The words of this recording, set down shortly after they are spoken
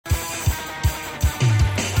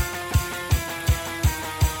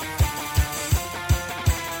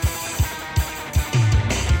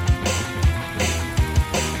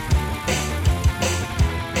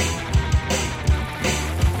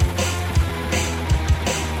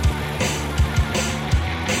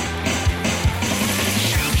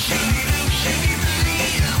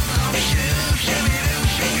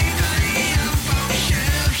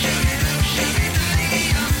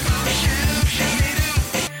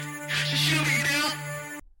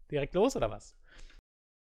direkt los, oder was?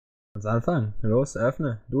 Kannst anfangen. Los,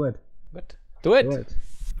 öffne. Do it. Gut. Do it. Do it.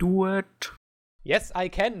 Do it. Yes, I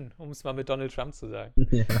can, um es mal mit Donald Trump zu sagen.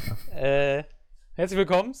 Ja. Herzlich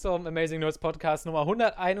willkommen zum Amazing Nerds Podcast Nummer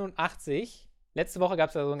 181. Letzte Woche gab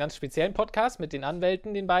es ja so einen ganz speziellen Podcast mit den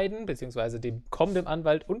Anwälten, den beiden, beziehungsweise dem kommenden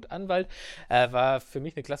Anwalt und Anwalt. War für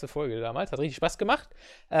mich eine klasse Folge damals, hat richtig Spaß gemacht.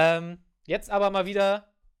 Jetzt aber mal wieder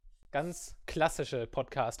ganz klassische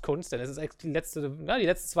Podcast-Kunst, denn es ist die letzten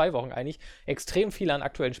 2 Wochen eigentlich extrem viel an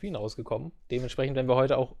aktuellen Spielen rausgekommen. Dementsprechend werden wir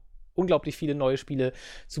heute auch unglaublich viele neue Spiele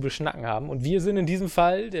zu beschnacken haben. Und wir sind in diesem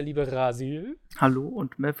Fall der liebe Rasil. Hallo,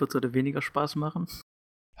 und Map wird es heute weniger Spaß machen.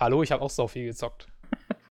 Hallo, ich habe auch so viel gezockt.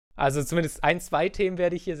 Also zumindest 1-2 Themen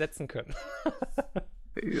werde ich hier setzen können.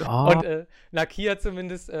 Ja. Und Nakia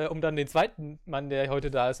zumindest, um dann den zweiten Mann, der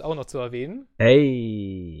heute da ist, auch noch zu erwähnen.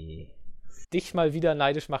 Hey. Dich mal wieder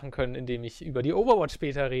neidisch machen können, indem ich über die Overwatch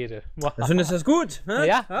später rede. Findest du das gut? Hä?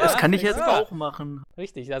 Ja, Das kann ich jetzt ja. auch machen.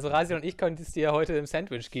 Richtig, also Rasil und ich können es dir heute im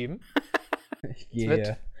Sandwich geben. Ich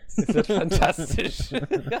gehe. Es wird fantastisch.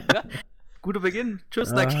 Guter Beginn.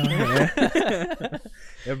 Tschüss, Ah, Naki.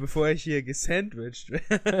 Ja, bevor ich hier gesandwiched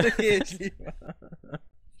werde, gehe ich lieber.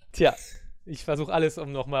 Tja, ich versuche alles,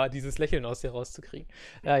 um nochmal dieses Lächeln aus dir rauszukriegen.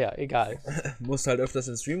 Ja, egal. Musst halt öfters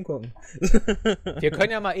in den Stream gucken. Wir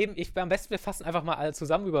können ja mal eben, am besten wir fassen einfach mal alle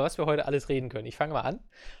zusammen, über was wir heute alles reden können. Ich fange mal an.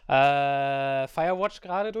 Firewatch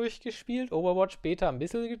gerade durchgespielt, Overwatch Beta ein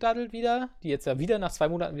bisschen gedaddelt wieder, die jetzt ja wieder nach 2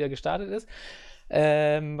 Monaten wieder gestartet ist.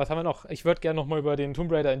 Was haben wir noch? Ich würde gerne nochmal über den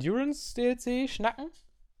Tomb Raider Endurance DLC schnacken.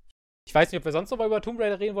 Ich weiß nicht, ob wir sonst noch mal über Tomb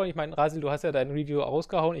Raider reden wollen. Ich meine, Rasil, du hast ja dein Review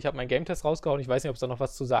rausgehauen. Ich habe meinen Game-Test rausgehauen. Ich weiß nicht, ob es da noch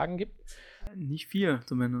was zu sagen gibt. Nicht viel,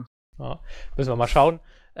 zumindest. Ja, müssen wir mal schauen.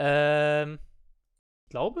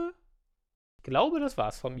 Glaube, das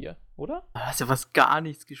war's von mir, oder? Du hast ja fast gar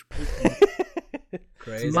nichts gespielt.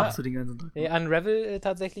 Crazy. Was machst du den ganzen Tag? Nee, Unravel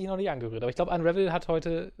tatsächlich noch nicht angerührt. Aber ich glaube, Unravel hat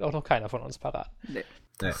heute auch noch keiner von uns parat. Nee.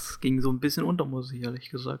 Das ging so ein bisschen unter, muss ich ehrlich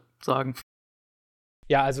gesagt sagen.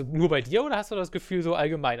 Ja, also nur bei dir oder hast du das Gefühl so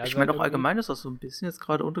allgemein? Also Ich meine, auch allgemein ist das so ein bisschen jetzt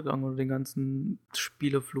gerade untergegangen unter den ganzen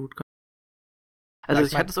Spieleflut. Also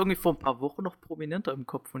ich hatte es irgendwie vor ein paar Wochen noch prominenter im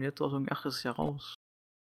Kopf und jetzt auch irgendwie, ach, das ist ja raus.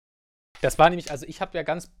 Das war nämlich, also ich habe ja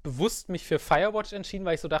ganz bewusst mich für Firewatch entschieden,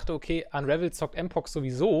 weil ich so dachte, okay, Unravel zockt Mpox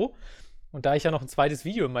sowieso. Und da ich ja noch ein zweites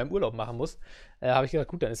Video in meinem Urlaub machen muss, habe ich gedacht,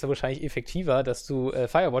 gut, dann ist ja wahrscheinlich effektiver, dass du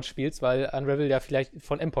Firewatch spielst, weil Unravel ja vielleicht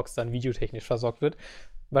von Mpox dann videotechnisch versorgt wird.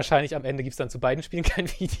 Wahrscheinlich am Ende gibt es dann zu beiden Spielen kein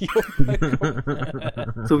Video.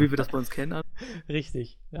 So wie wir das bei uns kennen.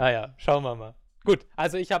 Richtig. Naja, schauen wir mal. Gut,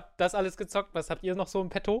 also ich habe das alles gezockt. Was habt ihr noch so im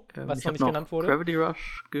Petto, was noch nicht genannt wurde? Gravity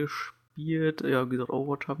Rush gespielt. Ja, wie gesagt,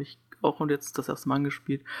 Overwatch habe ich auch und jetzt das erste Mal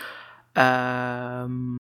angespielt.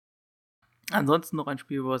 Ansonsten noch ein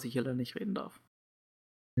Spiel, über das ich hier leider nicht reden darf.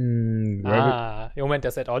 Im Moment,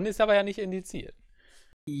 das Add-on ist aber ja nicht indiziert.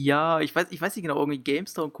 Ja, ich weiß nicht genau, irgendwie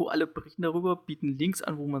GameStar und Co. alle berichten darüber, bieten Links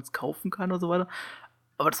an, wo man es kaufen kann und so weiter.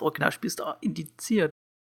 Aber das Originalspiel ist da indiziert.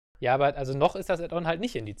 Ja, aber also noch ist das Add-on halt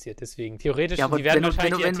nicht indiziert, deswegen theoretisch, Ja, aber die werden wenn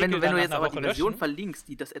wahrscheinlich du jetzt aber die Version verlinkst,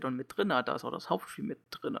 die das Add-on mit drin hat, da ist auch das Hauptspiel mit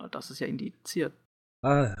drin, das ist ja indiziert.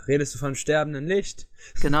 Redest du vom sterbenden Licht?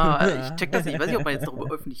 Genau, ich check das nicht. Ich weiß nicht, ob man jetzt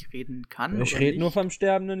darüber öffentlich reden kann. Ich rede nur vom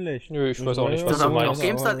sterbenden Licht. Nö, ich weiß auch nicht, was das du meinst.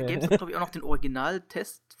 GameStar hat, glaube ich, auch noch den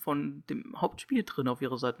Originaltest von dem Hauptspiel drin auf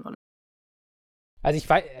ihrer Seite. Also ich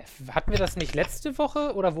weiß, hatten wir das nicht letzte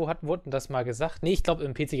Woche oder wurden das mal gesagt? Nee, ich glaube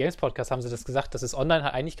im PC Games Podcast haben sie das gesagt, dass es online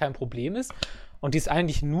halt eigentlich kein Problem ist und die es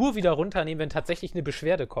eigentlich nur wieder runternehmen, wenn tatsächlich eine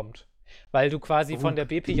Beschwerde kommt. Weil du quasi von der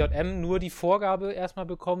BPJM nur die Vorgabe erstmal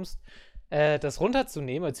bekommst, das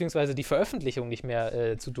runterzunehmen, beziehungsweise die Veröffentlichung nicht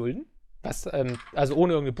mehr zu dulden. Was, also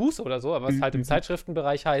ohne irgendeine Buße oder so, aber was halt im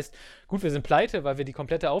Zeitschriftenbereich heißt, gut, wir sind pleite, weil wir die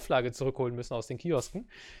komplette Auflage zurückholen müssen aus den Kiosken.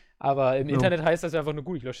 Aber im Internet heißt das einfach nur,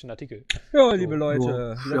 gut, ich lösche den Artikel. Ja, liebe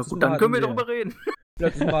Leute. Ja gut, dann können wir darüber reden.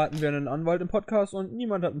 Letztes Mal hatten wir einen Anwalt im Podcast und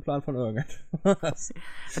niemand hat einen Plan von irgendwas.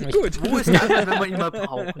 Gut. Wo ist der Anwalt, wenn man ihn mal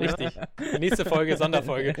braucht? Richtig. Nächste Folge,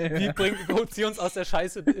 Sonderfolge. Wie holt sie uns aus der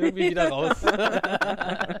Scheiße irgendwie wieder raus?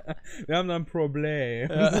 Wir haben da ein Problem.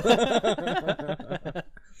 Ja.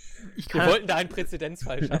 Wir wollten da einen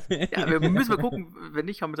Präzedenzfall schaffen. Ja, wir müssen mal gucken. Wenn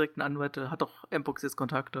nicht, haben wir direkt einen Anwalt. Hat doch Mpox jetzt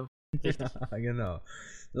Kontakte. Richtig. Genau.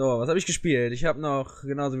 So, was habe ich gespielt? Ich habe noch,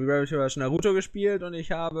 genauso wie Gravity Rush, Naruto gespielt und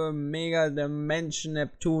ich habe Mega Dimension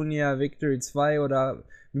Neptunia Victory 2 oder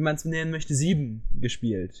wie man es nennen möchte, 7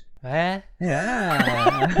 gespielt. Hä?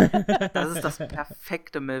 Ja. Das ist das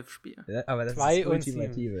perfekte Melf-Spiel. Ja, aber das 2 ist das und 7.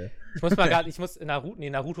 Ultimative.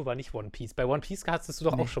 Naruto war nicht One Piece. Bei One Piece hattest du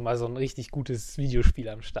doch auch schon mal so ein richtig gutes Videospiel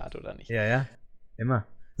am Start, oder nicht? Ja, immer.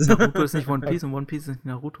 Naruto ist nicht One Piece und One Piece ist nicht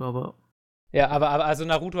Naruto, aber Ja, aber also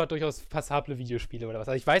Naruto hat durchaus passable Videospiele oder was.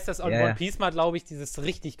 Also ich weiß, dass Ja. One Piece mal, glaube ich, dieses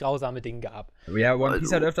richtig grausame Ding gab. Ja, One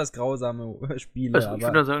Piece Also- hat öfters grausame Spiele, Also, ich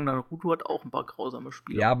aber würde sagen, Naruto hat auch ein paar grausame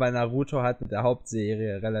Spiele. ja, aber Naruto hat mit der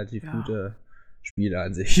Hauptserie relativ Ja. gute Spiele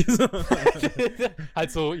an sich. Halt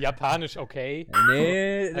so japanisch okay.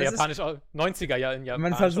 Nee, das ist, Japanisch 90er ja in Japan.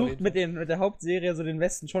 man versucht mit der Hauptserie so den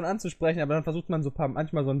Westen schon anzusprechen, aber dann versucht man so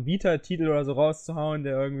manchmal so einen Vita-Titel oder so rauszuhauen,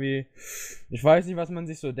 der irgendwie, ich weiß nicht, was man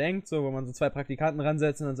sich so denkt, so, wo man so 2 Praktikanten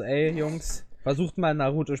ransetzt und dann so, ey Jungs, versucht mal ein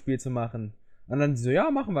Naruto-Spiel zu machen. Und dann so, ja,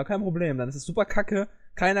 machen wir, kein Problem. Dann ist es super kacke,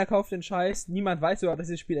 keiner kauft den Scheiß, niemand weiß überhaupt, dass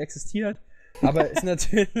dieses Spiel existiert. Aber ist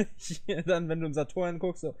natürlich dann, wenn du im Saturn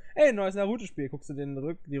guckst, so, ey, neues Naruto-Spiel, guckst du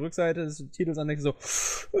die Rückseite des Titels an, denkst so,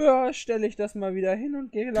 ja, stelle ich das mal wieder hin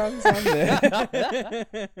und gehe langsam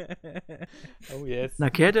weg. Oh yes. Na,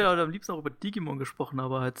 Kerl hätte am liebsten auch über Digimon gesprochen,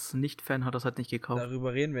 aber als Nicht-Fan hat er es halt nicht gekauft.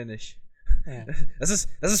 Darüber reden wir nicht. Ja. Das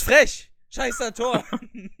ist frech! Scheiß Saturn!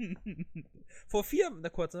 Eine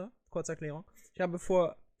kurze Erklärung. Ich habe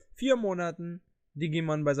vor 4 Monaten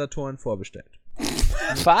Digimon bei Saturn vorbestellt.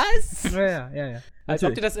 Was? Ja. Als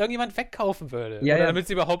ob dir das irgendjemand wegkaufen würde. Ja, Oder ja. damit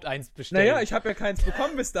sie überhaupt eins bestellen. Naja, ich habe ja keins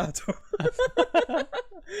bekommen bis dato.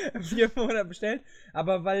 4 Monate bestellt.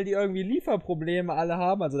 Aber weil die irgendwie Lieferprobleme alle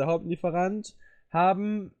haben, also der Hauptlieferant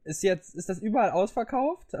ist das überall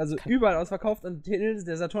ausverkauft. Also überall ausverkauft und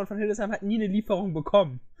der Saturn von Hildesheim hat nie eine Lieferung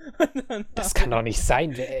bekommen. Das kann doch nicht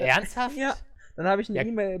sein. Ernsthaft? Ja. Dann habe ich eine Ja.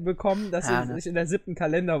 E-Mail bekommen, dass Ja, ich ne? sich in der 7.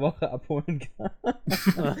 Kalenderwoche abholen kann.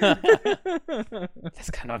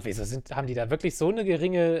 Das kann doch, haben die da wirklich so eine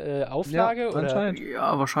geringe Auflage? Ja, oder? anscheinend.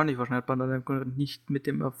 Ja, wahrscheinlich hat man dann nicht mit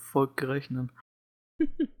dem Erfolg gerechnet.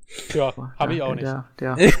 Ja, habe ich auch nicht.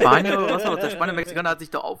 Der Spanier, was war das? Der Spanier-Mexikaner hat sich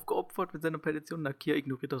da aufgeopfert mit seiner Petition. Na, Kia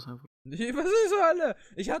ignoriert das einfach. Was ist so alle?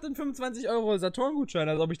 Ich hatte einen 25 € Saturn-Gutschein,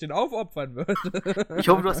 als ob ich den aufopfern würde. Ich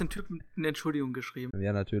hoffe, du hast dem Typen eine Entschuldigung geschrieben.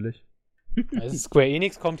 Ja, natürlich. Also Square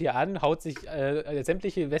Enix kommt hier an, haut sich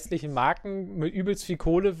sämtliche westlichen Marken mit übelst viel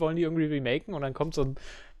Kohle, wollen die irgendwie remaken und dann kommt so ein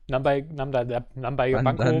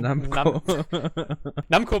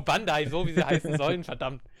Namco Bandai, so wie sie heißen sollen,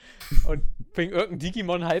 verdammt. Und bringen irgendein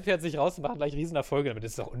Digimon halbherzig raus und machen gleich Riesenerfolge damit.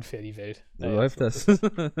 Das ist doch unfair, die Welt. So läuft das.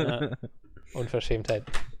 Ja. Unverschämtheit.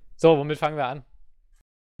 So, womit fangen wir an?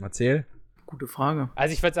 Erzähl. Gute Frage.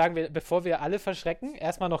 Also ich würde sagen, bevor wir alle verschrecken,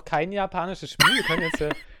 erstmal noch kein japanisches Spiel.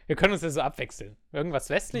 Wir können uns ja so abwechseln. Irgendwas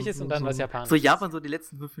Westliches und dann was Japanisches. So Japan, so die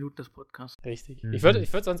letzten 5 Minuten des Podcasts. Richtig. Mhm. Ich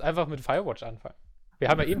würd sonst einfach mit Firewatch anfangen. Wir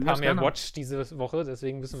haben ja ein paar Ja, mehr gerne. Watch diese Woche,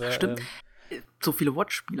 deswegen müssen wir... Stimmt. So viele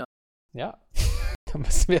Watch-Spieler. Ja. Da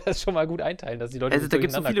müssen wir das schon mal gut einteilen, dass die Leute Also nicht da gibt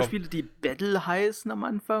es so durcheinander viele kommen. Spiele, die Battle heißen am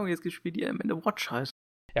Anfang und jetzt gibt es Spiele, die am Ende Watch heißen.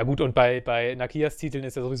 Ja gut, und bei Nakias Titeln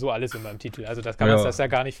ist ja sowieso alles immer im Titel. Also das kann Ja. man das ja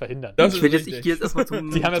gar nicht verhindern. Das Ich ist gehe richtig. jetzt erstmal zum...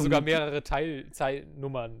 Die haben ja zum- sogar mehrere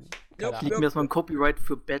Teilnummern. Ja, Ich leg mir erstmal ein Copyright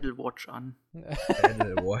für Battle Watch an.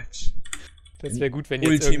 Battle Watch. Das wäre gut, wenn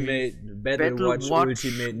jetzt irgendwie... Ultimate Battle Watch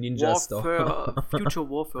Ultimate Ninja Store. Warfare, Future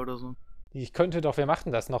Warfare oder so. Ich könnte doch, wer macht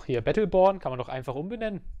denn das noch hier? Battleborn kann man doch einfach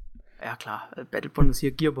umbenennen. Ja klar, Battlebond ist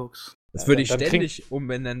hier Gearbox. Das würde ich dann ständig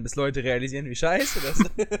umbenennen, bis Leute realisieren, wie scheiße das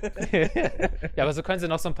ist. Ja, aber so können sie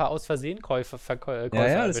noch so ein paar aus Versehen Käufer Ja,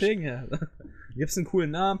 erwischen. deswegen ja. Gibst einen coolen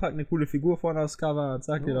Namen, pack eine coole Figur vorne aufs Cover und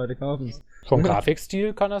zack, die Leute kaufen es. Vom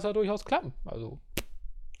Grafikstil kann das ja durchaus klappen. Also.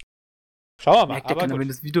 Schauen wir mal. Merkt ja Aber keiner, gut, wenn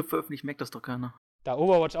das Video veröffentlicht, merkt das doch keiner. da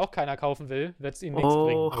Overwatch auch keiner kaufen will, wird es ihnen nichts Oh.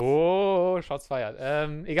 bringen. Oh, Shots fired.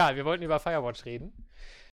 Egal, wir wollten über Firewatch reden.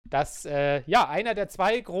 Das, einer der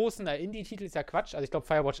 2 großen Indie-Titel ist ja Quatsch. Also ich glaube,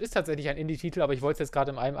 Firewatch ist tatsächlich ein Indie-Titel, aber ich wollte es jetzt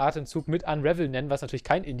gerade in einem Atemzug mit Unravel nennen, was natürlich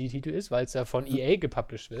kein Indie-Titel ist, weil es ja von EA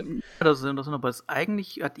gepublished wird. Ja, das ist interessant, aber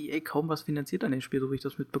eigentlich hat EA kaum was finanziert an dem Spiel, so wie ich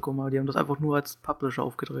das mitbekommen habe. Die haben das einfach nur als Publisher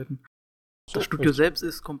aufgetreten. Das Studio richtig. selbst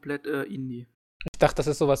ist komplett Indie. Ich dachte, das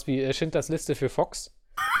ist sowas wie Schindlers Liste für Fox.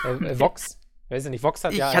 Vox. Weiß ich nicht, Vox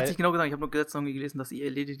hat Ich ja... hatte nicht genau gesagt, ich habe nur gesetzt gelesen, dass EA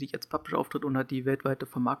lediglich als Publisher auftritt und halt die weltweite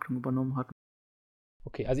Vermarktung übernommen hat.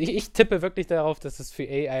 Okay, also ich tippe wirklich darauf, dass es für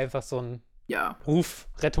EA einfach so ein Ja.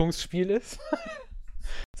 Rufrettungsspiel ist.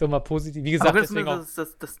 So mal positiv. Wie Aber gesagt, deswegen auch, das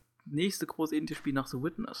ist das nächste große Indie-Spiel nach The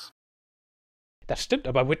Witness. das stimmt,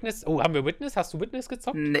 aber Witness, haben wir Witness? Hast du Witness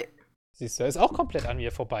gezockt? Nee. Siehst du, ist auch komplett an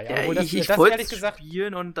mir vorbei. Ja, Obwohl ich das wollte ehrlich es gesagt,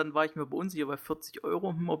 spielen und dann war ich mir bei unsicher bei 40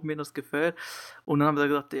 €, ob mir das gefällt. Und dann haben sie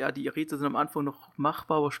gesagt, ja, die Rätsel sind am Anfang noch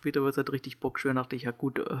machbar, aber später wird es halt richtig bockschwer. Da dachte ich, ja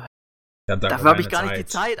gut, dafür habe ich gar nicht die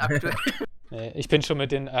Zeit aktuell. nee, ich bin schon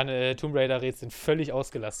mit den Tomb Raider-Rätseln völlig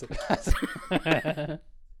ausgelastet.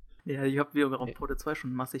 Ja, ich habe wie auch Portal 2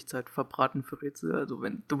 schon massig Zeit verbraten für Rätsel. Also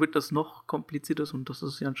wenn du wird das noch kompliziert ist und das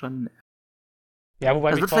ist ja anscheinend. Ja,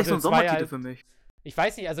 wobei Das mich wird vielleicht so ein Portal 2 Sommertitel halt, für mich. Ich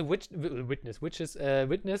weiß nicht, also Witness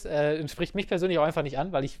spricht mich persönlich auch einfach nicht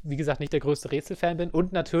an, weil ich, wie gesagt, nicht der größte Rätselfan bin.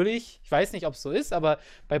 Und natürlich, ich weiß nicht, ob es so ist, aber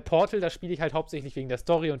bei Portal, da spiele ich halt hauptsächlich wegen der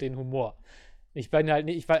Story und den Humor. Ich bin halt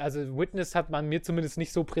nicht, also Witness hat man mir zumindest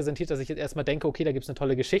nicht so präsentiert, dass ich jetzt erstmal denke, okay, da gibt es eine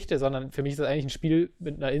tolle Geschichte, sondern für mich ist das eigentlich ein Spiel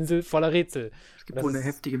mit einer Insel voller Rätsel. Es gibt wohl eine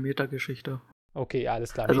heftige Metageschichte. Okay,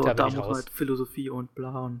 alles klar, also Meta bin da ich raus. halt Philosophie und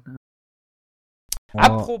bla und.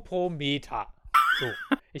 Apropos Meta. So,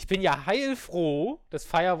 ich bin ja heilfroh, dass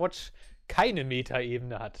Firewatch keine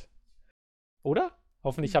Meta-Ebene hat. Oder?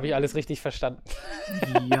 Hoffentlich habe ich alles richtig verstanden.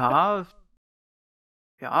 Ja,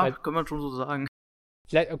 kann man schon so sagen.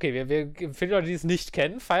 Okay, für die Leute, die es nicht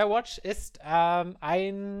kennen, Firewatch ist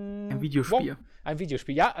ein Videospiel. Ein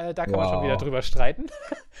Videospiel, ja, da kann man schon wieder drüber streiten.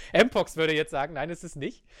 Mpox würde jetzt sagen, nein, es ist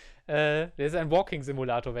nicht. Der ist ein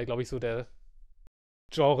Walking-Simulator, wäre, glaube ich, so der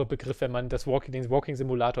Genrebegriff, wenn man den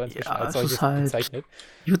Walking-Simulator inzwischen als solches bezeichnet.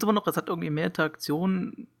 Ich würde aber noch, es hat irgendwie mehr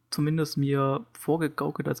Interaktion, zumindest mir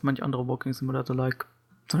vorgegaukelt, als manch andere Walking-Simulator-like.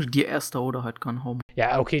 Zum Beispiel Dear Esther oder halt Gone Home.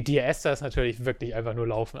 Ja, okay, Dear Esther ist natürlich wirklich einfach nur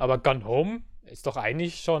laufen, aber Gone Home ist doch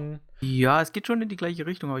eigentlich schon... Ja, es geht schon in die gleiche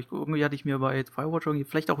Richtung, aber irgendwie hatte ich mir bei Firewatch irgendwie,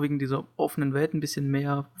 vielleicht auch wegen dieser offenen Welt, ein bisschen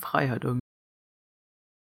mehr Freiheit irgendwie.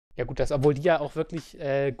 Ja gut, obwohl die ja auch wirklich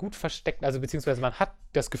gut versteckt, also beziehungsweise man hat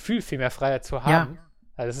das Gefühl, viel mehr Freiheit zu haben. Ja.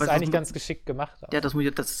 Also das ist eigentlich ganz geschickt gemacht. Ja, das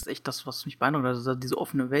ist echt das, was mich beeindruckt hat. Das ist diese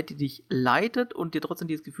offene Welt, die dich leitet und dir trotzdem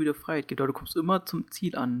dieses Gefühl der Freiheit gibt. Du kommst immer zum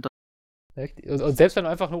Ziel an. Und selbst wenn du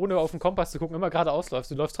einfach nur ohne auf den Kompass zu gucken, immer geradeaus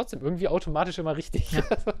läufst, du läufst trotzdem irgendwie automatisch immer richtig. Ja.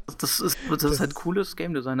 Das ist halt cooles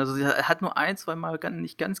Game Design. Also es hat nur 1-2 Mal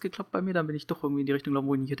nicht ganz geklappt bei mir, dann bin ich doch irgendwie in die Richtung gelaufen,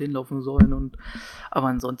 wo ich nicht hätte hinlaufen sollen. Aber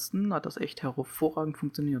ansonsten hat das echt hervorragend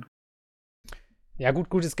funktioniert. Ja gut,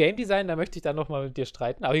 gutes Game Design, da möchte ich dann nochmal mit dir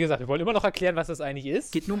streiten. Aber wie gesagt, wir wollen immer noch erklären, was das eigentlich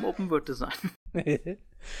ist. Geht nur um Open World Design.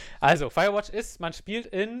 Also, Firewatch ist, man spielt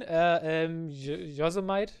in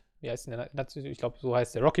Yosemite. Wie heißt denn der? Ich glaube, so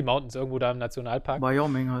heißt der. Rocky Mountains, irgendwo da im Nationalpark.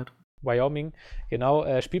 Wyoming halt. Wyoming,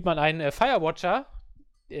 genau. Spielt man einen Firewatcher.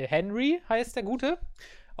 Henry heißt der Gute.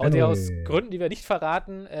 Der aus Gründen, die wir nicht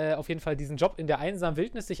verraten, auf jeden Fall diesen Job in der einsamen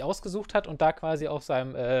Wildnis sich ausgesucht hat und da quasi auf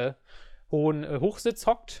seinem hohen Hochsitz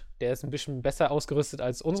hockt. Der ist ein bisschen besser ausgerüstet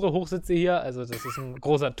als unsere Hochsitze hier. Also das ist ein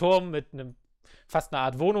großer Turm mit fast einer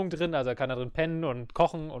Art Wohnung drin. Also er kann da drin pennen und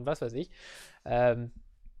kochen und was weiß ich.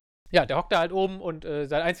 Ja, der hockt da halt oben und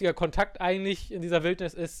sein einziger Kontakt eigentlich in dieser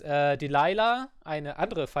Wildnis ist Delilah, eine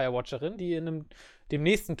andere Firewatcherin, die in dem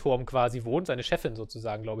nächsten Turm quasi wohnt, seine Chefin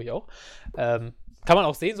sozusagen, glaube ich auch. Kann man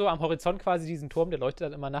auch sehen, so am Horizont quasi diesen Turm, der leuchtet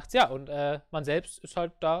dann immer nachts. Ja, und man selbst ist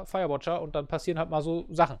halt da Firewatcher und dann passieren halt mal so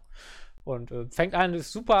Sachen. Und fängt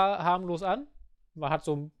ist super harmlos an. Man hat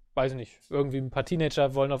so, weiß ich nicht, irgendwie ein paar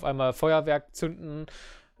Teenager wollen auf einmal Feuerwerk zünden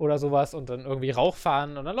oder sowas und dann irgendwie Rauch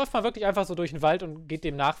fahren. Und dann läuft man wirklich einfach so durch den Wald und geht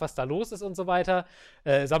dem nach, was da los ist und so weiter.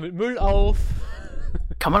 Sammelt Müll auf.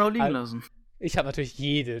 Kann man auch liegen lassen. Ich habe natürlich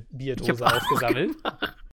jede Bierdose aufgesammelt.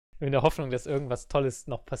 In der Hoffnung, dass irgendwas Tolles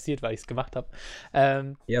noch passiert, weil ich es gemacht habe.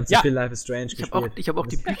 Ihr habt zu viel Life is Strange gespielt. Ich habe auch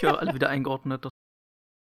die Bücher alle wieder eingeordnet.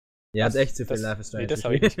 Ihr habt echt zu viel Life is Strange das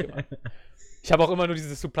habe ich nicht gemacht. Ich habe auch immer nur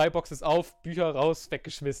diese Supply-Boxes auf, Bücher raus,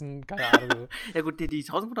 weggeschmissen, keine Ahnung. Ja gut, die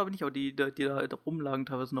Hausmutter habe ich nicht, aber die da rumlagen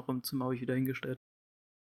teilweise noch im Zimmer, habe ich wieder hingestellt.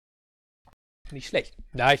 Nicht schlecht.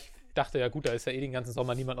 Na, ich dachte, ja gut, da ist ja den ganzen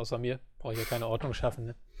Sommer niemand außer mir. Brauche ich ja keine Ordnung schaffen,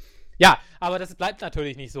 ne? Ja, aber das bleibt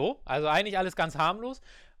natürlich nicht so. Also eigentlich alles ganz harmlos.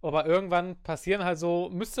 Aber irgendwann passieren halt so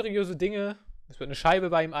mysteriöse Dinge. Es wird eine Scheibe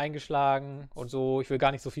bei ihm eingeschlagen und so. Ich will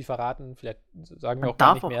gar nicht so viel verraten. Vielleicht sagen wir auch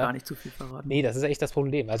gar nicht mehr. Man darf auch gar nicht zu viel verraten. Nee, das ist echt das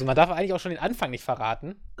Problem. Also man darf eigentlich auch schon den Anfang nicht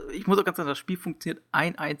verraten. Ich muss auch ganz sagen, das Spiel funktioniert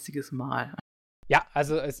ein einziges Mal. Ja,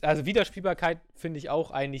 also Wiederspielbarkeit finde ich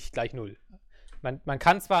auch eigentlich gleich 0. Man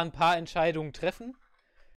kann zwar ein paar Entscheidungen treffen,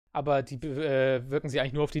 aber die wirken sich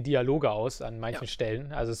eigentlich nur auf die Dialoge aus an manchen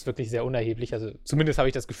Stellen. Also es ist wirklich sehr unerheblich. Also zumindest habe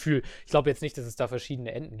ich das Gefühl. Ich glaube jetzt nicht, dass es da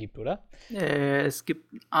verschiedene Enden gibt, oder? Es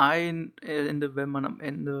gibt ein Ende, wenn man am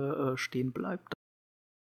Ende stehen bleibt.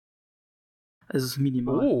 Es ist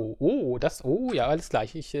minimal. Ja, alles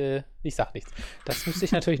gleich. Ich sag nichts. Das müsste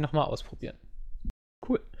ich natürlich nochmal ausprobieren.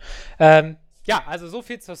 Cool. Ja, also so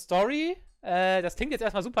viel zur Story. Das klingt jetzt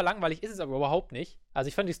erstmal super langweilig, ist es aber überhaupt nicht. Also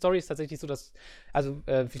ich fand die Story ist tatsächlich so, dass,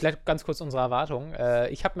 vielleicht ganz kurz unsere Erwartungen.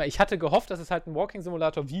 Ich hatte gehofft, dass es halt ein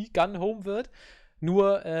Walking-Simulator wie Gone Home wird,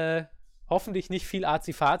 nur hoffentlich nicht viel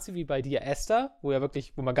Azi-Fazi wie bei Dear Esther, wo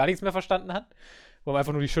man gar nichts mehr verstanden hat, wo man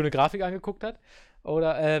einfach nur die schöne Grafik angeguckt hat,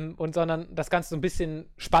 sondern das Ganze so ein bisschen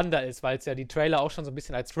spannender ist, weil es ja die Trailer auch schon so ein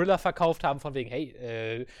bisschen als Thriller verkauft haben, von wegen,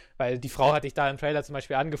 hey, weil die Frau hat dich da im Trailer zum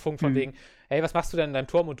Beispiel angefunkt, von wegen, hey, was machst du denn in deinem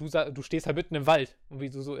Turm? Und du stehst halt mitten im Wald. Und wie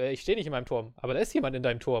du so, ich stehe nicht in meinem Turm, aber da ist jemand in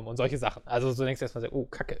deinem Turm und solche Sachen. Also so denkst du erstmal so, oh,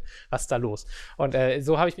 Kacke, was ist da los? Und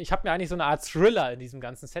so habe ich habe mir eigentlich so eine Art Thriller in diesem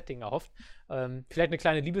ganzen Setting erhofft. Vielleicht eine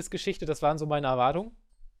kleine Liebesgeschichte, das waren so meine Erwartungen.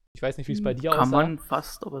 Ich weiß nicht, wie es bei dir aussah. Kann man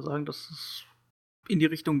fast aber sagen, dass es in die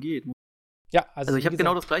Richtung geht. Ja, also ich habe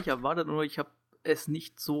genau das Gleiche erwartet, nur ich habe es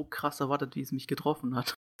nicht so krass erwartet, wie es mich getroffen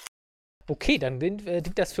hat. Okay, dann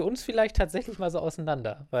liegt das für uns vielleicht tatsächlich mal so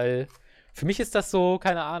auseinander, weil für mich ist das so,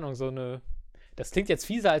 keine Ahnung, das klingt jetzt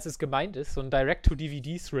fieser, als es gemeint ist, so ein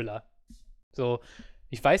Direct-to-DVD-Thriller. So,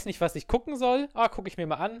 ich weiß nicht, was ich gucken soll, gucke ich mir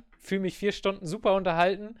mal an, fühle mich 4 Stunden super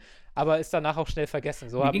unterhalten, aber ist danach auch schnell vergessen.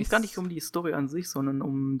 So mir ging es gar nicht um die Story an sich, sondern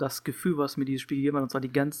um das Gefühl, was mir dieses Spiel gegeben hat, und zwar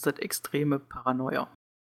die ganze Zeit extreme Paranoia.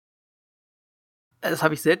 Das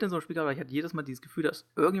habe ich selten in so einem Spiel gehabt, aber ich hatte jedes Mal dieses Gefühl, dass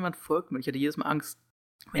irgendjemand folgt mir. Ich hatte jedes Mal Angst,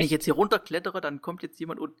 wenn ich jetzt hier runterklettere, dann kommt jetzt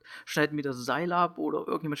jemand und schneidet mir das Seil ab oder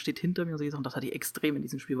irgendjemand steht hinter mir und solche Sachen. Das hatte ich extrem in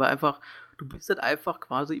diesem Spiel, weil du bist halt einfach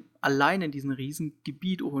quasi allein in diesem riesen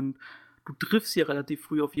Gebiet und du triffst hier relativ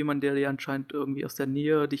früh auf jemanden, der dir anscheinend irgendwie aus der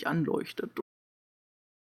Nähe dich anleuchtet.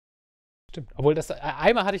 Stimmt. Obwohl,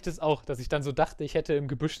 einmal hatte ich das auch, dass ich dann so dachte, ich hätte im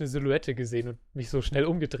Gebüsch eine Silhouette gesehen und mich so schnell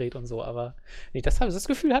umgedreht und so, aber nee, das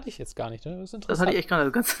Gefühl hatte ich jetzt gar nicht. Ne? Das ist interessant. Das hatte ich echt gerade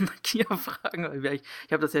ganz Kia-Fragen.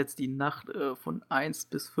 Ich habe das ja jetzt die Nacht von 1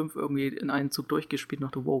 bis 5 irgendwie in einen Zug durchgespielt und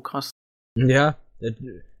dachte, wow, krass. Ja,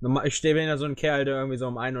 ich stehe wenn da so ein Kerl, der irgendwie so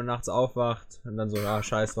um 1 Uhr nachts aufwacht und dann so,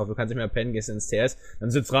 scheiß drauf, du kannst nicht mehr pennen, gehst ins TS.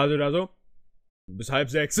 Dann sitzt Radio da so, bis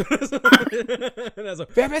 5:30 oder so. Also,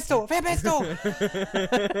 Wer bist du? Wer bist du?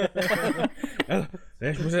 Also,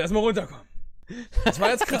 ich muss jetzt erstmal runterkommen. Das war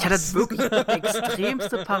jetzt krass. Ich hatte wirklich die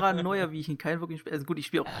extremste Paranoia, wie ich in keinem wirklich Spiel. Also gut, ich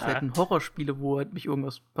spiele auch selten Horrorspiele, wo halt mich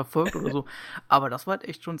irgendwas verfolgt oder so. Aber das war halt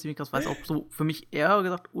echt schon ziemlich krass, weil es auch so für mich eher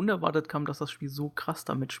gesagt unerwartet kam, dass das Spiel so krass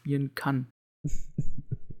damit spielen kann.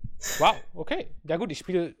 Wow, okay. Ja gut, ich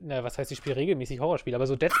spiele regelmäßig Horrorspiele, aber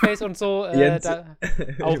so Dead Space und so, da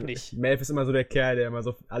auch nicht. Melf ist immer so der Kerl, der immer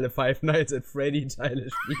so alle Five Nights at Freddy Teile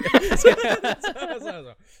spielt.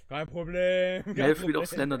 Also, kein Problem. Melf spielt auch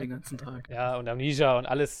Slender den ganzen Tag. Ja, und Amnesia und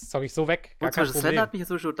alles zocke ich so weg. Gar kein Problem. Slender hat mich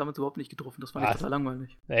jetzt damals überhaupt nicht getroffen, das fand ich total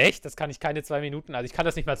langweilig. Echt? Das kann ich keine 2 Minuten, also ich kann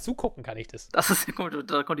das nicht mal zugucken, kann ich das. Das ist ja komisch,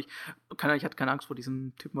 ich hatte keine Angst vor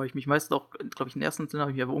diesem Typen, weil ich mich meistens auch, glaube ich, in den ersten Slender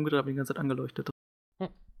habe ich mich aber umgedreht, habe die ganze Zeit angeleuchtet.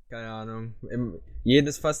 Keine Ahnung.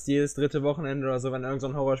 Fast jedes dritte Wochenende oder so, wenn irgend so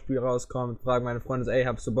ein Horrorspiel rauskommt, fragen meine Freunde so, ey,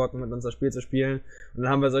 hast du Bock, mit uns das Spiel zu spielen? Und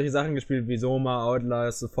dann haben wir solche Sachen gespielt wie Soma,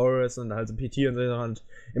 Outlast, The Forest und halt so PT und so. Und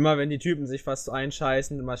immer wenn die Typen sich fast so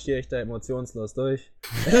einscheißen, marschiere ich da emotionslos durch.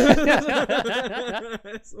 Das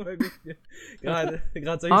ist voll gut. Gerade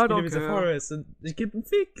solche Spiele wie The Forest. Und ich gebe einen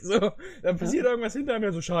Fick. So. Dann passiert irgendwas hinter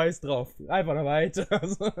mir, so scheiß drauf. Einfach noch weiter.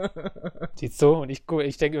 Sieht so, und ich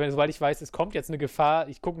denke, sobald ich weiß, es kommt jetzt eine Gefahr,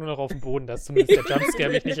 ich gucke nur noch auf den Boden, dass zumindest der Jumpscare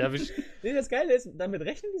mich nicht erwischt. Nee, das Geile ist, damit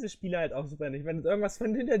rechnen diese Spieler halt auch super nicht. Wenn irgendwas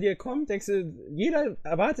von hinter dir kommt, denkst du, jeder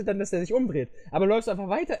erwartet dann, dass der sich umdreht. Aber läufst einfach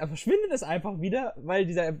weiter, er verschwindet es einfach wieder, weil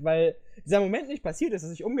dieser Moment nicht passiert ist, dass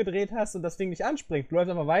du dich umgedreht hast und das Ding nicht anspringt. Du läufst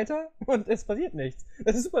einfach weiter und es passiert nichts.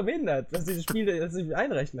 Das ist super behindert, dass dieses Spiel das sich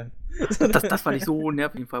einrechnet. Das fand ich so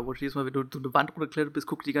nervig, jeden Fall, wo du jedes Mal, wenn du eine Wand runtergeklettert bist,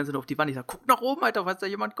 guckst du die ganze Zeit auf die Wand. Ich sag, guck nach oben, Alter, falls da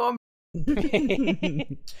jemand kommt.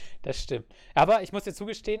 Das stimmt. Aber ich muss dir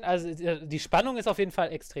zugestehen, also die Spannung ist auf jeden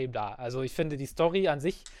Fall extrem da. Also ich finde, die Story an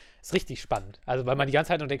sich ist richtig spannend. Also weil man die ganze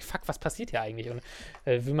Zeit nur denkt, fuck, was passiert hier eigentlich? Und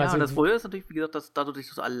wie man und das Vorher ist natürlich, wie gesagt, dass dadurch,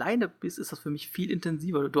 dass du alleine bist, ist das für mich viel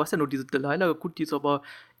intensiver. Du hast ja nur diese Delilah, gut, die ist aber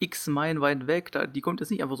x Meilen weit weg, die kommt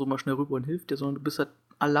jetzt nicht einfach so mal schnell rüber und hilft dir, sondern du bist halt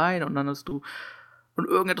allein und dann hast du und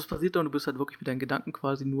irgendetwas passiert da und du bist halt wirklich mit deinen Gedanken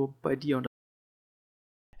quasi nur bei dir. Und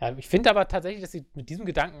ja, ich finde aber tatsächlich, dass sie mit diesem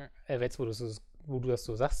Gedanken, jetzt wo du das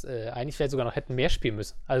so sagst, eigentlich vielleicht sogar noch hätten mehr spielen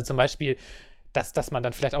müssen. Also zum Beispiel, dass man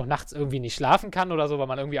dann vielleicht auch nachts irgendwie nicht schlafen kann oder so, weil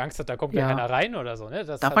man irgendwie Angst hat, da kommt ja keiner rein oder so. Ne?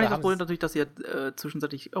 Da fand ich das Problem natürlich, dass sie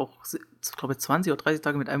zwischenzeitlich auch, ich glaube, 20 oder 30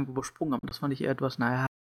 Tage mit einem übersprungen haben. Das fand ich eher etwas, naja.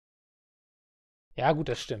 Ja, gut,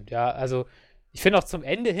 das stimmt. Ja, also ich finde auch zum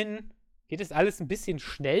Ende hin geht es alles ein bisschen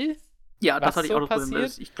schnell. Ja, das hatte ich auch das Problem.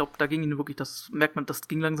 Ich glaube, da ging ihnen wirklich, das merkt man, das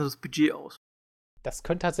ging langsam das Budget aus. Das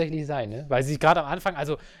könnte tatsächlich sein, ne? Weil sie gerade am Anfang,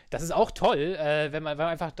 also das ist auch toll, wenn man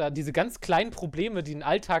einfach da diese ganz kleinen Probleme, die den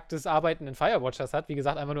Alltag des arbeitenden Firewatchers hat, wie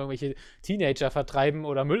gesagt, einfach nur irgendwelche Teenager vertreiben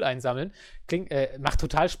oder Müll einsammeln, macht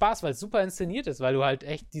total Spaß, weil es super inszeniert ist, weil du halt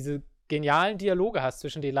echt diese genialen Dialoge hast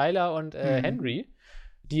zwischen Delilah und Henry,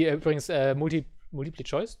 die übrigens Multiple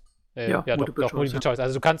Choice Multiple Choice, Multiple Choice.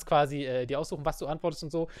 Also du kannst quasi dir aussuchen, was du antwortest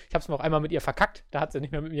und so. Ich habe es mir auch einmal mit ihr verkackt, da hat sie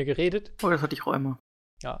nicht mehr mit mir geredet. Oh, das hatte ich auch einmal.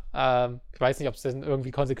 Ja, ich weiß nicht, ob es denn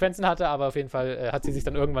irgendwie Konsequenzen hatte, aber auf jeden Fall hat sie sich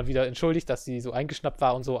dann irgendwann wieder entschuldigt, dass sie so eingeschnappt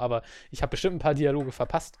war und so, aber ich habe bestimmt ein paar Dialoge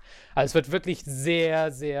verpasst. Also es wird wirklich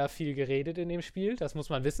sehr, sehr viel geredet in dem Spiel, das muss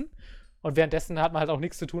man wissen. Und währenddessen hat man halt auch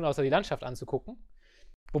nichts zu tun, außer die Landschaft anzugucken.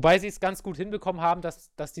 Wobei sie es ganz gut hinbekommen haben,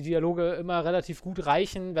 dass die Dialoge immer relativ gut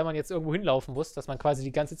reichen, wenn man jetzt irgendwo hinlaufen muss, dass man quasi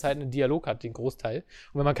die ganze Zeit einen Dialog hat, den Großteil.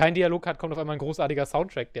 Und wenn man keinen Dialog hat, kommt auf einmal ein großartiger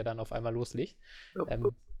Soundtrack, der dann auf einmal loslegt. Das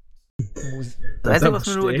Einzige, was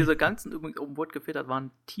mir nur in dieser ganzen Open World gefehlt hat,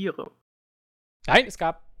 waren Tiere. Nein, es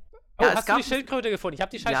gab. Oh, Ja, hast du die Schildkröte gefunden? Ich habe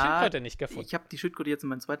die scheiß Schildkröte nicht gefunden. Ich habe die Schildkröte jetzt in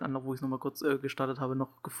meinem zweiten Anlauf, wo ich es nochmal kurz gestartet habe,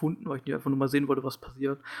 noch gefunden, weil ich die einfach nur mal sehen wollte, was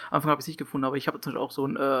passiert. Am Anfang habe ich es nicht gefunden, aber ich habe zum Beispiel auch so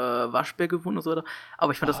einen Waschbär gefunden und so weiter.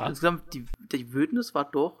 Aber ich fand das insgesamt, die Wildnis war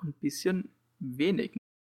doch ein bisschen wenig.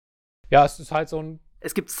 Ja, es ist halt so ein.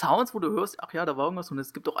 Es gibt Sounds, wo du hörst, ach ja, da war irgendwas, und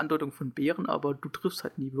es gibt auch Andeutungen von Bären, aber du triffst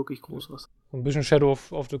halt nie wirklich groß was. Ein bisschen Shadow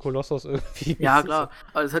of the Colossus irgendwie. Ja, klar.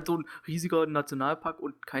 Also es ist halt so ein riesiger Nationalpark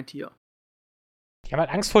und kein Tier. Ich habe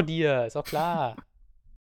halt Angst vor dir, ist auch klar.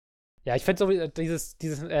 Ja, ich finde so dieses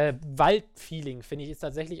Waldfeeling, finde ich, ist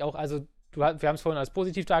tatsächlich auch, also wir haben es vorhin als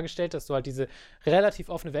positiv dargestellt, dass du halt diese relativ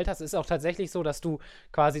offene Welt hast. Es ist auch tatsächlich so, dass du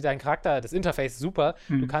quasi deinen Charakter, das Interface ist super,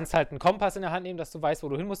 du kannst halt einen Kompass in der Hand nehmen, dass du weißt, wo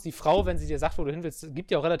du hin musst. Die Frau, wenn sie dir sagt, wo du hin willst,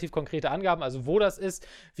 gibt dir auch relativ konkrete Angaben, also wo das ist,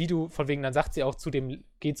 wie du, von wegen, dann sagt sie auch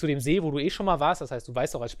geh zu dem See, wo du eh schon mal warst, das heißt, du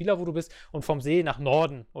weißt auch als Spieler, wo du bist, und vom See nach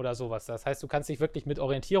Norden oder sowas. Das heißt, du kannst dich wirklich mit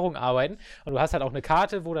Orientierung arbeiten und du hast halt auch eine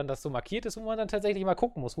Karte, wo dann das so markiert ist, wo man dann tatsächlich mal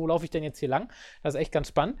gucken muss, wo laufe ich denn jetzt hier lang? Das ist echt ganz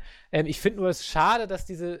spannend. Ich finde nur es schade, dass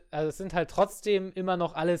also es sind halt trotzdem immer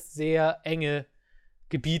noch alles sehr enge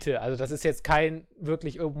Gebiete. Also das ist jetzt kein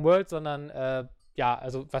wirklich Open World, sondern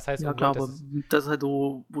also was heißt ja, Open klar, World? aber das ist halt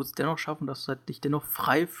so, wo es dennoch schaffen, dass du halt dich dennoch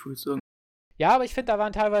frei fühlst irgendwie. Ja, aber ich finde, da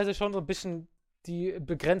waren teilweise schon so ein bisschen die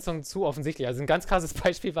Begrenzungen zu offensichtlich. Also ein ganz krasses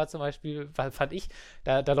Beispiel war zum Beispiel, fand ich,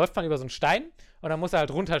 da läuft man über so einen Stein und dann muss er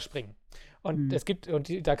halt runterspringen. Und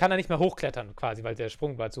da kann er nicht mehr hochklettern quasi, weil der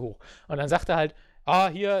Sprung war zu hoch. Und dann sagt er halt,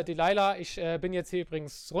 hier, Delilah, ich bin jetzt hier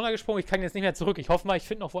übrigens runtergesprungen, ich kann jetzt nicht mehr zurück. Ich hoffe mal, ich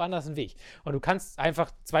finde noch woanders einen Weg. Und du kannst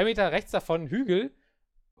einfach 2 Meter rechts davon einen Hügel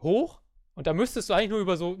hoch und da müsstest du eigentlich nur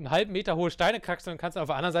über so einen halben Meter hohe Steine kraxeln und kannst auf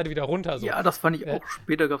der anderen Seite wieder runter. So. Ja, das fand ich auch.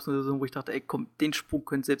 Später gab es eine Saison, wo ich dachte, ey, komm, den Sprung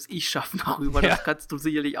könnte selbst ich schaffen darüber. Das kannst du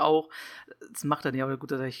sicherlich auch. Das macht er nicht, aber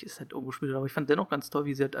gut, das ist halt irgendwo später. Aber ich fand dennoch ganz toll,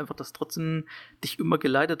 wie sie halt einfach das trotzdem dich immer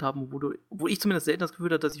geleitet haben, wo ich zumindest selten das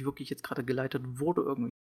Gefühl hatte, dass ich wirklich jetzt gerade geleitet wurde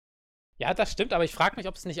irgendwie. Ja, das stimmt, aber ich frage mich,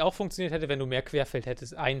 ob es nicht auch funktioniert hätte, wenn du mehr Querfeld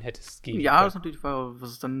hättest geben Ja, können. das ist natürlich die Frage,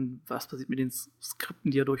 was passiert mit den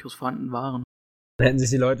Skripten, die ja durchaus vorhanden waren. Da hätten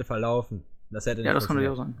sich die Leute verlaufen. Das hätte nicht Ja, das kann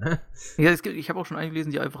natürlich auch sein. Ja, ich habe auch schon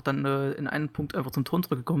eingelesen, die einfach dann in einem Punkt einfach zum Turm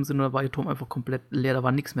zurückgekommen sind und da war der Turm einfach komplett leer, da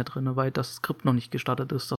war nichts mehr drin, weil das Skript noch nicht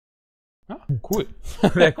gestartet ist. Ja, cool.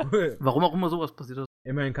 Wäre cool. Warum auch immer sowas passiert ist.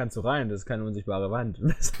 Immerhin kannst du rein, das ist keine unsichtbare Wand.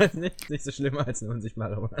 Das ist halt nicht so schlimm als eine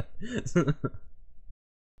unsichtbare Wand.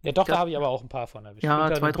 Ja, doch, da habe ich aber auch ein paar von erwischt.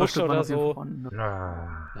 Ja, 2, 3 Stück oder waren so. vorhanden.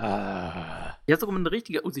 Ah. Jetzt sogar eine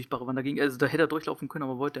richtige unsichtbare Wand dagegen. Also da hätte er durchlaufen können,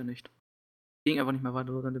 aber wollte er nicht. Ging einfach nicht mehr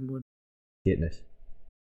weiter an dem Mund. Geht nicht.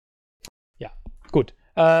 Ja, gut.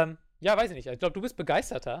 Ja, weiß ich nicht. Ich glaube, du bist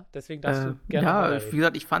begeisterter, deswegen darfst du gerne mal wie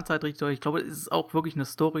gesagt, ich fand es halt richtig toll. Ich glaube, es ist auch wirklich eine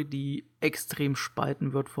Story, die extrem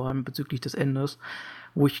spalten wird, vor allem bezüglich des Endes,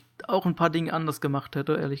 wo ich auch ein paar Dinge anders gemacht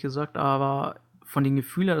hätte, ehrlich gesagt, aber von den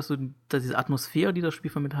Gefühlen, dass diese Atmosphäre, die das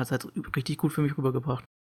Spiel vermittelt, hat es halt richtig gut für mich rübergebracht.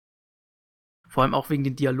 Vor allem auch wegen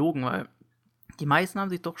den Dialogen, weil die meisten haben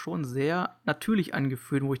sich doch schon sehr natürlich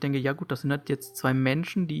angefühlt, wo ich denke, ja gut, das sind halt jetzt 2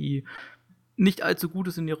 Menschen, die nicht allzu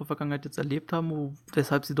Gutes in ihrer Vergangenheit jetzt erlebt haben,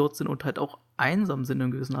 weshalb sie dort sind und halt auch einsam sind in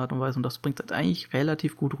einer gewissen Art und Weise. Und das bringt halt eigentlich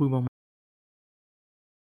relativ gut rüber.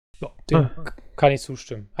 Ja, dem kann ich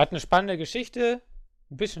zustimmen. Hat eine spannende Geschichte,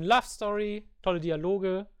 ein bisschen Love Story, tolle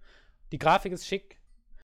Dialoge, die Grafik ist schick.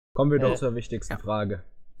 Kommen wir doch zur wichtigsten Frage.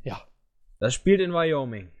 Ja. Das spielt in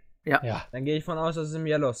Wyoming. Ja. Dann gehe ich von aus, dass es im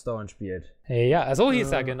Yellowstone spielt. Ja, so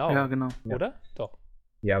hieß er, genau. Ja, genau. Oder? Doch.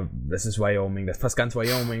 Ja, das ist Wyoming. Das ist fast ganz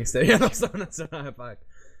Wyoming, ist der Yellowstone Nationalpark.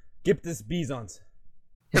 Gibt es Bisons?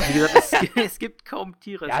 Ja, wie gesagt, es gibt kaum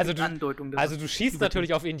Tiere. Ja, also es gibt Andeutungen. Also du schießt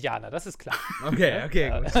natürlich auf Indianer, das ist klar. Okay,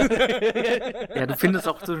 gut. Ja, du findest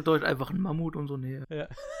auch zwischendurch einfach einen Mammut und so. Nee. Ja,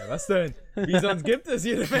 was denn? Bisons gibt es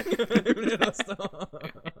jede Menge im Yellowstone.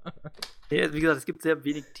 Ja, wie gesagt, es gibt sehr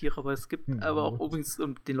wenig Tiere, aber es gibt aber auch übrigens,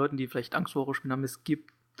 und den Leuten, die vielleicht Angst vor Horrorspielen haben, es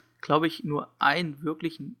gibt, glaube ich, nur einen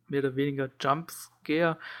wirklich mehr oder weniger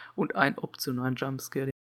Jumpscare und einen optionalen Jumpscare.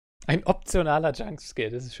 Ein optionaler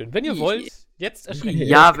Jumpscare, das ist schön. Wenn ihr wollt, jetzt erschrecken.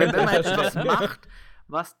 Ja, wenn man etwas macht,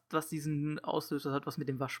 was diesen Auslöser hat, was mit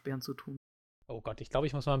dem Waschbären zu tun. Oh Gott, ich glaube,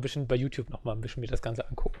 ich muss mal ein bisschen bei YouTube noch mal ein bisschen mir das Ganze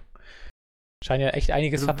angucken. Scheint ja echt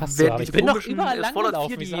einiges verpasst zu haben. Ich bin doch überall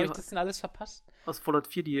langgelaufen. Wieso habe ich das denn alles verpasst? Aus Fallout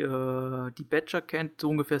 4, die Badger kennt, so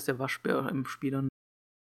ungefähr ist der Waschbär im Spiel dann.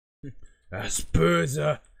 Das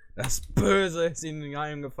Böse ist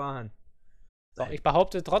ihnen gefahren. So, ich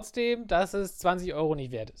behaupte trotzdem, dass es 20 Euro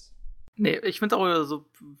nicht wert ist. Nee, ich finde auch so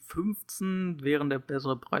 15 wären der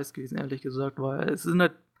bessere Preis gewesen, ehrlich gesagt, weil es sind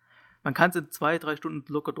halt, man kann es in 2-3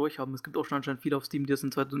 Stunden locker durchhaben. Es gibt auch schon anscheinend viele auf Steam, die das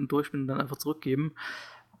in 2 Stunden durchspielen und dann einfach zurückgeben.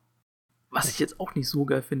 Was ich jetzt auch nicht so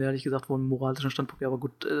geil finde, ehrlich gesagt, von einem moralischen Standpunkt. Aber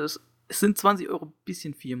gut, es sind 20 Euro ein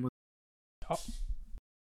bisschen viel. Ja.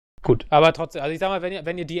 Gut, aber trotzdem, also ich sag mal,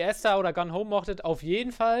 wenn ihr die Esther oder Gone Home mochtet, auf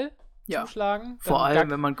jeden Fall zuschlagen. Vor allem,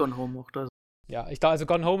 wenn man Gone Home mochte. Ja, ich glaube, also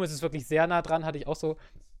Gone Home ist es wirklich sehr nah dran, hatte ich auch so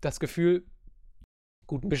das Gefühl.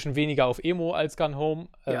 Gut, ein bisschen weniger auf Emo als Gone Home,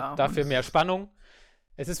 dafür mehr Spannung.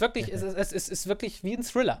 Es ist wirklich, es ist wirklich wie ein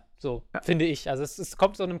Thriller, so, finde ich. Also es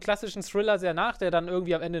kommt so einem klassischen Thriller sehr nach, der dann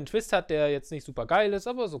irgendwie am Ende einen Twist hat, der jetzt nicht super geil ist,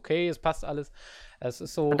 aber ist okay, es passt alles. Es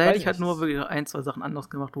ist so. Da hätte ich halt nur wirklich 1-2 Sachen anders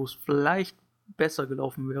gemacht, wo es vielleicht besser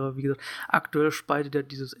gelaufen wäre. Wie gesagt, aktuell spaltet ja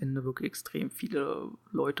dieses Ende wirklich extrem viele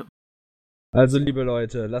Leute. Also, liebe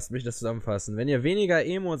Leute, lasst mich das zusammenfassen. Wenn ihr weniger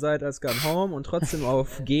Emo seid als Gone Home und trotzdem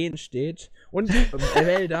auf Gen steht und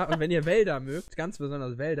Wälder, und wenn ihr Wälder mögt, ganz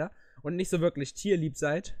besonders Wälder, und nicht so wirklich tierlieb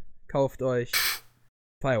seid, kauft euch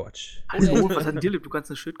Firewatch. Also, was hat denn dir lieb? Du kannst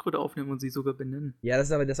eine Schildkröte aufnehmen und sie sogar benennen. Ja, das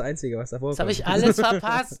ist aber das Einzige, was davor kommt. Das habe ich alles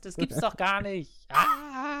verpasst. Das gibt's doch gar nicht.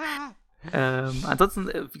 Ah! Ansonsten,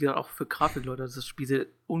 wie gesagt, auch für Grafikleute, das Spiel sieht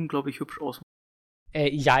unglaublich hübsch aus.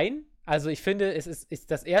 Jein. Also ich finde, es ist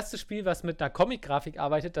das erste Spiel, was mit einer Comic-Grafik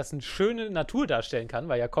arbeitet, das eine schöne Natur darstellen kann,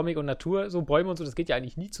 weil ja Comic und Natur, so Bäume und so, das geht ja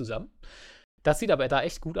eigentlich nie zusammen. Das sieht aber da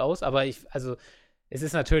echt gut aus, aber es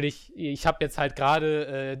ist natürlich, ich habe jetzt halt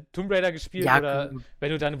gerade Tomb Raider gespielt, oder gut.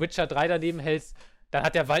 Wenn du dann Witcher 3 daneben hältst, dann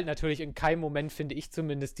hat der Wald natürlich in keinem Moment, finde ich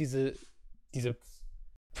zumindest, diese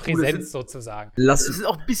Präsenz sozusagen. Es ist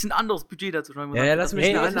auch ein bisschen anderes Budget dazu. Ja, lass mich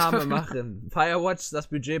eine Annahme machen. Firewatch, das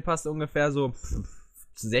Budget passt ungefähr so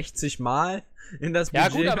 60 Mal in das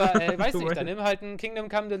Budget. Ja gut, aber weiß nicht, dann nimm halt ein Kingdom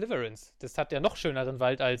Come Deliverance. Das hat ja noch schöneren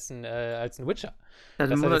Wald als ein Witcher. Ja,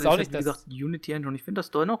 das ist auch nicht, wie gesagt, Unity Engine. Und ich finde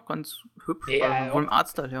das doch noch ganz hübsch, vom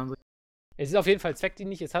Artstyle her und so. Es ist auf jeden Fall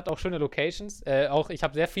zweckdienlich, es hat auch schöne Locations. Ich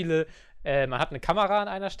habe sehr viele, man hat eine Kamera an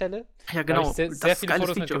einer Stelle. Ja, genau. Da hab ich sehr viele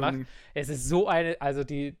Fotos mitgemacht. Es ist so also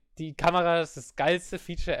die Kamera ist das geilste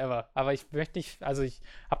Feature ever. Aber ich möchte nicht, also ich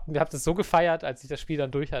hab das so gefeiert, als ich das Spiel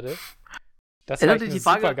dann durch hatte. Das war eine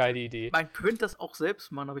super geile Idee. Man könnte das auch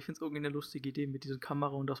selbst machen, aber ich finde es irgendwie eine lustige Idee mit dieser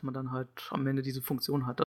Kamera und dass man dann halt am Ende diese Funktion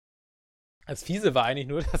hatte. Das Fiese war eigentlich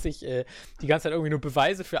nur, dass ich die ganze Zeit irgendwie nur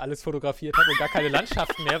Beweise für alles fotografiert habe und gar keine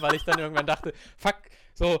Landschaften mehr, weil ich dann irgendwann dachte, fuck,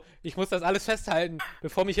 so, ich muss das alles festhalten,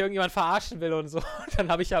 bevor mich irgendjemand verarschen will und so. Und dann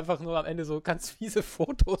habe ich einfach nur am Ende so ganz fiese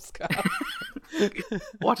Fotos gehabt.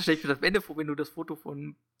 Boah, das stelle ich mir das Ende vor, wenn du das Foto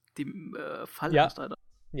von dem Fall hast, Alter.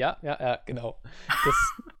 Ja, genau.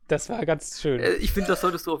 Das war ganz schön. Ich finde, das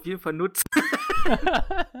solltest du auf jeden Fall nutzen.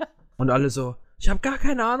 Und alle so, ich habe gar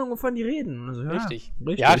keine Ahnung, wovon die reden. Also, Richtig.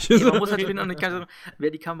 Ja, man muss halt finden,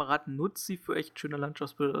 wer die Kamera hat, nutzt sie für echt schöne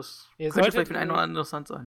Landschaftsbilder. Das könnte vielleicht für den einen oder anderen interessant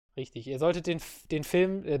sein. Richtig. Ihr solltet den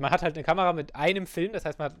Film, man hat halt eine Kamera mit einem Film, das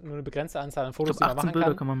heißt, man hat nur eine begrenzte Anzahl an Fotos, die man machen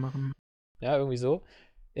Bilder kann man machen. Ja, irgendwie so.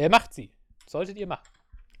 Macht sie. Solltet ihr machen.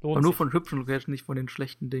 Aber nur von hübschen Locations, nicht von den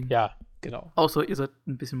schlechten Dingen. Ja, genau. Außer ihr seid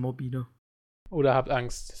ein bisschen morbide. Oder habt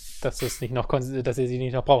Angst, dass ihr sie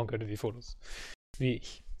nicht noch brauchen könntet, die Fotos. Wie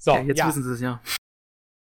ich. So, jetzt wissen sie es ja.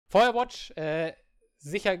 Firewatch,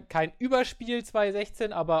 sicher kein Überspiel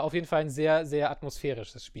 2016, aber auf jeden Fall ein sehr, sehr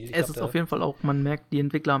atmosphärisches Spiel. Es ist auf jeden Fall auch, man merkt, die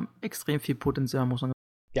Entwickler haben extrem viel Potenzial, muss man sagen.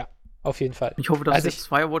 Ja, auf jeden Fall. Ich hoffe, dass jetzt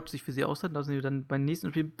Firewatch sich für sie aushält, dass sie dann beim nächsten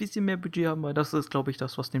Spiel ein bisschen mehr Budget haben, weil das ist, glaube ich,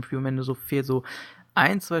 das, was dem Spiel am Ende so fehlt. So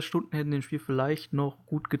 1-2 Stunden hätten dem Spiel vielleicht noch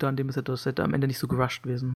gut getan, dem das hätte am Ende nicht so gerusht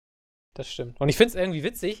gewesen. Das stimmt. Und ich finde es irgendwie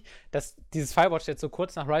witzig, dass dieses Firewatch jetzt so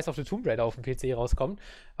kurz nach Rise of the Tomb Raider auf dem PC rauskommt,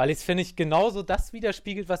 weil es, finde ich, genauso das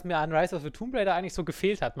widerspiegelt, was mir an Rise of the Tomb Raider eigentlich so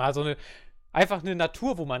gefehlt hat. Mal so einfach eine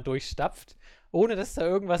Natur, wo man durchstapft, ohne dass da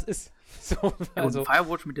irgendwas ist. So, also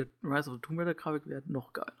Firewatch mit der Rise of the Tomb Raider Grafik wäre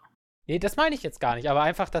noch geiler. Nee, das meine ich jetzt gar nicht, aber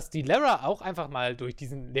einfach, dass die Lara auch einfach mal durch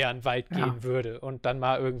diesen leeren Wald gehen würde und dann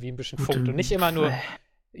mal irgendwie ein bisschen funkt und nicht immer nur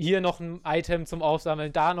hier noch ein Item zum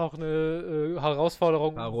Aufsammeln, da noch eine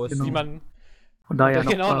Herausforderung, die man. Und da ja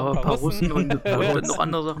noch ein paar Russen und noch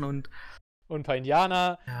andere Sachen und ein paar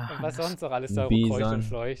Indianer und was sonst noch alles da rumkreucht und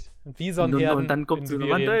fleucht. Und Bisonherden. Und dann kommt so eine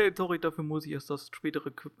Wand, hey, sorry, dafür muss ich erst das spätere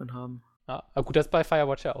Equipment haben. Ja, aber gut, das ist bei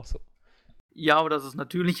Firewatch ja auch so. Ja, aber das ist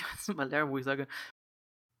natürlich, weil wo ich sage,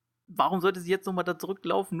 warum sollte sie jetzt nochmal da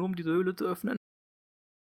zurücklaufen, nur um diese Höhle zu öffnen?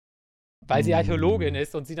 Weil sie Archäologin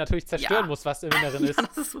ist und sie natürlich zerstören muss, was im Inneren ist. Ja,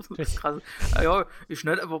 das ist so krass. Ja, ich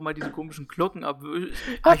schneide einfach mal diese komischen Glocken ab.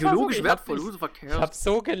 Archäologisch wertvoll, so verkehrt. Ich hab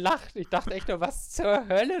so gelacht. Ich dachte echt nur, was zur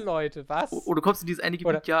Hölle, Leute, was? Oder kommst du in dieses eine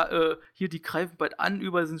Gebiet, hier, die greifen bald an,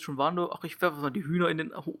 überall sind schon Warnende. Ach, ich werfe mal die Hühner in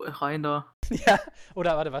den rein da. Ja,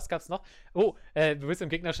 oder warte, was gab's noch? Oh, du bist im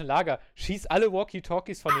gegnerischen Lager. Schieß alle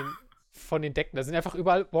Walkie-Talkies von den Decken. Da sind einfach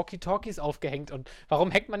überall Walkie-Talkies aufgehängt. Und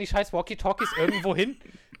warum hängt man die scheiß Walkie-Talkies irgendwo hin?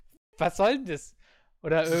 Was soll denn das?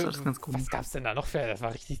 Oder das ganz was gab's denn da noch für? Das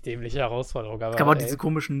war richtig dämliche Herausforderung. Aber, es gab auch diese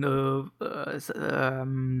komischen,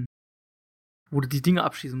 wo du die Dinge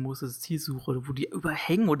abschießen musst, das Zielsuche, wo die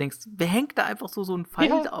überhängen und denkst, wer hängt da einfach so ein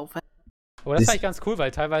Pfeil auf? Aber das fand ich ganz cool, weil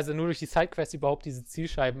teilweise nur durch die Sidequests überhaupt diese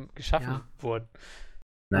Zielscheiben geschaffen wurden.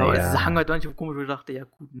 Aber es hang halt doch nicht auf komisch, wo ich dachte, ja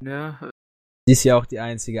gut, ne? Die ist ja auch die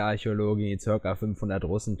einzige Archäologin, die ca. 500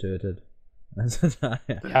 Russen tötet. Also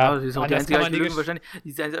daher. Ja, sie ist auch die einzige Archäologin wahrscheinlich, die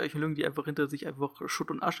einzige Archäologin, die einfach hinter sich einfach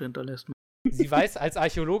Schutt und Asche hinterlässt. Sie weiß als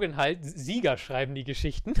Archäologin halt, Sieger schreiben die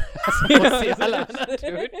Geschichten. Also muss sie alle anderen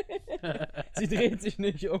töten. Sie dreht sich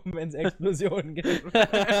nicht um, wenn es Explosionen gibt.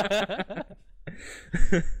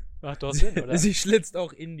 Macht doch Sinn, oder? Sie schlitzt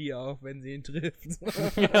auch Indy auf, wenn sie ihn trifft. Das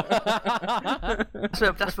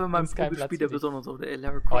wäre mein Spiel der besonders auf der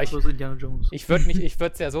Lara Croft vs. Indiana Jones. Ich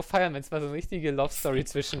würde es ja so feiern, wenn es mal so eine richtige Love Story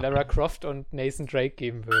zwischen Lara Croft und Nathan Drake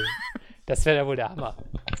geben würde. Das wäre ja wohl der Hammer.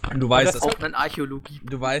 Du weißt, das auch eine Archäologie.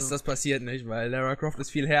 Du weißt, das passiert nicht, weil Lara Croft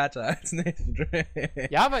ist viel härter als Nathan Drake.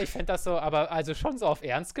 Ja, aber ich fände das so, also schon so auf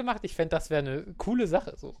Ernst gemacht, ich fände, das wäre eine coole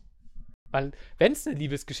Sache so. Weil, wenn es eine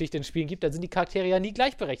Liebesgeschichte in Spielen gibt, dann sind die Charaktere ja nie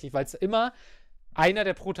gleichberechtigt, weil es immer einer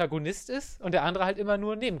der Protagonist ist und der andere halt immer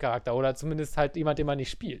nur ein Nebencharakter oder zumindest halt jemand, den man nicht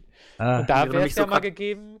spielt. Und da wäre es ja mal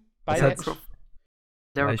gegeben, beide hätten...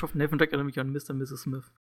 Lara Croft und Nathan Drake erinnert mich an Mr. und Mrs.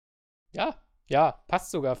 Smith. Ja,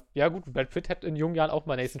 passt sogar. Ja gut, Brad Pitt hätte in jungen Jahren auch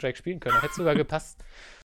mal Nathan Drake spielen können, hätte sogar gepasst.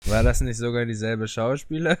 War das nicht sogar dieselbe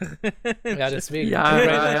Schauspielerin? Ja, deswegen.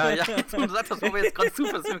 Ja. Jetzt, wo du sagst, das war mir jetzt gerade zu,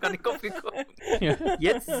 das ist mir gar nicht in den Kopf gekommen. Ja.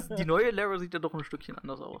 Jetzt, die neue Lara sieht ja doch ein Stückchen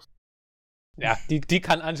anders aus. Ja, die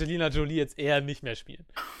kann Angelina Jolie jetzt eher nicht mehr spielen.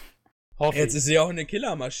 Jetzt ist sie auch eine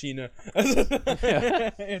Killermaschine. Also,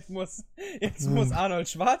 jetzt muss Arnold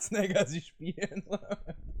Schwarzenegger sie spielen.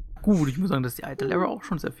 Gut, ich muss sagen, dass die alte Lara auch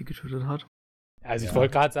schon sehr viel getötet hat. Also ich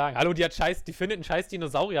wollte gerade sagen, hallo, die findet einen scheiß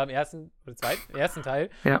Dinosaurier im ersten Teil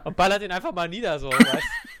und ballert den einfach mal nieder, so, weißt?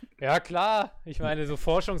 Ja, klar, ich meine, so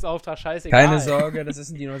Forschungsauftrag, scheißegal. Keine Sorge, das ist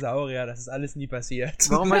ein Dinosaurier, das ist alles nie passiert.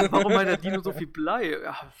 Warum meint der Dino so viel Blei?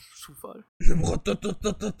 Ja, Zufall.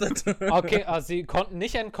 Okay, also sie konnten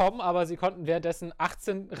nicht entkommen, aber sie konnten währenddessen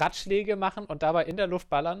 18 Ratschläge machen und dabei in der Luft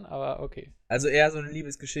ballern, aber okay. Also eher so eine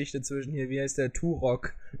Liebesgeschichte zwischen hier, wie heißt der,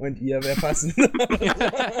 Turok und ihr, wäre passend.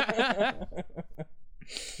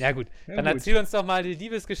 Ja gut, dann erzähl uns doch mal die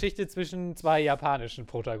Liebesgeschichte zwischen zwei japanischen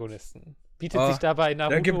Protagonisten. Bietet sich dabei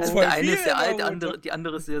Naruto... Da gibt's also der eine ist sehr alt, die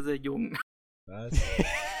andere ist sehr, sehr jung. Was?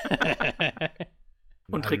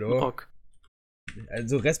 Und trägt einen Rock.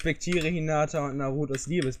 Also respektiere Hinata und Narutos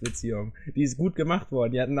Liebesbeziehung. Die ist gut gemacht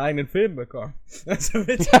worden, die hat einen eigenen Film bekommen. Also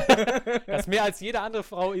bitte. Das mehr als jede andere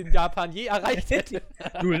Frau in Japan je erreicht hätte.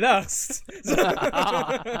 Du lachst.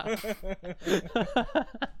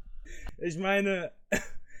 Ich meine,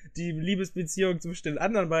 die Liebesbeziehung zwischen den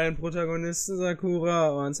anderen beiden Protagonisten, Sakura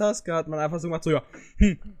und Sasuke, hat man einfach so gemacht, so ja,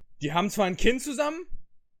 die haben zwar ein Kind zusammen,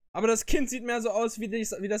 aber das Kind sieht mehr so aus wie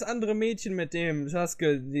das andere Mädchen, mit dem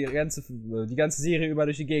Sasuke die ganze Serie über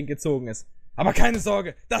durch die Gegend gezogen ist. Aber keine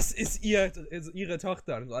Sorge, das ist ihre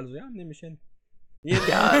Tochter. Und so, also ja, nehme ich hin.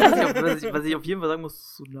 Ja, was ich auf jeden Fall sagen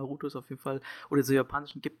muss, so Naruto ist auf jeden Fall, oder so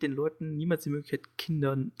japanischen, gibt den Leuten niemals die Möglichkeit,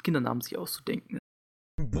 Kindernamen sich auszudenken.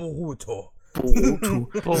 Boruto. Das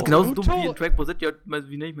ist genauso dumm wie in Dragon Ball Z, ja,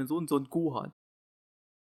 wie nenne ich meinen Sohn, so ein Gohan.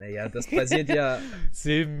 Naja, das basiert ja...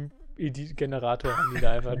 Silben-Generator haben die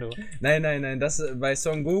da einfach nur. Nein, das bei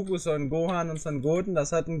Son Goku, Son Gohan und Son Goten,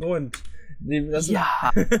 das hat einen Grund.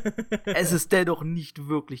 Es ist dennoch nicht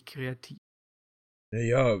wirklich kreativ.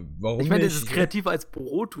 Naja, warum nicht? Ich meine, es ist kreativer als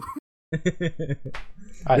Boruto.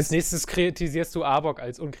 Als nächstes kritisierst du Arbok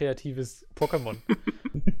als unkreatives Pokémon.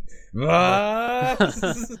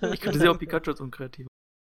 Was? Ich kritisiere auch Pikachu als unkreativ.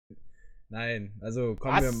 Nein, also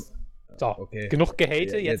kommen wir... So, okay. Genug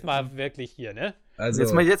Gehate, jetzt mal wirklich hier, ne? Also,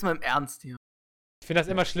 jetzt mal im Ernst hier. Ich finde das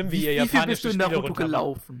immer schlimm, wie ihr japanische Spiele runtermacht. Wie viel bist du in Naruto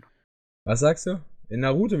gelaufen? Was sagst du? In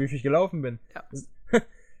Naruto, wie viel ich gelaufen bin? Ja.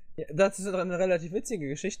 Das ist eine relativ witzige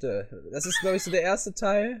Geschichte. Das ist, glaube ich, so der erste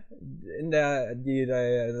Teil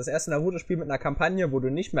das erste Naruto-Spiel mit einer Kampagne, wo du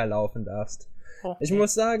nicht mehr laufen darfst. Ich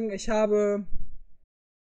muss sagen, ich habe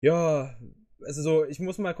also so, ich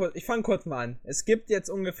fange kurz mal an. Es gibt jetzt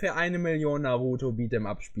ungefähr 1 Million Naruto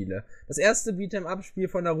Beat'em-Up-Spiele. Das erste Beat'em-Up-Spiel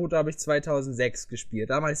von Naruto habe ich 2006 gespielt.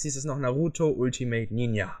 Damals hieß es noch Naruto Ultimate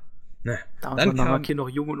Ninja. Ne. Dann war Kind noch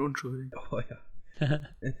jung und unschuldig. Oh ja.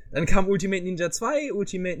 Dann kam Ultimate Ninja 2,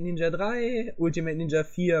 Ultimate Ninja 3, Ultimate Ninja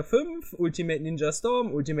 4, 5, Ultimate Ninja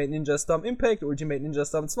Storm, Ultimate Ninja Storm Impact, Ultimate Ninja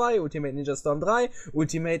Storm 2, Ultimate Ninja Storm 3,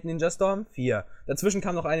 Ultimate Ninja Storm 4. Dazwischen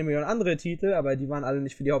kamen noch 1 Million andere Titel, aber die waren alle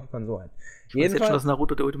nicht für die Hauptkonsolen. Ich weiß jetzt schon, dass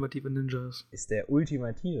Naruto der ultimative Ninja ist. Ist der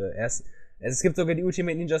ultimative. Es gibt sogar die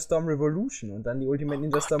Ultimate Ninja Storm Revolution und dann die Ultimate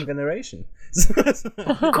Ninja Storm Generation.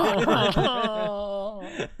 Oh Gott.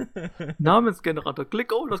 Namensgenerator.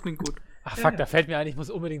 Klick, das klingt gut. Ach fuck, da fällt mir ein, ich muss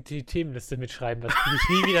unbedingt die Themenliste mitschreiben. Das kriege ich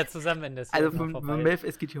nie wieder zusammen, wenn das Also für Melf,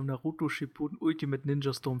 es geht hier um Naruto Shippuden Ultimate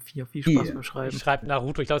Ninja Storm 4. Viel Spaß beim Schreiben. Ich schreibe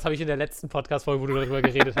Naruto. Ich glaube, das habe ich in der letzten Podcast-Folge, wo du darüber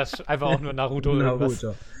geredet hast, einfach auch nur Naruto.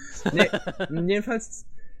 Naruto. Nee, jedenfalls,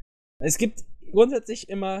 es gibt grundsätzlich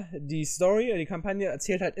immer die Story, die Kampagne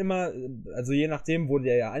erzählt halt immer, also je nachdem, wo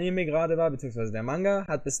der Anime gerade war, beziehungsweise der Manga,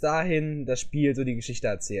 hat bis dahin das Spiel so die Geschichte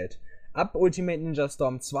erzählt. Ab Ultimate Ninja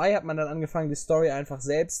Storm 2 hat man dann angefangen, die Story einfach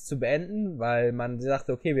selbst zu beenden, weil man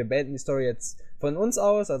sagte, okay, wir beenden die Story jetzt von uns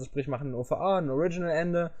aus, also sprich machen ein OVA, ein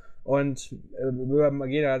Original-Ende und wir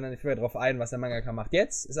gehen dann nicht mehr drauf ein, was der Mangaka macht.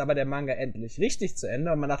 Jetzt ist aber der Manga endlich richtig zu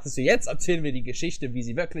Ende und man dachte so, jetzt erzählen wir die Geschichte, wie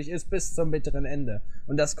sie wirklich ist, bis zum bitteren Ende.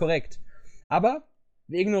 Und das ist korrekt. Aber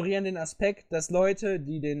wir ignorieren den Aspekt, dass Leute,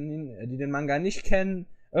 die den Manga nicht kennen,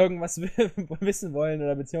 irgendwas wissen wollen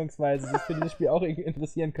oder beziehungsweise sich für dieses Spiel auch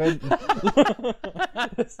interessieren könnten.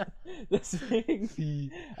 Deswegen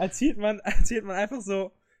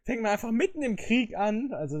fängt man einfach mitten im Krieg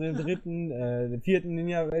an, also den 4.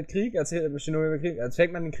 Ninja-Weltkrieg, Shinobi-Weltkrieg,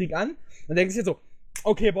 fängt man den Krieg an und denkt sich jetzt so,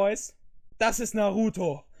 okay, Boys, das ist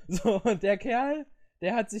Naruto. So, und der Kerl,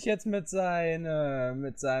 der hat sich jetzt mit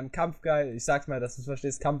seinem Kampfgeist, ich sag's mal, dass du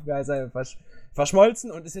verstehst, Kampfgeist verschmolzen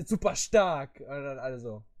und ist jetzt super stark. Und dann alle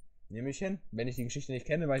so, nehme ich hin. Wenn ich die Geschichte nicht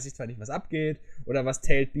kenne, weiß ich zwar nicht, was abgeht oder was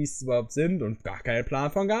Tailed Beasts überhaupt sind und gar keinen Plan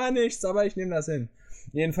von gar nichts, aber ich nehme das hin.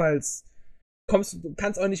 Jedenfalls du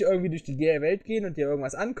kannst auch nicht irgendwie durch die Welt gehen und dir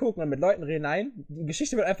irgendwas angucken und mit Leuten reden. Nein, die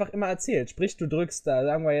Geschichte wird einfach immer erzählt. Sprich, du drückst da,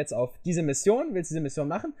 sagen wir jetzt, auf diese Mission, willst diese Mission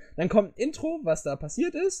machen, dann kommt ein Intro, was da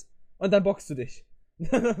passiert ist und dann boxst du dich.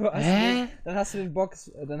 Dann hast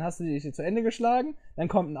du dich zu Ende geschlagen, dann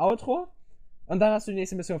kommt ein Outro und dann hast du die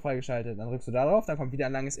nächste Mission freigeschaltet. Dann drückst du da drauf, dann kommt wieder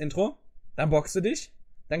ein langes Intro, dann boxst du dich,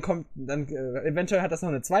 eventuell hat das noch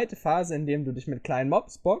eine zweite Phase, in dem du dich mit kleinen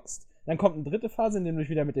Mobs boxt, dann kommt eine dritte Phase, in dem du dich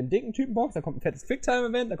wieder mit dem dicken Typen boxt, dann kommt ein fettes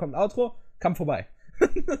Quicktime-Event, dann kommt ein Outro, Kampf vorbei.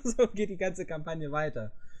 So geht die ganze Kampagne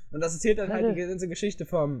weiter. Und das erzählt dann halt die ganze Geschichte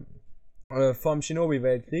vom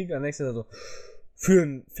Shinobi-Weltkrieg. Dann denkst du so, für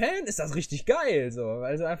einen Fan ist das richtig geil, so,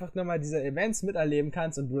 weil du einfach nochmal diese Events miterleben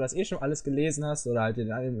kannst und du das schon alles gelesen hast oder halt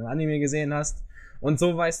den Anime gesehen hast und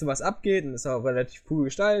so weißt du, was abgeht und ist auch relativ cool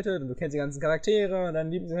gestaltet und du kennst die ganzen Charaktere und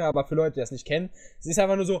dann lieben sie, aber für Leute, die das nicht kennen, es ist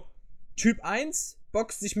einfach nur so, Typ 1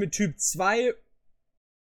 boxt sich mit Typ 2,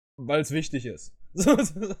 weil es wichtig ist. So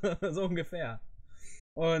ungefähr.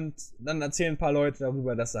 Und dann erzählen ein paar Leute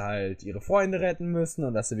darüber, dass sie halt ihre Freunde retten müssen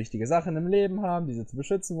und dass sie wichtige Sachen im Leben haben, die sie zu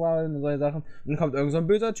beschützen wollen und solche Sachen. Und dann kommt irgend so ein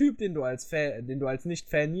böser Typ, den du als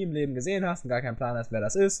Nicht-Fan nie im Leben gesehen hast und gar keinen Plan hast, wer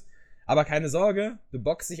das ist. Aber keine Sorge, du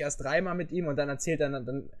boxst dich erst 3-mal mit ihm und dann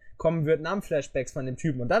dann kommen Vietnam-Flashbacks von dem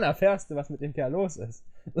Typen und dann erfährst du, was mit dem Kerl los ist.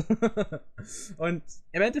 Und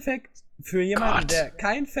im Endeffekt, für jemanden, der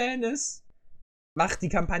kein Fan ist, macht die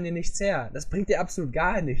Kampagne nichts her. Das bringt dir absolut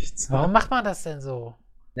gar nichts. Warum macht man das denn so?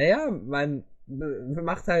 Naja, man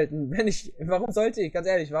macht halt, warum sollte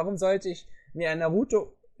ich mir ein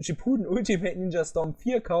Naruto Shippuden Ultimate Ninja Storm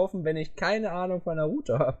 4 kaufen, wenn ich keine Ahnung von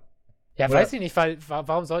Naruto habe? Ja, weiß ich nicht, weil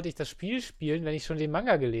warum sollte ich das Spiel spielen, wenn ich schon den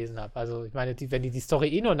Manga gelesen habe? Also, ich meine, wenn die Story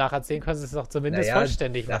eh nur nacherzählen, können sie es doch zumindest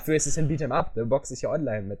vollständig machen. Dafür ist es ein Beat'em Up, du boxst dich ja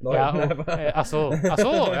online mit Leuten. Ja, ach so,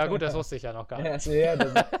 ja gut, das wusste ich ja noch gar nicht.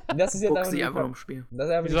 Das ist jetzt einfach im Spiel.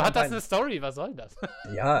 Wieso hat das eine Story? Was soll das?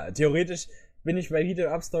 Ja, theoretisch bin ich bei Beat'em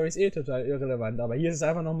Up Stories total irrelevant, aber hier ist es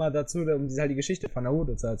einfach nochmal dazu, um halt die Geschichte von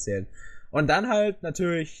Naruto zu erzählen. Und dann halt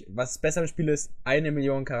natürlich, was besser im Spiel ist, 1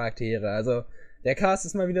 Million Charaktere. Also der Cast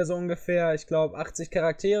ist mal wieder so ungefähr, ich glaube, 80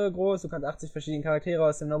 Charaktere groß. Du kannst 80 verschiedene Charaktere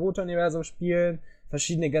aus dem Naruto-Universum spielen.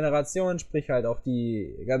 Verschiedene Generationen, sprich halt auch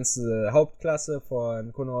die ganze Hauptklasse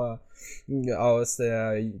von Konoha aus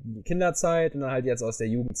der Kinderzeit und dann halt jetzt aus der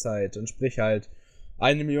Jugendzeit. Und sprich halt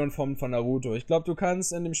 1 Million Formen von Naruto. Ich glaube, du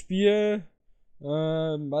kannst in dem Spiel 1,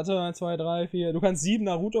 2, 3, 4, du kannst 7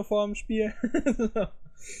 Naruto-Formen spielen.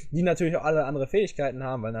 Die natürlich auch alle andere Fähigkeiten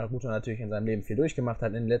haben, weil Naruto natürlich in seinem Leben viel durchgemacht hat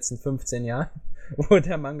in den letzten 15 Jahren, wo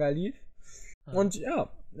der Manga lief. Und ja,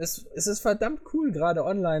 es ist verdammt cool, gerade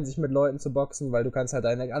online sich mit Leuten zu boxen, weil du kannst halt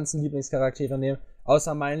deine ganzen Lieblingscharaktere nehmen,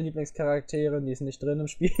 außer meinen Lieblingscharaktere, die ist nicht drin im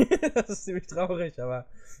Spiel. Das ist ziemlich traurig, aber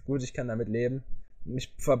gut, ich kann damit leben.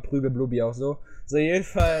 Ich verprügel Blubi auch so. So,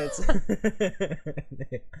 jedenfalls.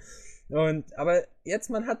 Nee. Aber jetzt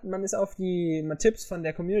man ist auf die Tipps von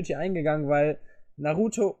der Community eingegangen, weil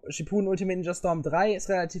Naruto Shippuden Ultimate Ninja Storm 3 ist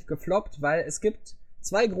relativ gefloppt, weil es gibt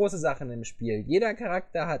 2 große Sachen im Spiel. Jeder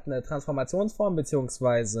Charakter hat eine Transformationsform,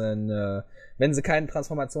 beziehungsweise wenn sie keine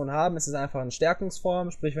Transformation haben, ist es einfach eine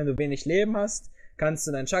Stärkungsform. Sprich, wenn du wenig Leben hast, kannst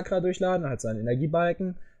du dein Chakra durchladen, halt so einen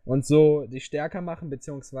Energiebalken, und so dich stärker machen,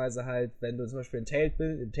 beziehungsweise halt, wenn du zum Beispiel ein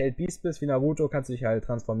Tailed Beast bist, wie Naruto, kannst du dich halt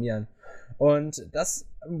transformieren. Und das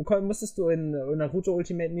musstest du in Naruto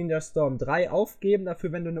Ultimate Ninja Storm 3 aufgeben,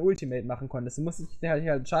 dafür, wenn du eine Ultimate machen konntest. Du musstest dich halt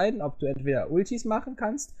entscheiden, ob du entweder Ultis machen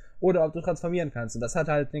kannst oder ob du transformieren kannst. Und das hat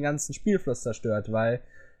halt den ganzen Spielfluss zerstört, weil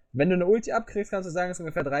wenn du eine Ulti abkriegst, kannst du sagen, ist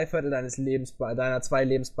ungefähr 3/4 deiner 2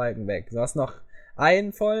 Lebensbalken weg. Du hast noch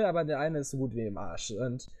einen voll, aber der eine ist so gut wie im Arsch.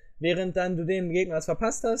 Und während dann du dem Gegner was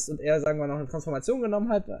verpasst hast und er, sagen wir, noch eine Transformation genommen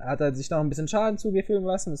hat, hat er sich noch ein bisschen Schaden zugefügen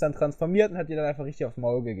lassen, ist dann transformiert und hat dir dann einfach richtig aufs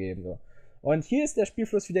Maul gegeben. So. Und hier ist der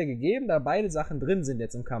Spielfluss wieder gegeben, da beide Sachen drin sind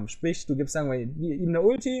jetzt im Kampf. Sprich, du gibst, sagen wir, ihm eine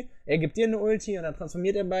Ulti, er gibt dir eine Ulti und dann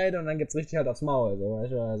transformiert er beide und dann gibt's richtig halt aufs Maul. So,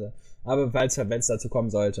 beispielsweise. Aber wenn es dazu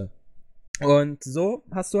kommen sollte. Und so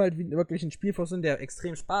hast du halt wirklich einen Spielfluss, der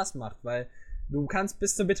extrem Spaß macht, weil du kannst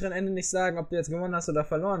bis zum bitteren Ende nicht sagen, ob du jetzt gewonnen hast oder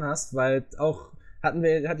verloren hast, weil auch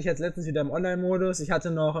hatte ich jetzt letztens wieder im Online-Modus, ich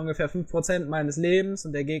hatte noch ungefähr 5% meines Lebens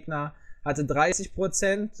und der Gegner hatte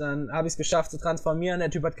 30%, dann habe ich es geschafft zu transformieren,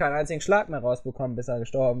 der Typ hat keinen einzigen Schlag mehr rausbekommen, bis er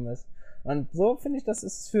gestorben ist. Und so finde ich, das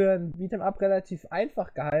ist für ein Beat'em-up relativ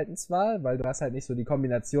einfach gehalten zwar, weil du hast halt nicht so die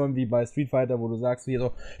Kombination wie bei Street Fighter, wo du sagst hier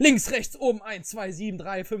so links, rechts, oben, 1, 2, 7,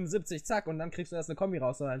 3, 75, zack, und dann kriegst du erst eine Kombi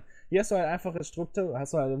raus, sondern hier hast du halt einfache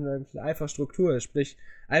Struktur, sprich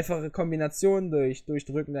einfache Kombinationen durch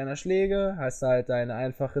Durchdrücken deiner Schläge, hast halt deine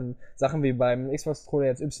einfachen Sachen wie beim Xbox-Controller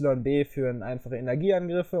jetzt YB für einfache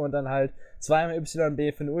Energieangriffe und dann halt zweimal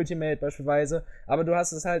YB für eine Ultimate beispielsweise, aber du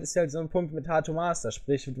hast es halt, ist halt so ein Punkt mit Hard to Master,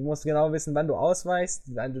 sprich, du musst genau wissen, wann du ausweichst,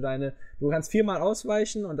 du kannst 4-mal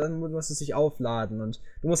ausweichen und dann musst du dich aufladen und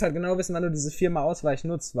du musst halt genau wissen, wann du diese 4-mal Ausweichen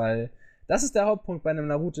nutzt, weil das ist der Hauptpunkt bei einem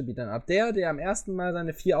Naruto-Beat'em-up. Der am ersten Mal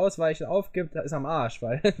seine 4 Ausweichen aufgibt, ist am Arsch,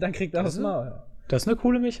 weil dann kriegt er aufs Maul. Das ist eine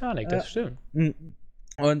coole Mechanik, das stimmt.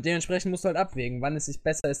 Und dementsprechend musst du halt abwägen, wann es sich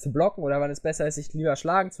besser ist zu blocken oder wann es besser ist, sich lieber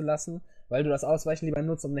schlagen zu lassen, weil du das Ausweichen lieber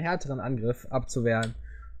nutzt, um einen härteren Angriff abzuwehren.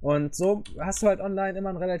 Und so hast du halt online immer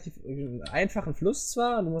einen relativ einfachen Fluss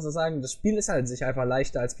zwar, und du musst auch sagen, das Spiel ist halt sich einfach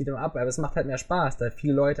leichter als Beat'em-up, aber es macht halt mehr Spaß, da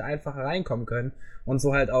viele Leute einfacher reinkommen können und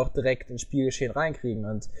so halt auch direkt ins Spielgeschehen reinkriegen.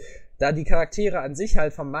 Und da die Charaktere an sich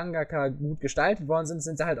halt vom Mangaka gut gestaltet worden sind,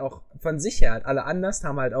 sind sie halt auch von sich her halt alle anders,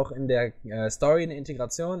 haben halt auch in der Story eine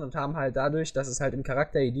Integration und haben halt dadurch, dass es halt im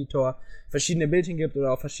Charaktereditor verschiedene Bildchen gibt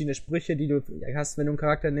oder auch verschiedene Sprüche, die du hast, wenn du einen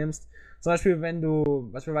Charakter nimmst. Zum Beispiel, wenn du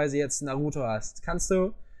beispielsweise jetzt Naruto hast, kannst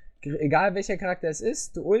du, egal welcher Charakter es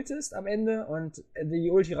ist, du ultest am Ende und die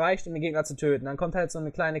Ulti reicht, um den Gegner zu töten. Dann kommt halt so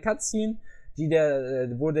eine kleine Cutscene,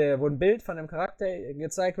 wo ein Bild von dem Charakter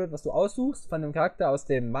gezeigt wird, was du aussuchst, von dem Charakter aus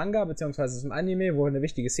dem Manga, beziehungsweise aus dem Anime, wo eine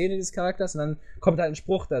wichtige Szene dieses Charakters, und dann kommt halt ein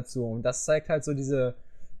Spruch dazu. Und das zeigt halt so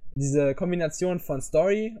diese Kombination von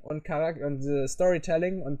Story und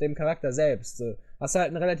Storytelling und dem Charakter selbst. So, hast halt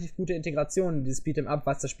eine relativ gute Integration in dieses Beat'em-up,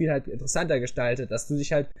 was das Spiel halt interessanter gestaltet,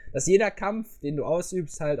 dass jeder Kampf, den du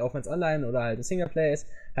ausübst, halt, auch wenn es online oder halt ein Singleplayer ist,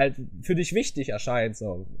 halt für dich wichtig erscheint,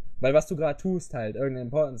 so. Weil was du gerade tust, halt irgendeine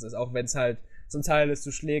Importance ist, auch wenn es halt zum Teil ist,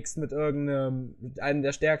 du schlägst mit einem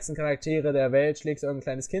der stärksten Charaktere der Welt, schlägst irgendein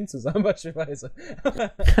kleines Kind zusammen, beispielsweise.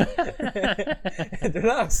 Du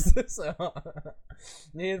lachst.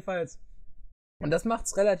 Nee, jedenfalls. Und das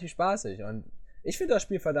macht's relativ spaßig und ich finde das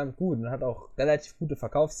Spiel verdammt gut und hat auch relativ gute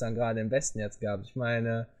Verkaufszahlen gerade im Westen jetzt gehabt. Ich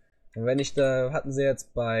meine, hatten sie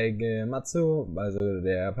jetzt bei Gematsu, also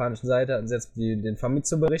der japanischen Seite, hatten sie jetzt den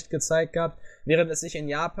Famitsu-Bericht gezeigt gehabt, während es sich in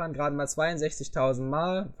Japan gerade mal 62.000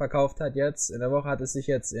 Mal verkauft hat jetzt. In der Woche hat es sich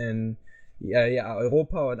jetzt in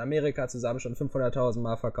Europa und Amerika zusammen schon 500.000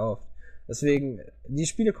 Mal verkauft. Deswegen, die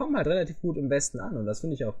Spiele kommen halt relativ gut im Westen an und das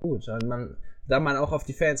finde ich auch gut, da man auch auf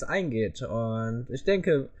die Fans eingeht. Und ich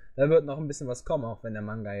denke, da wird noch ein bisschen was kommen, auch wenn der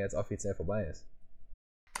Manga jetzt offiziell vorbei ist.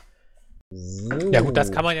 So. Ja gut,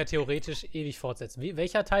 das kann man ja theoretisch ewig fortsetzen.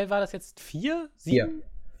 Welcher Teil war das jetzt? 4? 7?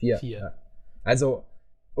 4. Ja. Also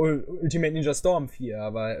Ultimate Ninja Storm 4,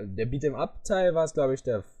 aber der Beat'em-up-Teil war es, glaube ich,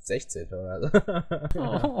 der 16. oder so.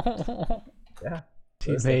 Oh. Ja.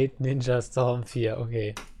 Ultimate Ninja Storm 4,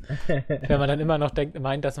 okay. Wenn man dann immer noch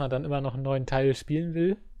meint, dass man dann immer noch einen neuen Teil spielen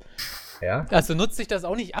will. Ja? Also nutzt sich das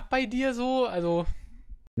auch nicht ab bei dir so? Also.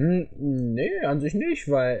 Nee, an sich nicht,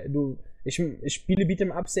 weil ich spiele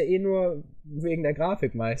Beat'em-Ups ja eh nur wegen der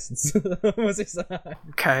Grafik meistens, muss ich sagen.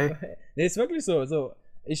 Okay. Nee, ist wirklich so.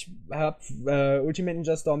 Ich hab Ultimate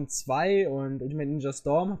Ninja Storm 2 und Ultimate Ninja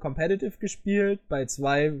Storm Competitive gespielt. Bei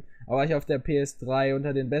 2 war ich auf der PS3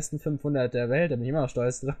 unter den besten 500 der Welt, da bin ich immer noch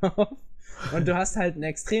stolz drauf. Und du hast halt eine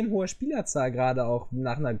extrem hohe Spielerzahl, gerade auch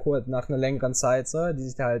nach einer längeren Zeit, so, die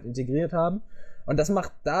sich da halt integriert haben. Und das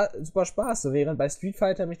macht da super Spaß, so während bei Street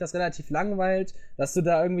Fighter mich das relativ langweilt, dass du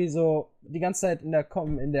da irgendwie so die ganze Zeit in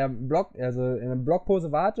der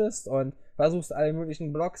Blockpose wartest und versuchst alle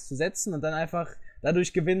möglichen Blocks zu setzen und dann einfach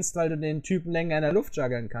dadurch gewinnst, weil du den Typen länger in der Luft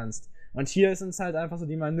juggeln kannst. Und hier sind es halt einfach so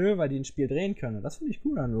die Manöver, die ein Spiel drehen können. Das finde ich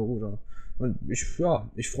cool an Naruto. Und ich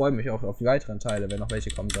freue mich auch auf die weiteren Teile, wenn noch welche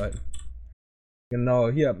kommen sollten. Genau,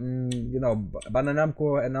 hier, Bandai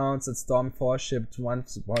Namco announced that Storm 4 shipped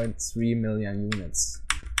 1.3 million units.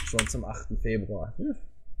 Schon zum 8. Februar.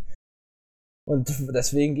 Und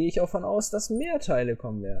deswegen gehe ich auch von aus, dass mehr Teile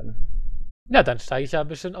kommen werden. Ja, dann steige ich ja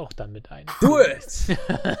bestimmt auch dann mit ein. Do it!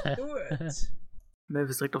 Do it! Melv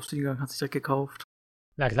ist direkt auf Steam gegangen, hat sich direkt gekauft.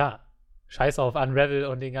 Na klar. Scheiß auf Unravel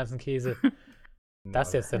und den ganzen Käse. Das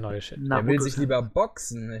ist jetzt der neue Shit. Er will sich lieber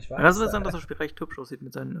boxen, ich weiß. Das ist interessant, dass das Spiel recht hübsch aussieht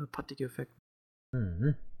mit seinen Partikeleffekten.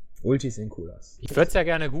 Mhm. Ultis sehen cool aus. Ich würde es ja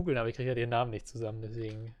gerne googeln, aber ich kriege ja den Namen nicht zusammen,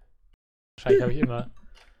 deswegen. Wahrscheinlich habe ich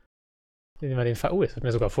immer den Fall. Oh, es wird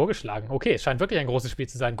mir sogar vorgeschlagen. Okay, es scheint wirklich ein großes Spiel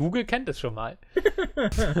zu sein. Google kennt es schon mal.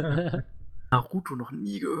 Naruto noch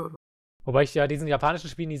nie gehört. Wobei ich ja diesen japanischen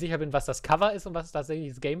Spielen nie sicher bin, was das Cover ist und was tatsächlich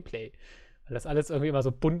das Gameplay. Weil das alles irgendwie immer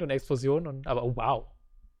so bunt und Explosionen aber oh wow.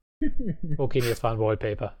 Okay, nee, das war ein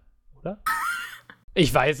Wallpaper, oder?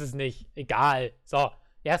 Ich weiß es nicht. Egal. So,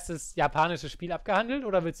 erstes japanisches Spiel abgehandelt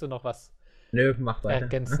oder willst du noch was? Nö, mach weiter.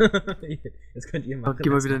 Jetzt könnt ihr machen.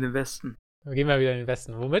 Gehen wir wieder in den Westen. Dann gehen wir wieder in den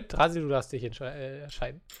Westen. Womit? Rasi, du darfst dich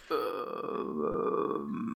entscheiden.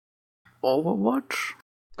 Overwatch?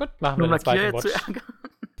 Gut, machen wir den zweiten Watch.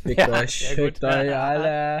 Fickt euch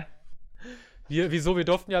alle. Wieso? Wir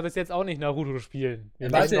durften ja bis jetzt auch nicht Naruto spielen.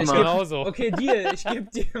 Warte, genauso. Okay, Deal, ich gebe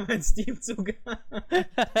dir mein Steam-Zugang.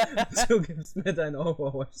 Du gibst mir deinen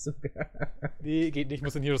Overwatch-Zugang. Nee, geht nicht, ich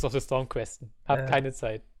muss in Heroes of the Storm questen. Hab keine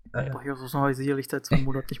Zeit. Heroes of the Storm habe ich sicherlich seit 2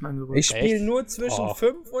 Monaten nicht mehr angerührt. Ich spiele nur zwischen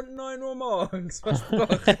 5 und 9 Uhr morgens. Was doch?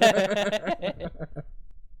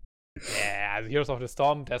 Ja, also Heroes of the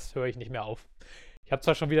Storm, das höre ich nicht mehr auf. Ich habe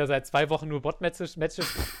zwar schon wieder seit 2 Wochen nur Bot-Matches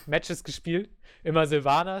gespielt. Immer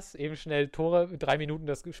Sylvanas, eben schnell Tore, 3 Minuten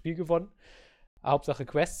das Spiel gewonnen. Hauptsache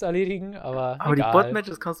Quests erledigen, aber egal. Die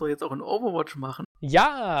Bot-Matches kannst du jetzt auch in Overwatch machen.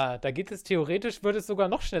 Ja, da geht es theoretisch, würde es sogar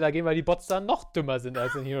noch schneller gehen, weil die Bots dann noch dümmer sind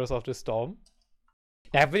als in Heroes of the Storm.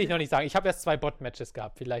 Ja, will ich noch nicht sagen. Ich habe erst 2 Bot-Matches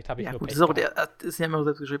gehabt. Vielleicht habe ich nur Pech gehabt. Ist ja immer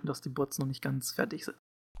selbst geschrieben, dass die Bots noch nicht ganz fertig sind.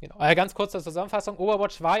 Genau. Ganz kurz zur Zusammenfassung.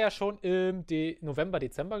 Overwatch war ja schon im November,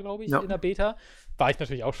 Dezember, glaube ich, in der Beta. War ich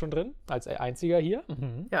natürlich auch schon drin, als einziger hier.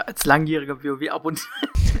 Mhm. Ja, als langjähriger WoW-Abonnent.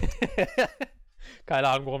 Keine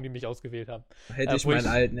Ahnung, warum die mich ausgewählt haben. Hätte ich meinen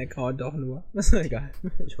alten Account doch nur. Ist egal.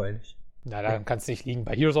 Ich heul nicht. Na, daran kann es nicht liegen.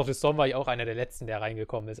 Bei Heroes of the Storm war ich auch einer der Letzten, der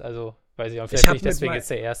reingekommen ist. Also, weiß ich auch, vielleicht nicht deswegen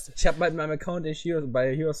jetzt der Erste. Ich habe mit meinem Account, den ich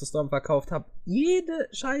bei Heroes of the Storm verkauft habe, jede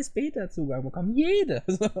scheiß Beta-Zugang bekommen. Jede.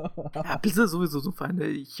 Ja, Blizzard sowieso so Feinde.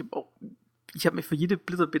 Ich habe mich für jede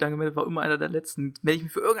Blizzard-Beta angemeldet, war immer einer der Letzten. Wenn ich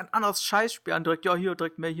mich für irgendein anderes Scheißspiel andrückt,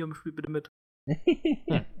 direkt mehr hier im Spiel bitte mit.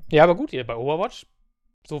 Ja, aber gut, bei Overwatch,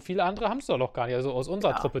 so viele andere haben es doch noch gar nicht. Also aus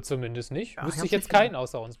unserer Truppe zumindest nicht. Ja, wüsste ich jetzt keinen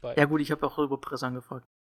außer uns beiden. Ja gut, ich habe auch über Presse angefragt.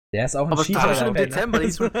 Der ist auch ein Aber Cheater. Aber schon im Dezember.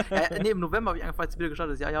 Im November habe ich angefangen, als die Bilder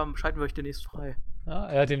gestartet. Ja, schalten wir euch demnächst frei.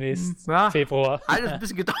 Ja, demnächst. Ja, Februar. Alles ein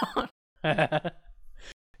bisschen gedauert.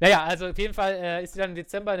 Naja, also auf jeden Fall ist sie dann im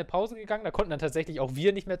Dezember in eine Pause gegangen. Da konnten dann tatsächlich auch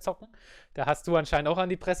wir nicht mehr zocken. Da hast du anscheinend auch an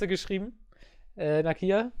die Presse geschrieben,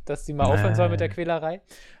 Nakia, dass sie mal aufhören soll mit der Quälerei.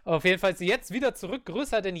 Auf jeden Fall ist sie jetzt wieder zurück,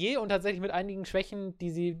 größer denn je und tatsächlich mit einigen Schwächen,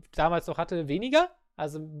 die sie damals noch hatte, weniger.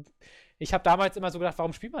 Also ich habe damals immer so gedacht,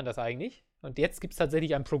 warum spielt man das eigentlich? Und jetzt gibt es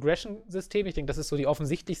tatsächlich ein Progression-System. Ich denke, das ist so die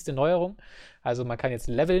offensichtlichste Neuerung. Also man kann jetzt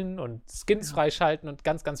leveln und Skins freischalten und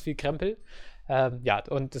ganz, ganz viel Krempel.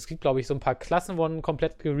 Und es gibt, glaube ich, so ein paar Klassen wurden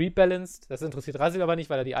komplett gerebalanced. Das interessiert Rasil aber nicht,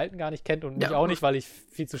 weil er die alten gar nicht kennt und mich auch nicht, weil ich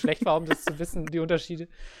viel zu schlecht war, um das zu wissen, die Unterschiede.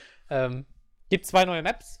 Gibt 2 neue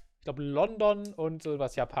Maps. Ich glaube, London und so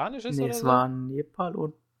was Japanisches oder so. Es waren Nepal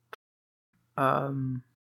und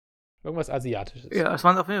irgendwas Asiatisches. Ja, es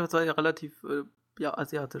waren auf jeden Fall 2 relativ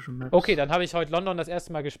asiatische Maps. Okay, dann habe ich heute London das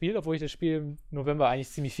erste Mal gespielt, obwohl ich das Spiel im November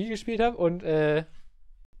eigentlich ziemlich viel gespielt habe. Und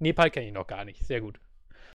Nepal kenne ich noch gar nicht. Sehr gut.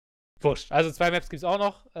 Wurscht. Also 2 Maps gibt es auch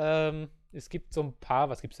noch. Es gibt so ein paar,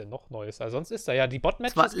 was gibt's denn noch Neues? Also sonst ist da ja, die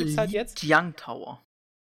Bot-Matches Das war gibt's halt jetzt. Young Tower.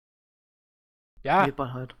 Ja,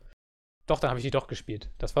 Nepal halt. doch, dann habe ich die doch gespielt.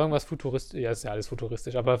 Das war irgendwas futuristisch. Ja, ist ja alles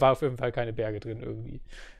futuristisch, aber war auf jeden Fall keine Berge drin irgendwie.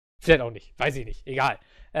 Vielleicht auch nicht, weiß ich nicht. Egal.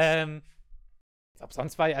 Ob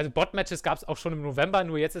sonst war, also Bot-Matches gab es auch schon im November,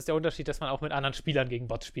 nur jetzt ist der Unterschied, dass man auch mit anderen Spielern gegen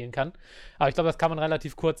Bots spielen kann. Aber ich glaube, das kann man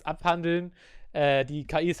relativ kurz abhandeln. Die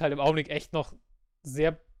KI ist halt im Augenblick echt noch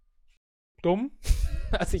sehr dumm.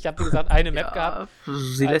 Also ich habe, wie gesagt, eine Map gehabt.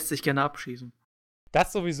 Sie lässt sich gerne abschießen.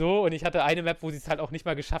 Das sowieso, und ich hatte eine Map, wo sie es halt auch nicht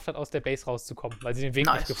mal geschafft hat, aus der Base rauszukommen, weil sie den Weg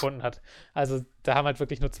nicht gefunden hat. Also da haben halt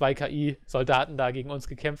wirklich nur 2 KI-Soldaten da gegen uns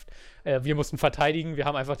gekämpft. Wir mussten verteidigen, wir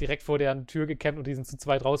haben einfach direkt vor deren Tür gekämpft und die sind zu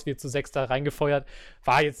 2 raus, wir zu 6 da reingefeuert.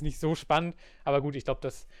 War jetzt nicht so spannend, aber gut, ich glaube,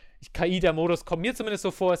 dass KI, der Modus, kommt mir zumindest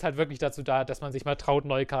so vor, ist halt wirklich dazu da, dass man sich mal traut,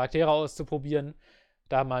 neue Charaktere auszuprobieren,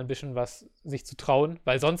 da mal ein bisschen was sich zu trauen,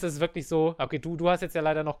 weil sonst ist es wirklich so, okay, du hast jetzt ja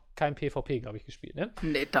leider noch kein PvP, glaube ich, gespielt, ne?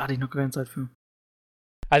 Nee, da hatte ich noch keine Zeit für.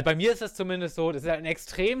 Also bei mir ist es zumindest so, das ist ein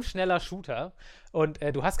extrem schneller Shooter und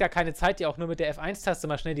du hast gar keine Zeit, dir auch nur mit der F1-Taste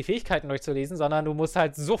mal schnell die Fähigkeiten durchzulesen, sondern du musst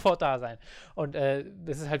halt sofort da sein. Und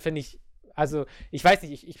das ist halt, finde ich, also ich weiß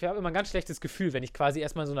nicht, ich habe immer ein ganz schlechtes Gefühl, wenn ich quasi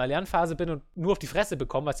erstmal in so einer Lernphase bin und nur auf die Fresse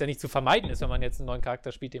bekomme, was ja nicht zu vermeiden ist, wenn man jetzt einen neuen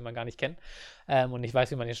Charakter spielt, den man gar nicht kennt und nicht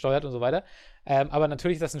weiß, wie man ihn steuert und so weiter. Aber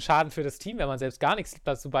natürlich ist das ein Schaden für das Team, wenn man selbst gar nichts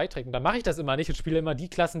dazu beiträgt. Und dann mache ich das immer nicht und spiele immer die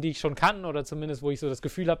Klassen, die ich schon kann oder zumindest, wo ich so das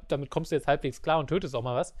Gefühl habe, damit kommst du jetzt halbwegs klar und tötest auch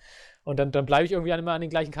mal was. Und dann bleibe ich irgendwie immer an den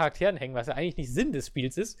gleichen Charakteren hängen, was ja eigentlich nicht Sinn des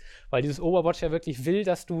Spiels ist, weil dieses Overwatch ja wirklich will,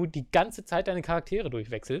 dass du die ganze Zeit deine Charaktere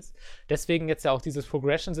durchwechselst. Deswegen jetzt ja auch dieses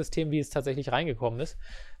Progression-System, wie es tatsächlich reingekommen ist.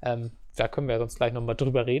 Da können wir ja sonst gleich nochmal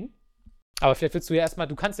drüber reden. Aber vielleicht willst du ja erstmal,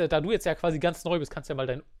 du kannst ja, da du jetzt ja quasi ganz neu bist, kannst du ja mal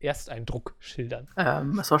deinen Ersteindruck schildern.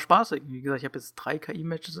 Es war spaßig. Wie gesagt, ich habe jetzt 3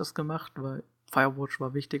 KI-Matches das gemacht, weil Firewatch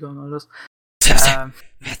war wichtiger und alles.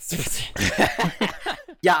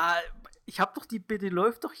 Ja, ich habe doch die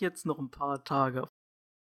läuft doch jetzt noch ein paar Tage.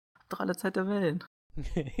 Hab doch alle Zeit der Welt.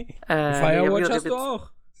 Firewatch hast du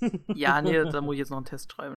auch. Ja, nee, da muss ich jetzt noch einen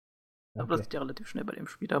Test schreiben. Aber das geht ja relativ schnell bei dem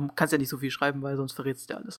Spiel. Da kannst du ja nicht so viel schreiben, weil sonst verrätst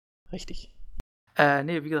du ja alles. Richtig.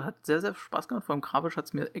 Nee, wie gesagt, hat sehr, sehr Spaß gemacht. Vor allem grafisch hat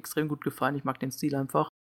es mir extrem gut gefallen. Ich mag den Stil einfach.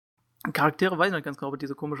 Charaktere weiß ich noch ganz genau, aber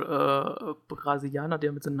diese komische Brasilianer,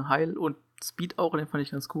 der mit seinem Heil und Speed auch, den fand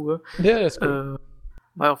ich ganz cool. Ja, das ist cool.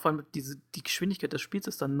 Weil auch vor allem die Geschwindigkeit des Spiels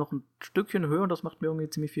ist dann noch ein Stückchen höher und das macht mir irgendwie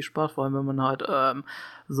ziemlich viel Spaß. Vor allem, wenn man halt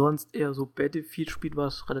sonst eher so Battlefield spielt,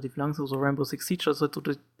 was relativ langsam, so Rainbow Six Siege, das ist halt so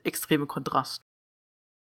der extreme Kontrast.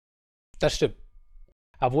 Das stimmt.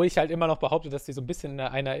 Obwohl ich halt immer noch behaupte, dass die so ein bisschen in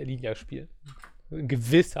einer Linie spielen. In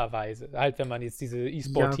gewisser Weise. Halt, wenn man jetzt diese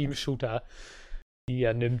E-Sport-Team-Shooter, die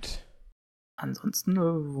er nimmt. Ansonsten,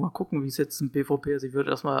 mal gucken, wie es jetzt im PvP ist. Ich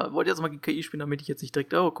wollte jetzt mal gegen KI spielen, damit ich jetzt nicht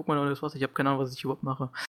direkt, guck mal, das was, ich habe keine Ahnung, was ich überhaupt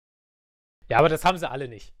mache. Ja, aber das haben sie alle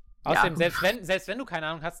nicht. Außerdem, Ja. selbst wenn du keine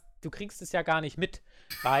Ahnung hast, du kriegst es ja gar nicht mit.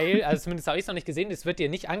 Weil, also zumindest habe ich es noch nicht gesehen, es wird dir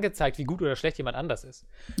nicht angezeigt, wie gut oder schlecht jemand anders ist.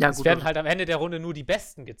 Ja, es gut, werden halt am Ende der Runde nur die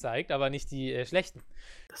Besten gezeigt, aber nicht die Schlechten.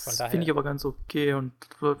 das finde ich aber ganz okay und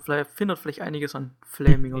vielleicht einiges an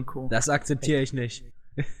Flaming und Co. Das akzeptiere ich nicht.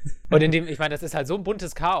 Und ich meine, das ist halt so ein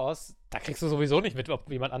buntes Chaos, da kriegst du sowieso nicht mit,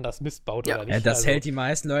 ob jemand anders Mist baut oder nicht. Ja, das hält die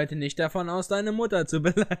meisten Leute nicht davon aus, deine Mutter zu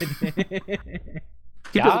beleidigen.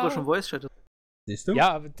 Gibt ja sogar schon Voice-Chat. Siehst du?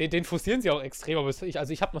 Ja, den forcieren sie auch extrem, aber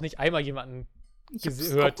ich habe noch nicht einmal jemanden Ich hab's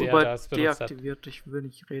gehört, auch der das benutzt hat. deaktiviert, ich will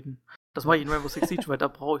nicht reden. Das mache ich in Rainbow Six Siege, weil da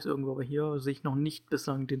brauche ich es irgendwo, aber hier sehe ich noch nicht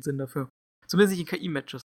bislang den Sinn dafür. Zumindest nicht in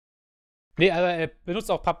KI-Matches. Nee, aber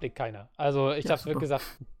benutzt auch Public keiner. Also ich hab's wirklich gesagt,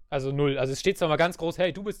 also 0. Also es steht zwar mal ganz groß,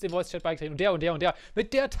 hey, du bist dem Voice-Chat beigetreten und der und der und der.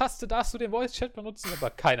 Mit der Taste darfst du den Voice-Chat benutzen, aber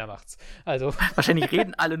keiner macht's. Also Wahrscheinlich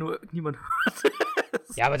reden alle, nur niemand hört.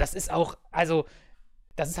 ja, aber das ist auch, also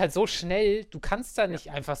das ist halt so schnell, du kannst da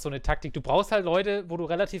nicht einfach so eine Taktik. Du brauchst halt Leute, wo du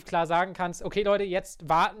relativ klar sagen kannst, okay Leute, jetzt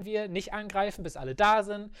warten wir, nicht angreifen, bis alle da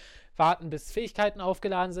sind, warten, bis Fähigkeiten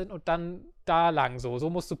aufgeladen sind und dann da lang so. So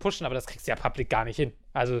musst du pushen, aber das kriegst du ja Public gar nicht hin.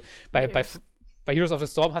 Also bei Heroes of the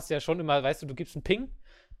Storm hast du ja schon immer, weißt du gibst einen Ping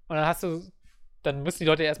und dann müssen die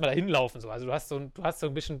Leute erstmal dahin laufen. So. Also du hast so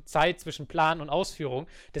ein bisschen Zeit zwischen Plan und Ausführung.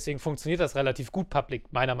 Deswegen funktioniert das relativ gut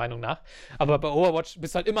Public, meiner Meinung nach. Aber bei Overwatch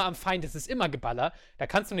bist du halt immer am Feind. Es ist immer Geballer. Da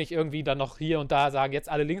kannst du nicht irgendwie dann noch hier und da sagen, jetzt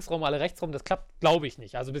alle links rum, alle rechts rum. Das klappt, glaube ich,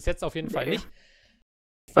 nicht. Also bis jetzt auf jeden Fall nicht.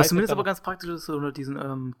 Was zumindest aber ganz praktisch ist, unter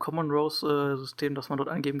diesem Common Rose-System, dass man dort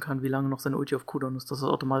angeben kann, wie lange noch seine Ulti auf Cooldown ist, dass das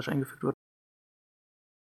automatisch eingefügt wird.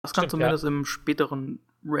 Das kann zumindest im späteren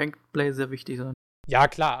Ranked Play sehr wichtig sein. Ja,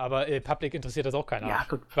 klar, aber Public interessiert das auch keiner. Ja,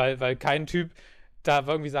 gut. Weil kein Typ, da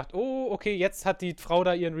irgendwie sagt, oh, okay, jetzt hat die Frau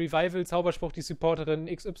da ihren Revival-Zauberspruch, die Supporterin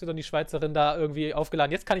XY, die Schweizerin, da irgendwie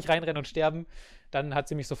aufgeladen, jetzt kann ich reinrennen und sterben, dann hat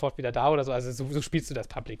sie mich sofort wieder da oder so. Also so spielst du das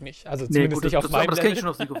Public nicht. Also zumindest nicht auf meinem Aber das Level. kenne ich schon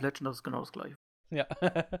aus League of Legends, das ist genau das Gleiche. Ja.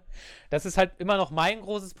 Das ist halt immer noch mein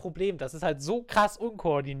großes Problem. Das ist halt so krass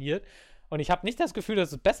unkoordiniert. Und ich habe nicht das Gefühl,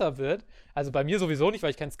 dass es besser wird. Also bei mir sowieso nicht,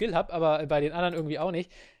 weil ich keinen Skill habe, aber bei den anderen irgendwie auch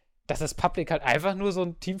nicht. Dass das Public halt einfach nur so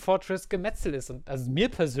ein Team Fortress-Gemetzel ist. Und also mir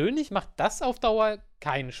persönlich macht das auf Dauer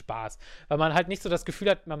keinen Spaß. Weil man halt nicht so das Gefühl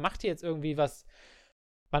hat, man macht hier jetzt irgendwie was.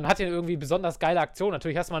 Man hat hier irgendwie besonders geile Aktionen.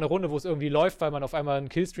 Natürlich hast du mal eine Runde, wo es irgendwie läuft, weil man auf einmal einen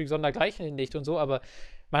Killstreak sondergleichen hinlegt und so. Aber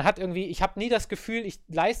man hat irgendwie, ich habe nie das Gefühl, ich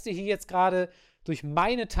leiste hier jetzt gerade durch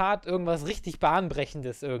meine Tat irgendwas richtig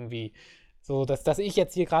Bahnbrechendes irgendwie. So, dass ich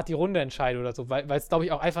jetzt hier gerade die Runde entscheide oder so, weil es, glaube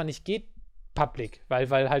ich, auch einfach nicht geht, Public, weil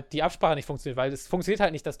halt die Absprache nicht funktioniert, weil es funktioniert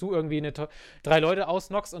halt nicht, dass du irgendwie 3 Leute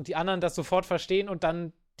ausnockst und die anderen das sofort verstehen und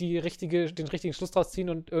dann den richtigen Schluss draus ziehen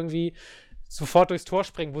und irgendwie sofort durchs Tor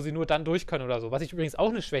springen, wo sie nur dann durch können oder so. Was ich übrigens auch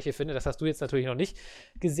eine Schwäche finde, das hast du jetzt natürlich noch nicht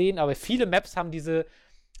gesehen, aber viele Maps haben diese,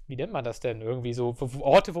 wie nennt man das denn? Irgendwie so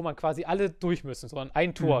Orte, wo man quasi alle durch müssen, so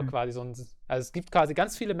ein Tor quasi. Also es gibt quasi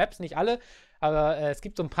ganz viele Maps, nicht alle, aber es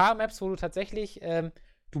gibt so ein paar Maps, wo du tatsächlich,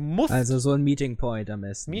 du musst. Also so ein Meeting Point am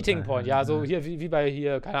besten. Meeting Point, ja, so hier, wie bei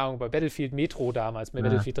hier, keine Ahnung, bei Battlefield Metro damals, mit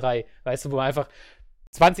Battlefield 3, weißt du, wo man einfach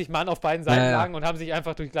 20 Mann auf beiden Seiten lagen und haben sich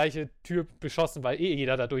einfach durch die gleiche Tür beschossen, weil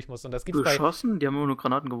jeder da durch muss. Und das gibt's beschossen? Die haben immer nur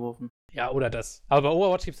Granaten geworfen. Ja, oder das. Aber bei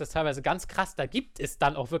Overwatch gibt es das teilweise ganz krass. Da gibt es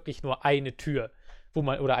dann auch wirklich nur eine Tür,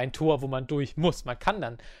 oder ein Tor, wo man durch muss. Man kann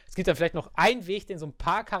dann. Es gibt dann vielleicht noch einen Weg, den so ein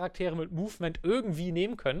paar Charaktere mit Movement irgendwie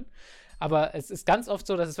nehmen können. Aber es ist ganz oft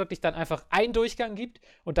so, dass es wirklich dann einfach einen Durchgang gibt.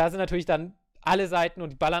 Und da sind natürlich dann alle Seiten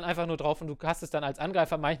und die ballern einfach nur drauf und du hast es dann als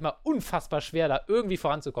Angreifer manchmal unfassbar schwer, da irgendwie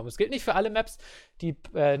voranzukommen. Es gilt nicht für alle Maps. Die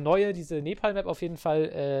diese Nepal-Map auf jeden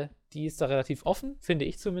Fall, die ist da relativ offen, finde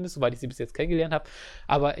ich zumindest, soweit ich sie bis jetzt kennengelernt habe.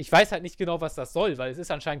 Aber ich weiß halt nicht genau, was das soll, weil es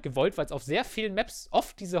ist anscheinend gewollt, weil es auf sehr vielen Maps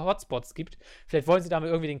oft diese Hotspots gibt. Vielleicht wollen sie damit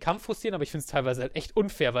irgendwie den Kampf forcieren, aber ich finde es teilweise halt echt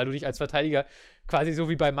unfair, weil du dich als Verteidiger quasi so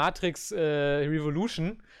wie bei Matrix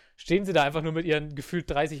Revolution stehen sie da einfach nur mit ihren gefühlt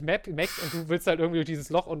 30 Max und du willst halt irgendwie durch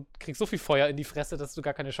dieses Loch und kriegst so viel Feuer in die Fresse, dass du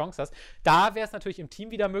gar keine Chance hast. Da wäre es natürlich im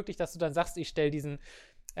Team wieder möglich, dass du dann sagst, ich stelle diesen,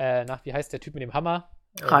 wie heißt der Typ mit dem Hammer?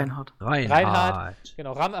 Reinhard.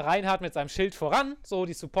 Genau, Reinhard mit seinem Schild voran, so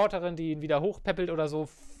die Supporterin, die ihn wieder hochpeppelt oder so,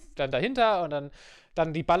 dann dahinter und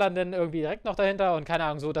dann die Ballernden irgendwie direkt noch dahinter und keine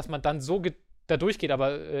Ahnung, so, dass man dann so da durchgeht,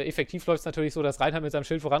 aber effektiv läuft es natürlich so, dass Reinhard mit seinem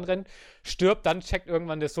Schild voranrennt, stirbt, dann checkt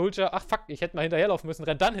irgendwann der Soldier, ach fuck, ich hätte mal hinterherlaufen müssen,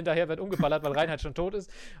 rennt dann hinterher, wird umgeballert, weil Reinhard schon tot ist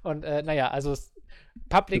und also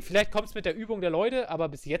Public, vielleicht kommt es mit der Übung der Leute, aber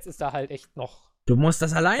bis jetzt ist da halt echt noch Du musst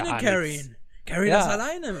das alleine carryen. Carry das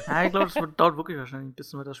alleine. Ja, ich glaube, das dauert wirklich wahrscheinlich ein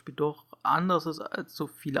bisschen, weil das Spiel doch anders ist als so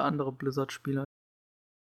viele andere Blizzard-Spiele.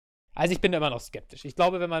 Also ich bin immer noch skeptisch. Ich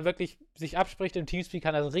glaube, wenn man wirklich sich abspricht im Teamspeak,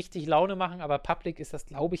 kann das richtig Laune machen, aber Public ist das,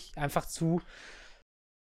 glaube ich, einfach zu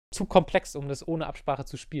komplex, um das ohne Absprache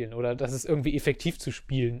zu spielen. Oder dass es irgendwie effektiv zu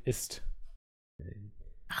spielen ist.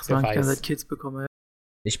 Ach, solange ich keine Kids bekomme.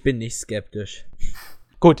 Ich bin nicht skeptisch.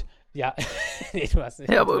 Gut, ja. Nee, du hast nicht.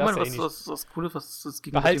 Ja, aber immerhin, was Cooles, was es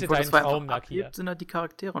gibt. Behalte deinen Traum, Nakia. Sind halt die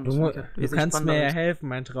Charaktere. Und Du kannst mir ja helfen,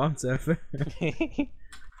 meinen Traum zu erfüllen.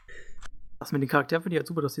 Das mit den Charakteren finde ich halt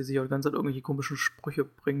super, dass die sich auch die ganze Zeit irgendwelche komischen Sprüche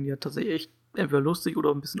bringen, die ja tatsächlich echt entweder lustig oder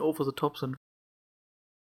ein bisschen over the top sind.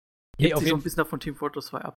 Hebt sich so ein bisschen davon Team Fortress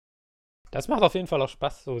 2 ab. Das macht auf jeden Fall auch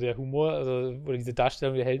Spaß, so der Humor, also oder diese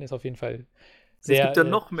Darstellung der Helden ist auf jeden Fall sehr Es gibt ja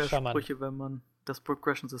noch mehr charmant. Sprüche, wenn man das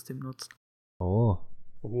Progression-System nutzt. Oh,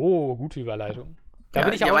 gute Überleitung. Da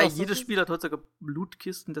bin ich aber auch jedes Spiel hat heutzutage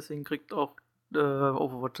Lootkisten, deswegen kriegt auch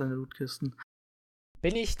Overwatch seine Lootkisten.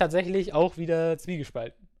 Bin ich tatsächlich auch wieder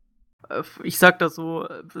zwiegespalten. Ich sag das so,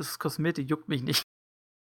 es ist Kosmetik, juckt mich nicht.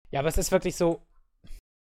 Ja, aber es ist wirklich so.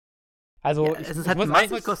 Also, ja, es ist halt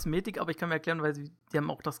massiv Kosmetik, aber ich kann mir erklären, weil die haben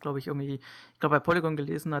auch das, glaube ich, irgendwie, ich glaube, bei Polygon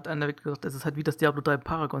gelesen hat einer gesagt, es ist halt wie das Diablo 3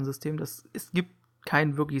 Paragon-System. Es gibt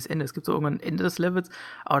kein wirkliches Ende. Es gibt so irgendwann ein Ende des Levels,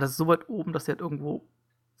 aber das ist so weit oben, dass der halt irgendwo.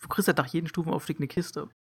 Du kriegst halt nach jedem Stufenaufstieg eine Kiste.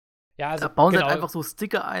 Ja, also. Da bauen sie halt einfach so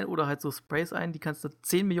Sticker ein oder halt so Sprays ein, die kannst du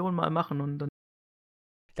 10 Millionen Mal machen und dann.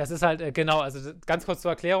 Das ist halt, also ganz kurz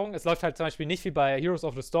zur Erklärung, es läuft halt zum Beispiel nicht wie bei Heroes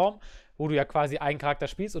of the Storm, wo du ja quasi einen Charakter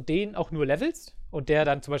spielst und den auch nur levelst und der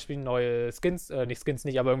dann zum Beispiel neue Skins,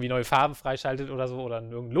 aber irgendwie neue Farben freischaltet oder so oder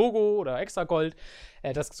irgendein Logo oder extra Gold.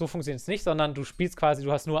 So funktioniert es nicht, sondern du spielst quasi,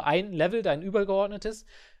 du hast nur ein Level, dein übergeordnetes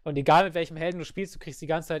und egal mit welchem Helden du spielst, du kriegst die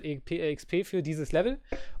ganze Zeit XP für dieses Level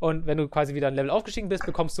und wenn du quasi wieder ein Level aufgestiegen bist,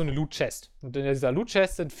 bekommst du eine Loot-Chest. Und in dieser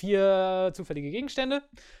Loot-Chest sind 4 zufällige Gegenstände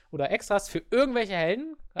oder Extras für irgendwelche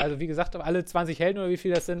Helden. Also wie gesagt, alle 20 Helden oder wie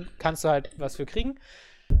viel das sind, kannst du halt was für kriegen.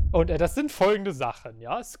 Und das sind folgende Sachen,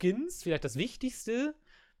 ja. Skins, vielleicht das Wichtigste.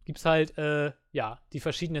 Gibt's halt, die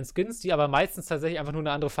verschiedenen Skins, die aber meistens tatsächlich einfach nur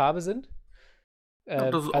eine andere Farbe sind.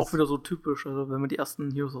 Das ist auch wieder so typisch. Also wenn man die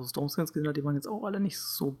ersten Heroes of the Storm Skins gesehen hat, die waren jetzt auch alle nicht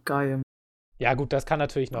so geil. Ja gut, das kann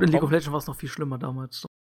natürlich noch In League of Legends war es noch viel schlimmer damals.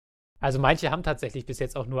 Also manche haben tatsächlich bis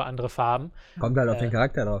jetzt auch nur andere Farben. Kommt halt auf den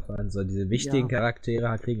Charakter drauf an. So diese wichtigen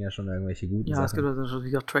Charaktere kriegen ja schon irgendwelche guten Sachen. Ja, es gibt also, wie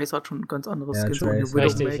gesagt, Tracer hat schon ganz andere Skins. Tracer.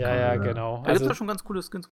 Richtig, ja, genau. Da gibt es ja schon ganz coole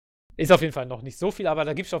Skins. Ist auf jeden Fall noch nicht so viel, aber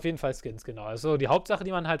da gibt es auf jeden Fall Skins, genau. Also die Hauptsache,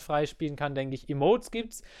 die man halt freispielen kann, denke ich, Emotes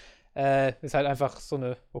gibt's. Ist halt einfach so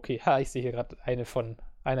eine, ich sehe hier gerade eine von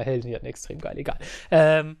einer Heldin, die hat eine extrem geil, egal.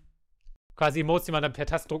 Quasi Emotes, die man dann per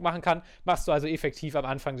Tastendruck machen kann, machst du also effektiv am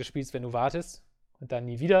Anfang des Spiels, wenn du wartest. Und dann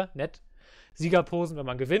nie wieder, nett. Siegerposen, wenn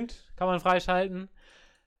man gewinnt, kann man freischalten.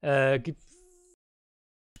 Gibt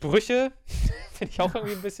Sprüche, finde ich auch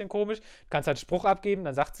irgendwie ein bisschen komisch. Du kannst halt Spruch abgeben,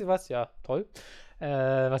 dann sagt sie was, ja, toll.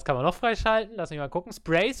 Was kann man noch freischalten? Lass mich mal gucken.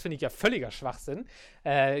 Sprays finde ich ja völliger Schwachsinn.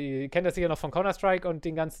 Ihr kennt das sicher noch von Counter-Strike und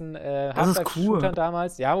den ganzen Half-Life-Shootern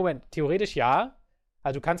damals. Ja, Moment, theoretisch ja.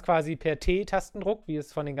 Also du kannst quasi per T-Tastendruck, wie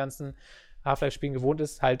es von den ganzen Half-Life-Spielen gewohnt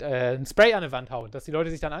ist, halt ein Spray an eine Wand hauen, dass die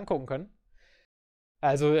Leute sich dann angucken können.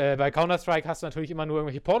 Also bei Counter-Strike hast du natürlich immer nur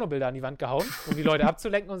irgendwelche Pornobilder an die Wand gehauen, um die Leute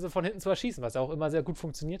abzulenken und sie von hinten zu erschießen, was auch immer sehr gut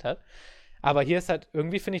funktioniert hat. Aber hier ist halt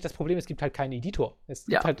irgendwie, finde ich, das Problem, es gibt halt keinen Editor. Es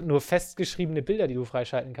gibt halt nur festgeschriebene Bilder, die du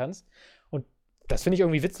freischalten kannst. Und das finde ich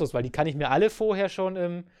irgendwie witzlos, weil die kann ich mir alle vorher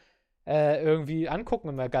schon irgendwie angucken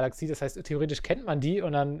in der Galaxie. Das heißt, theoretisch kennt man die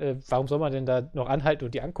und dann, warum soll man denn da noch anhalten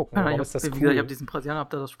und die angucken? Warum ist das cool? Ich habe diesen Brasilianer,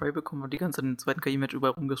 das Spray bekommen und die ganze Zeit im zweiten KI-Match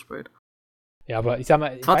überall rumgesprayt. Ja, aber ich sag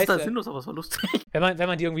mal, das war total sinnlos, aber es war lustig. Wenn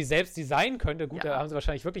man die irgendwie selbst designen könnte, gut, da haben sie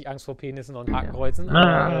wahrscheinlich wirklich Angst vor Penissen und Hakenkreuzen.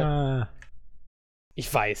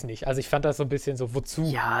 Ich weiß nicht. Also ich fand das so ein bisschen so, wozu?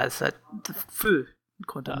 Ja, es ist halt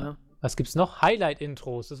Füll-Content, ne? Was gibt's noch?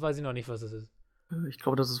 Highlight-Intros, das weiß ich noch nicht, was es ist. Ich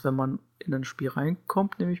glaube, das ist, wenn man in ein Spiel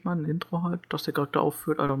reinkommt, nehme ich mal ein Intro halt, dass der Charakter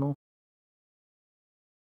aufführt, I don't know.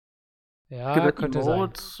 Ja, könnte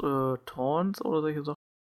Emotes, sein. Taunts oder solche Sachen.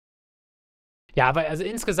 Ja, aber also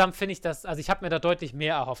insgesamt finde ich das, also ich habe mir da deutlich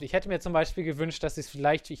mehr erhofft. Ich hätte mir zum Beispiel gewünscht, dass es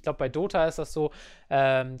vielleicht, ich glaube bei Dota ist das so,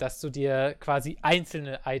 dass du dir quasi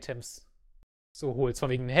einzelne Items so holst, von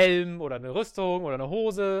wegen einem Helm oder eine Rüstung oder eine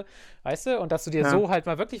Hose, weißt du? Und dass du dir so halt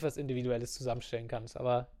mal wirklich was Individuelles zusammenstellen kannst,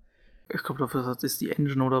 aber ich glaube, dafür ist die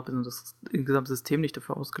Engine oder das gesamte System nicht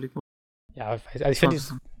dafür ausgelegt. Ja, also ich finde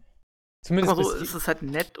zumindest so ist es halt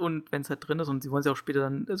nett und wenn es halt drin ist und sie wollen ja auch später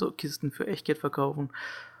dann so Kisten für Echtgeld verkaufen,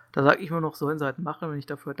 da sage ich mir noch, sollen sie halt machen, wenn ich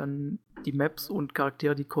dafür dann die Maps und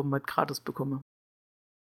Charaktere, die kommen, halt gratis bekomme.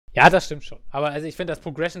 Ja, das stimmt schon. Aber also ich finde das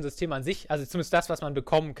Progression-System an sich, also zumindest das, was man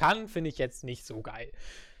bekommen kann, finde ich jetzt nicht so geil.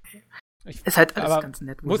 Ist halt alles ganz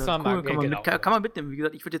nett. Muss man cool, mal, kann man mitnehmen. Wie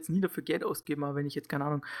gesagt, ich würde jetzt nie dafür Geld ausgeben, aber wenn ich jetzt, keine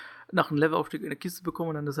Ahnung, nach einem Levelaufstieg in der Kiste bekomme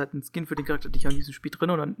und dann ist halt ein Skin für den Charakter, den ich an diesem Spiel drin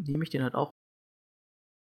und dann nehme ich den halt auch.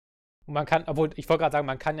 Und man kann, obwohl, ich wollte gerade sagen,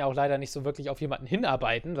 man kann ja auch leider nicht so wirklich auf jemanden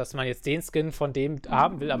hinarbeiten, dass man jetzt den Skin von dem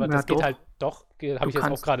haben will, aber das geht halt doch, habe ich jetzt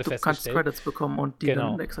auch gerade festgestellt. Du kannst Credits bekommen und die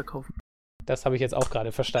dann extra kaufen. Das habe ich jetzt auch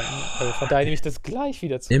gerade verstanden. Also von daher nehme ich das gleich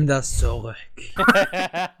wieder zurück. Nimm das zurück.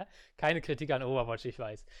 Keine Kritik an Overwatch, ich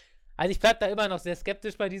weiß. Also ich bleibe da immer noch sehr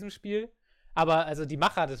skeptisch bei diesem Spiel, aber also die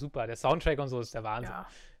Machart ist super, der Soundtrack und so ist der Wahnsinn. Ja.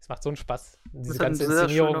 Es macht so einen Spaß. Diese ganze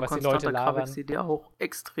Inszenierung, was die Leute labern. Die auch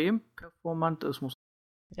extrem performant ist,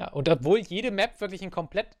 ja, und obwohl jede Map wirklich ein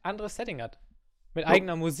komplett anderes Setting hat. Mit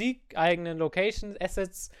eigener Musik, eigenen Locations,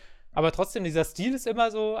 Assets, aber trotzdem, dieser Stil ist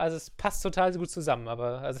immer so, also es passt total so gut zusammen,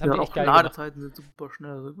 aber also es hat echt geil gemacht. Ladezeiten sind super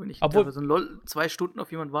schnell, also wenn ich teilweise 2 Stunden auf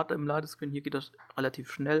jemanden warte im Ladescreen, hier geht das relativ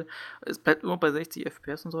schnell. Es bleibt immer bei 60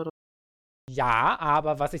 FPS und so weiter. Ja,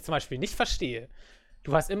 aber was ich zum Beispiel nicht verstehe,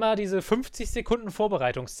 du hast immer diese 50 Sekunden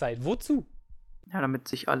Vorbereitungszeit. Wozu? Ja, damit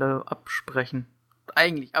sich alle absprechen.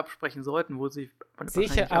 Eigentlich absprechen sollten, wo sie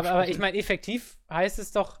sicher, aber ich meine, effektiv heißt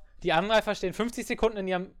es doch, die Angreifer stehen 50 Sekunden in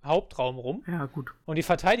ihrem Hauptraum rum. Ja, gut. Und die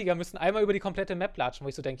Verteidiger müssen einmal über die komplette Map latschen, wo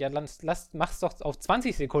ich so denke, ja, mach's doch auf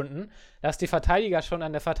 20 Sekunden, lass die Verteidiger schon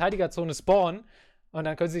an der Verteidigerzone spawnen und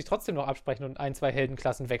dann können sie sich trotzdem noch absprechen und 1, 2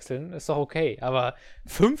 Heldenklassen wechseln. Ist doch okay. Aber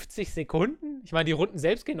 50 Sekunden? Ich meine, die Runden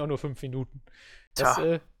selbst gehen auch nur 5 Minuten. Das,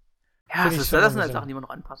 Ja, das sind halt Sachen, die man noch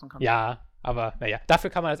anpassen kann. Ja, aber naja, dafür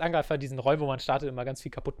kann man als Angreifer diesen Räumen, wo man startet, immer ganz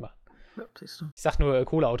viel kaputt machen. Ja, siehst du. Ich sag nur,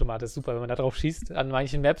 Cola-Automat ist super, wenn man da drauf schießt. An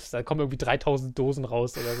manchen Maps, da kommen irgendwie 3000 Dosen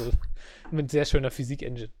raus oder so. Mit sehr schöner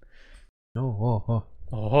Physik-Engine. Das kann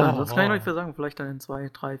ich noch nicht für sagen. Vielleicht dann in 2,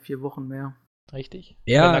 3, 4 Wochen mehr. Richtig.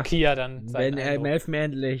 Ja. Wenn Nakia dann Wenn MF mir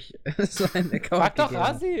endlich so einen Account Frag doch gegeben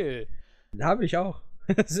hat. Asil. Habe ich auch.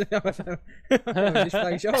 Ich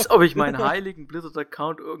frage ich auch. Als ob ich meinen heiligen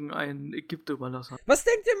Blizzard-Account irgendein Ägypter überlasse. Was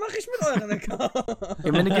denkt ihr, mache ich mit euren Account?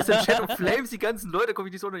 Ja, wenn du gehst in Chat und flames die ganzen Leute, komme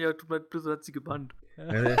ich nicht so, ja, tut mir leid, Blizzard hat sie gebannt.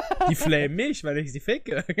 Die flamen mich, weil ich sie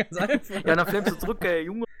ficke. Ganz einfach. Ja, dann flamest du zurück,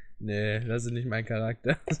 Junge. Nee, das ist nicht mein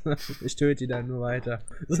Charakter. Ich töte die dann nur weiter.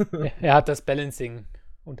 Er hat das Balancing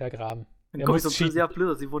untergraben. Dann komme ich so böse, ja,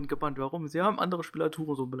 Blizzard, sie wurden gebannt. Warum? Sie haben andere Spieler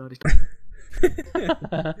Turo so beleidigt.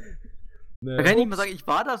 Nee. Da kann ich nicht mal sagen, ich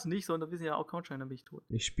war das nicht, sondern wir sind ja auch Countschein, dann bin ich tot.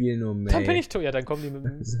 Ich spiele nur May. Dann bin ich tot. Ja, dann kommen die mit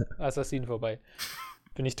dem Assassinen vorbei.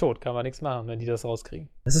 Bin ich tot, kann man nichts machen, wenn die das rauskriegen.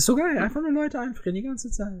 Das ist so geil, einfach nur Leute einfrieren die ganze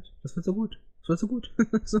Zeit. Das wird so gut. Das wird so gut.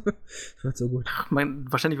 Das wird so gut. Ach,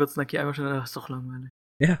 wahrscheinlich wird es Naki einmal schnell, das ist doch langweilig.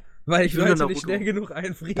 Ja, weil ich will Leute Naruto. nicht schnell genug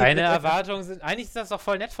einfrieren. Deine Erwartungen sind, eigentlich ist das doch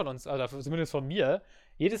voll nett von uns, also zumindest von mir.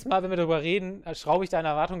 Jedes Mal, wenn wir darüber reden, schraube ich deine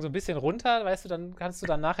Erwartungen so ein bisschen runter, weißt du, dann kannst du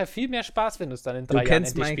dann nachher viel mehr Spaß, wenn du es dann in 3 Jahren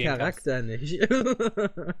kennst endlich meinen spielen Charakter nicht.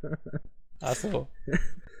 Ach so.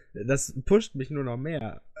 Das pusht mich nur noch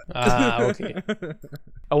mehr. Ah, okay.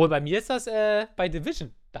 Aber bei mir ist das bei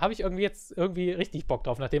Division. Da habe ich irgendwie richtig Bock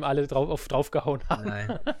drauf, nachdem alle draufgehauen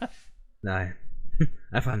haben. Nein.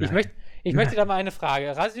 Einfach nein. Ich möchte da mal eine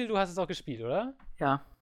Frage. Rasil, du hast es auch gespielt, oder? Ja.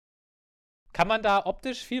 Kann man da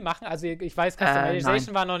optisch viel machen? Also ich weiß,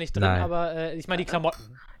 Customization war noch nicht drin, aber ich meine die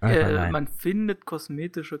Klamotten. Man findet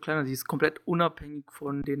kosmetische Kleidung, die ist komplett unabhängig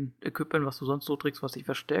von den Equipment, was du sonst so trägst, was dich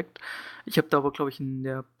verstärkt. Ich habe da aber, glaube ich, in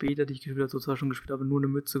der Beta, die ich gespielt habe, sozusagen schon gespielt habe, nur eine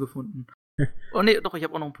Mütze gefunden. Oh nee, doch, ich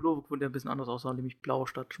habe auch noch einen Pullover gefunden, der ein bisschen anders aussah, nämlich blau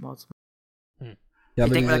statt schwarz. Ja,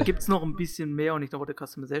 ich denke mal, da gibt es noch ein bisschen mehr und ich glaube, der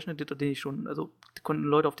Customization Editor, den ich schon, also die konnten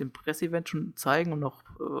Leute auf dem Presse-Event schon zeigen und noch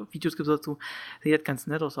Videos gibt es dazu. Sieht halt ganz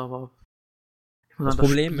nett aus, aber ich muss sagen,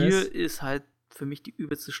 das Spiel ist halt für mich die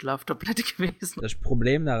übelste Schlaftablette gewesen. Das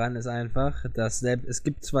Problem daran ist einfach, dass es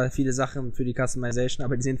gibt zwar viele Sachen für die Customization,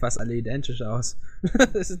 aber die sehen fast alle identisch aus.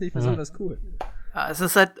 Das ist nicht besonders cool. Ja, es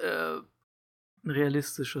ist halt ein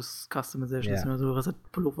realistisches Customization. Ja. Also was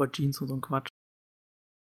hat Pullover, Jeans und so ein Quatsch.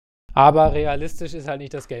 Aber realistisch ist halt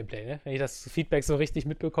nicht das Gameplay, ne? Wenn ich das Feedback so richtig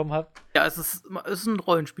mitbekommen habe. Ja, es ist ein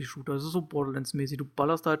Rollenspiel-Shooter. Es ist so Borderlands-mäßig. Du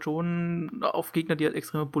ballerst halt schon auf Gegner, die halt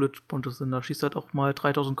extreme Bullet-Points sind. Da schießt halt auch mal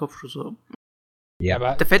 3000 Kopfschüsse. Ja,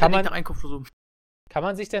 aber der fällt halt nicht nach einem Kopfschuss um. Kann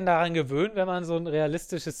man sich denn daran gewöhnen, wenn man so ein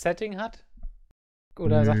realistisches Setting hat?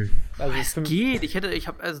 Oder sagt, also es geht.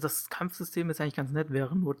 Also das Kampfsystem ist eigentlich ganz nett,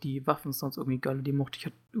 wären nur die Waffen sonst irgendwie geil. Die mochte ich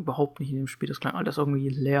halt überhaupt nicht in dem Spiel. Das klang alles irgendwie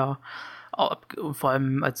leer. Und vor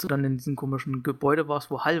allem, als du dann in diesem komischen Gebäude warst,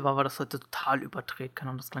 wo Hall war das halt total überdreht.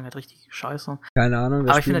 Keine Ahnung, das klang halt richtig scheiße. Keine Ahnung,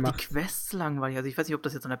 aber ich finde halt die Quests langweilig. Also ich weiß nicht, ob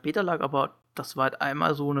das jetzt an der Beta lag, aber das war halt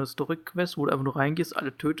einmal so eine Story-Quest, wo du einfach nur reingehst,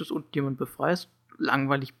 alle tötest und jemanden befreist.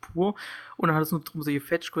 Langweilig pur. Und dann hat es nur darum, solche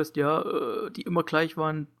Fetch-Quests, die immer gleich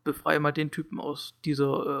waren, befreie mal den Typen aus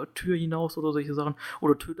dieser Tür hinaus oder solche Sachen.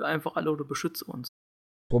 Oder töte einfach alle oder beschütze uns.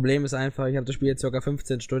 Problem ist einfach, ich habe das Spiel jetzt ca.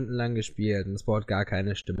 15 Stunden lang gespielt und es baut gar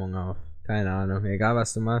keine Stimmung auf. Keine Ahnung, egal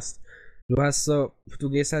was du machst. Du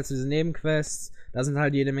gehst halt zu diesen Nebenquests, da sind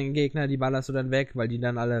halt jede Menge Gegner, die ballerst du dann weg, weil die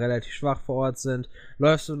dann alle relativ schwach vor Ort sind.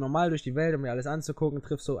 Läufst du normal durch die Welt, um dir alles anzugucken,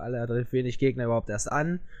 triffst du relativ wenig Gegner überhaupt erst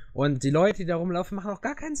an. Und die Leute, die da rumlaufen, machen auch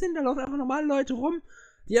gar keinen Sinn. Da laufen einfach normale Leute rum,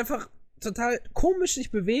 die einfach total komisch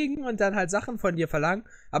sich bewegen und dann halt Sachen von dir verlangen,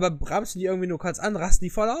 aber rammst du die irgendwie nur kurz an, rasten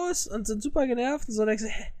die voll aus und sind super genervt und so denkst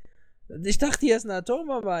du, ich dachte, hier ist eine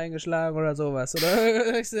Atombombe eingeschlagen oder sowas.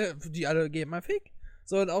 Oder denkst du, die alle geben mal Fick.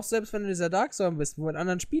 So, und auch selbst wenn du dieser Dark Zone bist, wo mit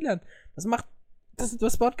anderen Spielern,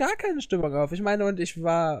 das baut gar keine Stimmung auf. Ich meine, und ich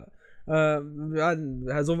war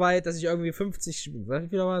so weit, dass ich irgendwie 50, wie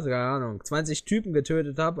viel war es? Keine Ahnung, 20 Typen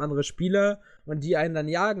getötet habe, andere Spieler, und die einen dann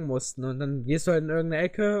jagen mussten. Und dann gehst du halt in irgendeine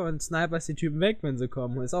Ecke und sniperst die Typen weg, wenn sie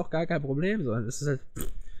kommen. Und ist auch gar kein Problem. So. Das ist halt,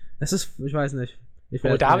 ich weiß nicht.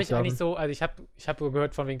 Da habe ich eigentlich so, also ich hab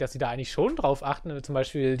gehört von wegen, dass sie da eigentlich schon drauf achten. Zum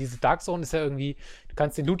Beispiel diese Dark Zone ist ja irgendwie, du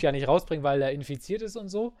kannst den Loot ja nicht rausbringen, weil er infiziert ist und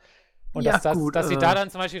so. Und ja, dass sie da dann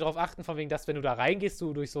zum Beispiel drauf achten, von wegen, dass wenn du da reingehst,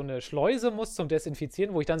 du durch so eine Schleuse musst zum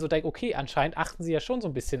Desinfizieren, wo ich dann so denke, okay, anscheinend achten sie ja schon so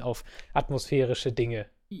ein bisschen auf atmosphärische Dinge.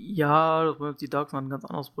 Ja, die Dark Zone ein ganz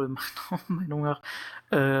anderes Problem, meiner Meinung nach.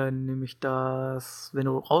 Nämlich, dass, wenn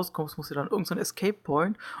du rauskommst, musst du dann irgendein Escape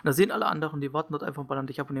Point und da sehen alle anderen, die warten dort einfach, ballern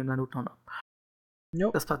dich ab und nehmen deine Loot ab. Jo.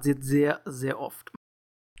 Das passiert sehr, sehr oft.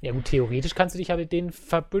 Ja gut, theoretisch kannst du dich ja mit denen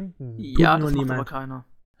verbünden. Ja, nur das macht niemand. aber keiner.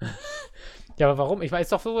 Ja, aber warum? Ich weiß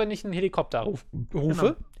doch so, wenn ich einen Helikopter rufe,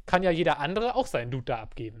 Genau. kann ja jeder andere auch seinen Loot da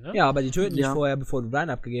abgeben, ne? Ja, aber die töten dich Ja. vorher, bevor du deinen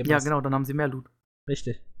abgegeben Ja, hast. genau, dann haben sie mehr Loot.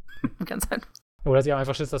 Richtig. Ganz einfach. Oder sie haben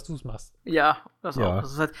einfach Schiss, dass du es machst. Ja, das Ja. auch.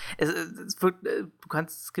 Das ist halt, es wird,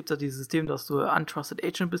 es gibt ja dieses System, dass du Untrusted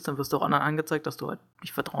Agent bist, dann wirst du auch anderen angezeigt, dass du halt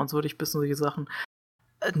nicht vertrauenswürdig bist und solche Sachen.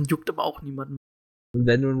 Juckt aber auch niemanden. Und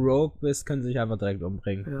wenn du ein Rogue bist, können sie dich einfach direkt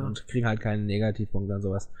umbringen. Ja. Und kriegen halt keinen Negativpunkt und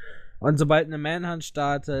sowas. Und sobald eine Manhunt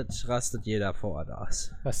startet, rastet jeder vor Ort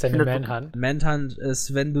aus. Was ist denn eine Manhunt? Manhunt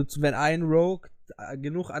ist, wenn ein Rogue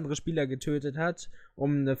genug andere Spieler getötet hat,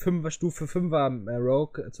 um eine Stufe 5er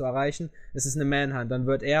Rogue zu erreichen, ist es eine Manhunt. Dann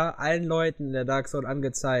wird er allen Leuten in der Dark Zone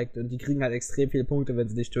angezeigt und die kriegen halt extrem viele Punkte, wenn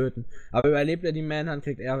sie dich töten. Aber überlebt er die Manhunt,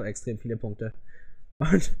 kriegt er extrem viele Punkte.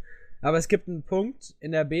 Aber es gibt einen Punkt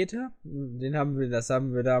in der Beta, das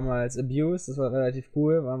haben wir damals abused, das war relativ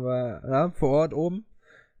cool, waren wir vor Ort oben.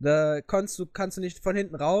 Da kannst du nicht von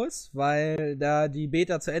hinten raus, weil da die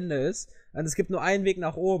Beta zu Ende ist. Und es gibt nur einen Weg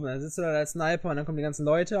nach oben. Dann sitzt du da als Sniper und dann kommen die ganzen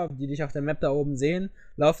Leute, die dich auf der Map da oben sehen,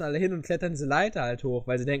 laufen alle hin und klettern diese Leiter halt hoch,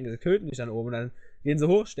 weil sie denken, sie töten dich dann oben. Und dann gehen sie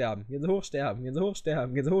hochsterben.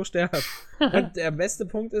 Und der beste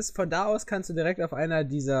Punkt ist, von da aus kannst du direkt auf einer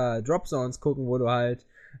dieser Drop Zones gucken, wo du halt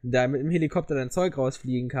da mit dem Helikopter dein Zeug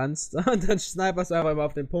rausfliegen kannst. Und dann sniperst du einfach immer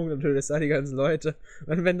auf den Punkt und tötest da die ganzen Leute.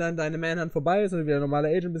 Und wenn dann deine Manhunt vorbei ist und du wieder normaler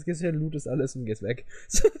Agent bist, gehst du hin, lootest alles und gehst weg.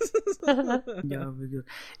 Ja, wie gesagt,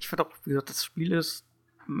 ich fand auch, wie gesagt, das Spiel ist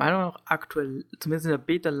meiner Meinung nach aktuell, zumindest in der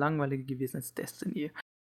Beta, langweiliger gewesen als Destiny.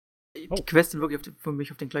 Die Quests sind wirklich für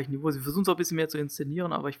mich auf dem gleichen Niveau. Sie versuchen es auch ein bisschen mehr zu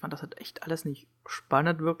inszenieren, aber ich fand das halt echt alles nicht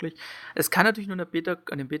spannend, wirklich. Es kann natürlich nur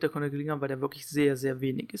an dem Beta-Content gelingen haben, weil der wirklich sehr, sehr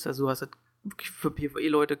wenig ist. Also du hast halt wirklich für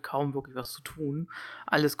PvE-Leute kaum wirklich was zu tun.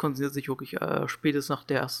 Alles konzentriert sich wirklich spätestens nach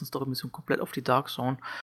der ersten Story-Mission komplett auf die Dark Zone.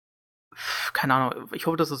 Keine Ahnung, ich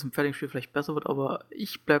hoffe, dass das im fertigen Spiel vielleicht besser wird, aber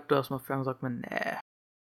ich bleib da erstmal fern und sag mir, nee.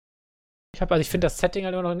 Ich finde das Setting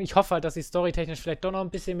halt immer noch, ich hoffe halt, dass sie storytechnisch vielleicht doch noch ein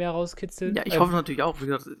bisschen mehr rauskitzeln. Ja, ich hoffe natürlich auch, wie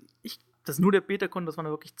gesagt, das nur der Beta-Con, das waren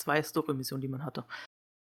ja wirklich 2 Story-Missionen, die man hatte.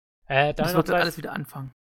 Dann Das noch wird alles wieder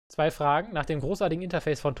anfangen. 2 Fragen. Nach dem großartigen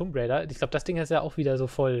Interface von Tomb Raider, ich glaube, das Ding ist ja auch wieder so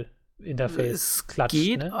voll Interface-Klatsch.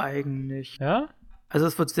 Geht ne? eigentlich. Ja? Also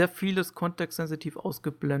es wird sehr vieles kontextsensitiv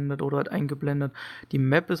ausgeblendet oder halt eingeblendet. Die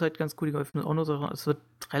Map ist halt ganz cool, die öffnet auch nur so. Es wird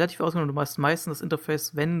relativ ausgeblendet. Du machst meistens das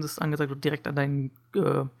Interface, wenn es angezeigt wird, direkt an deinen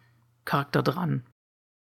Charakter dran.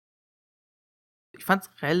 Ich fand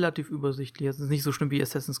es relativ übersichtlich. Es ist nicht so schlimm wie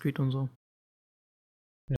Assassin's Creed und so.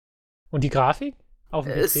 Und die Grafik auf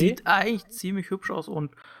dem PC? Es sieht eigentlich ziemlich hübsch aus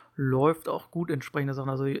und läuft auch gut entsprechende Sachen.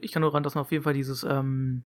 Also ich kann nur ran, dass man auf jeden Fall dieses,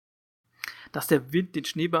 dass der Wind den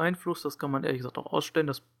Schnee beeinflusst, das kann man ehrlich gesagt auch ausstellen.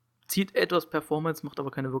 Das zieht etwas Performance, macht aber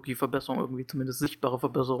keine wirkliche Verbesserung, irgendwie zumindest sichtbare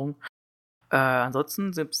Verbesserung.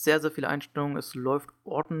 Ansonsten sind es sehr, sehr viele Einstellungen. Es läuft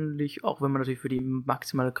ordentlich, auch wenn man natürlich für die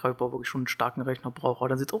maximale Greifbar wirklich schon einen starken Rechner braucht. Aber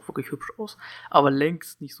dann sieht es auch wirklich hübsch aus. Aber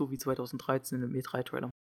längst nicht so wie 2013 im E3-Trailer.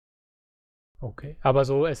 Okay. Aber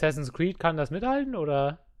so Assassin's Creed kann das mithalten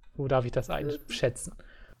oder wo darf ich das einschätzen?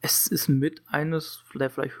 Es ist mit eines der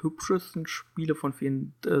vielleicht hübschesten Spiele von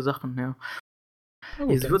vielen Sachen, ja.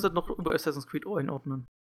 Ich würde es halt noch über Assassin's Creed einordnen.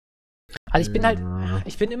 Also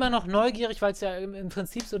ich bin immer noch neugierig, weil es ja im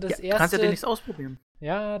Prinzip so das erste... Kannst ja nichts ausprobieren.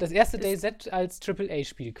 Ja, das erste DayZ als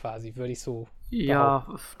AAA-Spiel quasi, würde ich so Ja,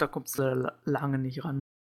 da kommt es lange nicht ran.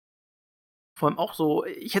 Vor allem auch so,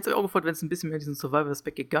 ich hätte es auch gefreut, wenn es ein bisschen mehr in diesen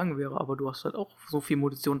Survival-Aspekt gegangen wäre, aber du hast halt auch so viel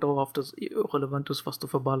Munition dauerhaft, dass es irrelevant ist, was du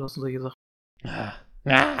verballerst und solche Sachen.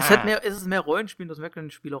 Es ist mehr Rollenspiel, das merkt man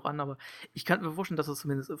im Spiel auch an, aber ich kann mir vorstellen, dass es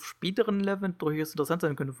zumindest auf späteren Leveln durchaus interessant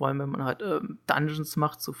sein könnte, vor allem wenn man halt Dungeons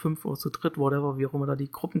macht, zu 5 oder zu dritt, whatever, wie auch immer da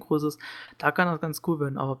die Gruppengröße ist, da kann das ganz cool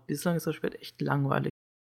werden, aber bislang ist das Spiel echt langweilig.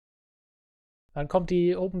 Wann kommt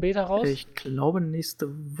die Open Beta raus? Ich glaube, nächste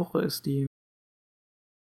Woche ist die.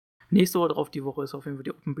 Nächste oder drauf die Woche ist auf jeden Fall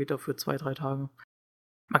die Open Beta für 2-3 Tage.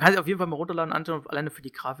 Man kann sich auf jeden Fall mal runterladen, anschauen, alleine für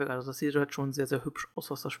die Grafik, also das sieht halt schon sehr, sehr hübsch aus,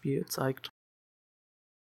 was das Spiel zeigt.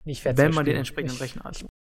 Wenn man den entsprechenden Rechner hat.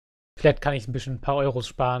 Vielleicht kann ich ein paar Euros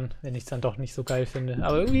sparen, wenn ich es dann doch nicht so geil finde.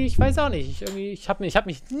 Aber irgendwie, ich weiß auch nicht. Ich hab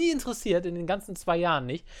mich nie interessiert, in den ganzen 2 Jahren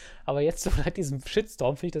nicht. Aber jetzt so seit diesem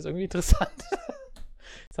Shitstorm finde ich das irgendwie interessant.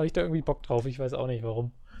 Jetzt habe ich da irgendwie Bock drauf. Ich weiß auch nicht,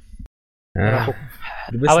 warum. Ja,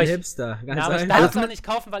 du bist ein Hipster, ganz aber ich einfach. darf es noch nicht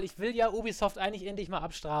kaufen, weil ich will ja Ubisoft eigentlich endlich mal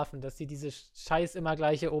abstrafen, dass sie diese scheiß immer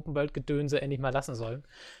gleiche Open-World-Gedönse endlich mal lassen sollen.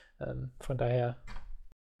 Von daher.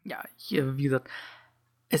 Ja, hier, wie gesagt,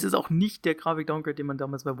 es ist auch nicht der Grafik-Downgrade, den man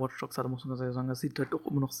damals bei Watch Dogs hatte, muss man ganz ehrlich sagen. Das sieht halt doch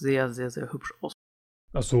immer noch sehr, sehr, sehr hübsch aus.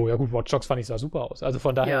 Ach so, ja gut, Watch Dogs fand ich sah super aus. Also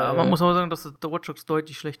von daher. Ja, man muss aber sagen, dass der Watch Dogs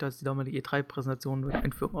deutlich schlechter als die damalige E3-Präsentation mit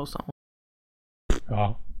Einführung aussah.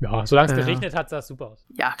 Ja, solange es geregnet hat, sah es super aus.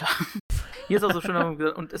 Ja, klar. Hier ist auch so schön,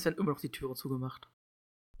 und es werden immer noch die Türen zugemacht.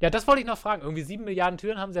 Ja, das wollte ich noch fragen. Irgendwie 7 Milliarden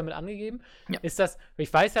Türen haben sie ja mit angegeben. Ja. Ist das,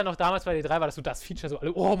 ich weiß ja noch, damals bei D3 war das so das Feature, so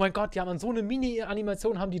alle, oh mein Gott, die haben so eine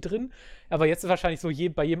Mini-Animation, haben die drin. Aber jetzt ist wahrscheinlich so,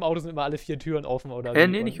 bei jedem Auto sind immer alle 4 Türen offen, oder?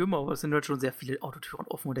 Nee, nicht immer, aber es sind halt schon sehr viele Autotüren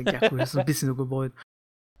offen und denke, ja cool, das ist ein bisschen so gewollt.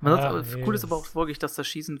 Cool ist aber auch wirklich, dass das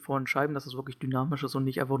Schießen von Scheiben, dass es wirklich dynamisch ist und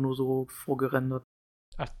nicht einfach nur so vorgerendert.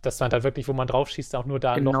 Ach, das meint halt wirklich, wo man drauf schießt, auch nur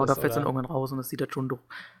da ein Loch ist, genau, da fällt es dann irgendwann raus und das sieht halt schon doch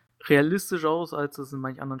realistisch aus, als es in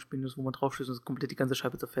manchen anderen Spielen ist, wo man drauf schießt und es komplett die ganze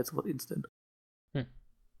Scheibe zerfällt sofort instant.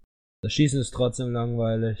 Das Schießen ist trotzdem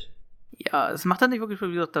langweilig. Ja, es macht dann nicht wirklich,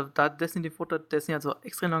 wie gesagt, da Destiny hat so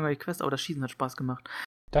extrem langweilige Quests, aber das Schießen hat Spaß gemacht.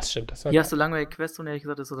 Das stimmt. Hier hast du langweilige Quests und ehrlich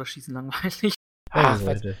gesagt ist so das Schießen langweilig.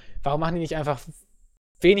 Warum machen die nicht einfach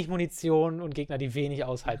wenig Munition und Gegner, die wenig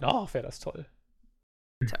aushalten? Oh, wäre das toll.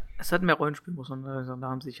 Tja, es hat mehr Rollenspiel, muss man sagen. Da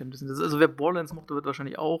haben sie sich ein bisschen. Also, wer Borderlands mochte, wird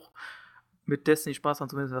wahrscheinlich auch mit Destiny Spaß haben,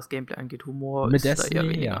 zumindest was Gameplay angeht. Humor mit ist Destiny, da eher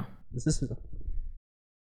weniger. Ja. Das ist so.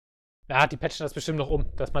 Ja, die patchen das bestimmt noch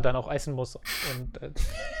dass man dann auch essen muss.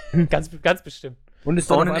 Und ganz, ganz bestimmt. Und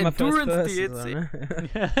ist dann auf einmal Endurance-DLC.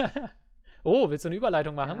 Oh, willst du eine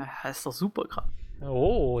Überleitung machen? Ja, ist doch super gerade.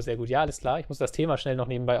 Oh, sehr gut. Ja, alles klar. Ich muss das Thema schnell noch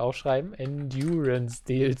nebenbei aufschreiben. Endurance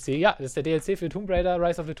DLC. Ja, das ist der DLC für Tomb Raider,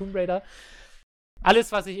 Rise of the Tomb Raider.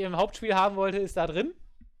 Alles, was ich im Hauptspiel haben wollte, ist da drin.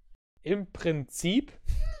 Im Prinzip.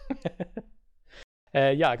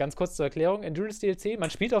 Ja, ganz kurz zur Erklärung. Endurance DLC,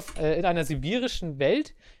 man spielt in einer sibirischen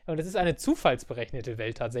Welt und es ist eine zufallsberechnete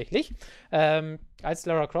Welt tatsächlich. Als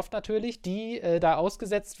Lara Croft natürlich, die da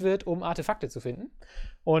ausgesetzt wird, um Artefakte zu finden.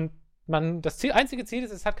 Und einzige Ziel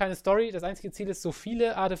ist, es hat keine Story, das einzige Ziel ist, so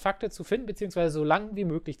viele Artefakte zu finden, beziehungsweise so lang wie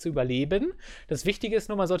möglich zu überleben. Das Wichtige ist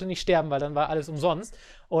nur, man sollte nicht sterben, weil dann war alles umsonst.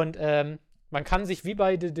 Und man kann sich wie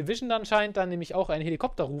bei The Division anscheinend dann nämlich auch einen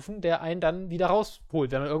Helikopter rufen, der einen dann wieder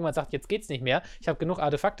rausholt. Wenn man irgendwann sagt, jetzt geht's nicht mehr, ich habe genug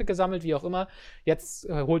Artefakte gesammelt, wie auch immer, jetzt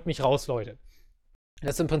holt mich raus, Leute.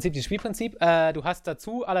 Das ist im Prinzip das Spielprinzip. Du hast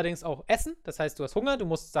dazu allerdings auch Essen, das heißt, du hast Hunger, du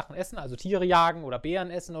musst Sachen essen, also Tiere jagen oder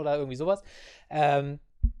Beeren essen oder irgendwie sowas.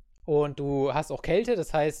 Und du hast auch Kälte,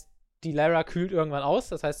 das heißt, die Lara kühlt irgendwann aus,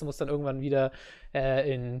 das heißt, du musst dann irgendwann wieder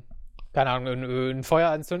keine Ahnung, ein Feuer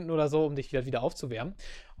anzünden oder so, um dich wieder aufzuwärmen.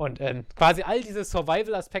 Und quasi all diese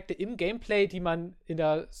Survival-Aspekte im Gameplay, die man in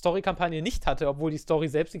der Story-Kampagne nicht hatte, obwohl die Story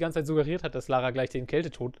selbst die ganze Zeit suggeriert hat, dass Lara gleich den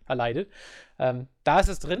Kältetod erleidet, da ist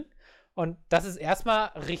es drin. Und das ist erstmal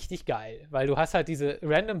richtig geil, weil du hast halt diese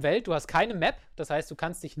random Welt, du hast keine Map, das heißt, du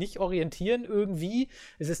kannst dich nicht orientieren irgendwie.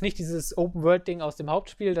 Es ist nicht dieses Open-World-Ding aus dem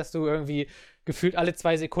Hauptspiel, dass du irgendwie gefühlt alle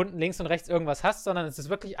 2 Sekunden links und rechts irgendwas hast, sondern es ist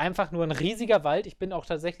wirklich einfach nur ein riesiger Wald. Ich bin auch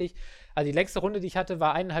tatsächlich, also die längste Runde, die ich hatte,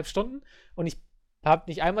 war 1,5 Stunden und ich habe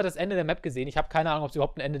nicht einmal das Ende der Map gesehen. Ich habe keine Ahnung, ob es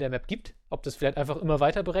überhaupt ein Ende der Map gibt, ob das vielleicht einfach immer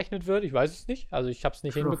weiter berechnet wird, ich weiß es nicht. Also ich habe es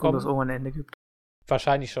nicht hinbekommen. Dass es irgendwann ein Ende gibt.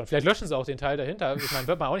 Wahrscheinlich schon. Vielleicht löschen sie auch den Teil dahinter. Ich meine,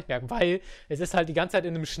 wird man auch nicht merken, weil es ist halt die ganze Zeit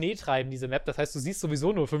in einem Schneetreiben, diese Map. Das heißt, du siehst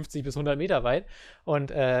sowieso nur 50 bis 100 Meter weit.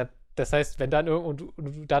 Und das heißt, wenn dann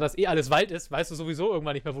da das alles Wald ist, weißt du sowieso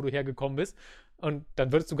irgendwann nicht mehr, wo du hergekommen bist. Und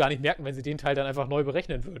dann würdest du gar nicht merken, wenn sie den Teil dann einfach neu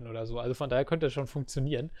berechnen würden oder so. Also von daher könnte das schon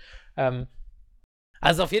funktionieren.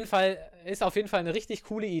 Also ist auf jeden Fall eine richtig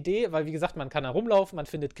coole Idee, weil wie gesagt, man kann da rumlaufen, man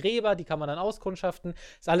findet Gräber, die kann man dann auskundschaften.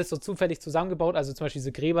 Ist alles so zufällig zusammengebaut, also zum Beispiel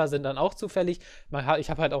diese Gräber sind dann auch zufällig. Ich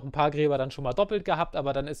habe halt auch ein paar Gräber dann schon mal doppelt gehabt,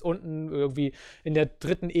 aber dann ist unten irgendwie in der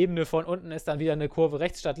 3. Ebene von unten ist dann wieder eine Kurve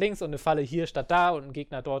rechts statt links und eine Falle hier statt da und ein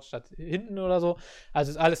Gegner dort statt hinten oder so. Also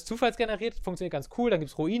ist alles zufallsgeneriert, funktioniert ganz cool. Dann gibt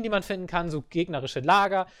es Ruinen, die man finden kann, so gegnerische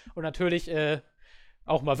Lager und natürlich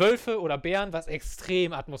auch mal Wölfe oder Bären, was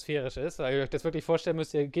extrem atmosphärisch ist, weil ihr euch das wirklich vorstellen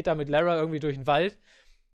müsst, ihr geht da mit Lara irgendwie durch den Wald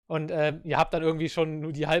und ihr habt dann irgendwie schon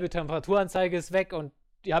nur die halbe Temperaturanzeige ist weg und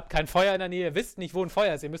ihr habt kein Feuer in der Nähe, ihr wisst nicht, wo ein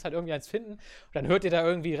Feuer ist, ihr müsst halt irgendwie eins finden und dann hört ihr da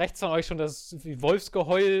irgendwie rechts von euch schon das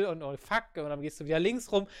Wolfsgeheul und oh, fuck, und dann gehst du wieder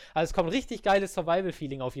links rum, also es kommt ein richtig geiles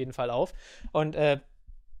Survival-Feeling auf jeden Fall auf und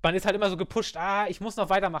man ist halt immer so gepusht, ich muss noch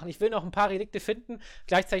weitermachen, ich will noch ein paar Relikte finden.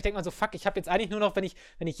 Gleichzeitig denkt man so, fuck, ich habe jetzt eigentlich nur noch, wenn ich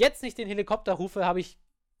jetzt nicht den Helikopter rufe,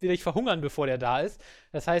 will ich verhungern, bevor der da ist.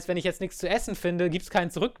 Das heißt, wenn ich jetzt nichts zu essen finde, gibt es keinen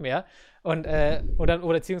Zurück mehr. Oder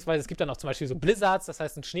beziehungsweise es gibt dann auch zum Beispiel so Blizzards, das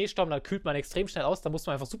heißt, ein Schneesturm, da kühlt man extrem schnell aus, da muss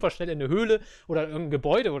man einfach super schnell in eine Höhle oder in irgendein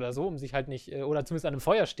Gebäude oder so, um sich halt nicht, oder zumindest an einem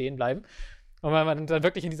Feuer stehen bleiben. Und wenn man dann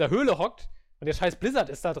wirklich in dieser Höhle hockt, Und der scheiß Blizzard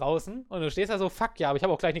ist da draußen und du stehst da so, fuck, ja, aber ich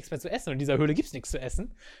habe auch gleich nichts mehr zu essen und in dieser Höhle gibt's nichts zu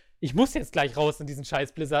essen. Ich muss jetzt gleich raus in diesen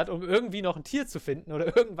scheiß Blizzard, um irgendwie noch ein Tier zu finden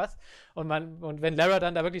oder irgendwas. Und wenn Lara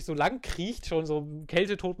dann da wirklich so lang kriecht, schon so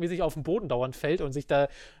kältetodmäßig auf den Boden dauernd fällt und sich da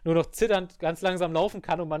nur noch zitternd ganz langsam laufen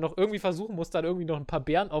kann und man noch irgendwie versuchen muss, dann irgendwie noch ein paar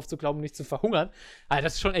Beeren aufzuklauben, um nicht zu verhungern. Also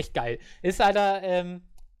das ist schon echt geil. Ist leider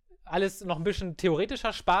alles noch ein bisschen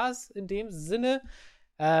theoretischer Spaß in dem Sinne,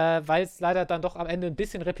 weil es leider dann doch am Ende ein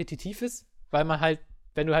bisschen repetitiv ist. Weil man halt,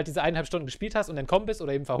 wenn du halt diese 1,5 Stunden gespielt hast und entkommen bist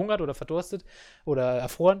oder eben verhungert oder verdurstet oder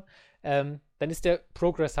erfroren, dann ist der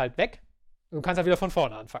Progress halt weg. Und du kannst halt wieder von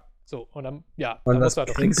vorne anfangen. So, und dann, ja, Und dann das musst du halt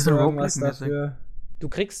auch kriegst du irgendwas dafür? Du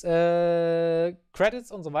kriegst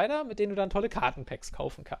Credits und so weiter, mit denen du dann tolle Kartenpacks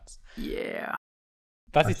kaufen kannst. Yeah.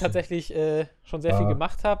 Was ich tatsächlich schon sehr viel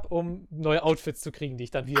gemacht habe, um neue Outfits zu kriegen, die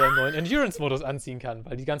ich dann wieder im neuen Endurance-Modus anziehen kann.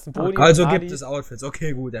 Weil die ganzen Boni Also gibt es Outfits.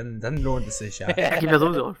 Okay, gut, dann lohnt es sich, ja. Ja, gibt ja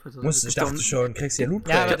sowieso Outfits. Ich dachte schon, kriegst ja Loot.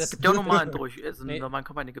 Ja, aber Es gibt ja auch normalen durch. Also Nee. in normalen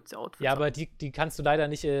Kampagnen gibt es ja Outfits. Ja, aber die kannst du leider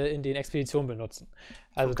nicht in den Expeditionen benutzen.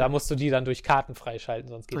 Also da musst du die dann durch Karten freischalten,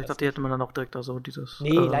 sonst geht ich das dachte, die hätte man dann auch direkt da so dieses. Nee,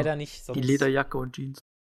 leider nicht. Die Lederjacke und Jeans.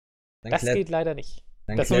 Das geht leider nicht.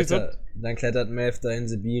 Dann, Das dann klettert Maeve da in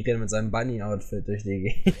Sibirien mit seinem Bunny-Outfit durch die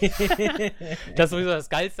Gegend. Das ist sowieso das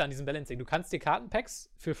Geilste an diesem Balancing. Du kannst dir Kartenpacks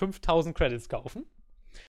für 5000 Credits kaufen.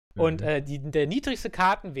 Und der niedrigste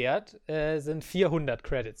Kartenwert sind 400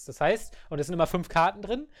 Credits. Das heißt, und es sind immer 5 Karten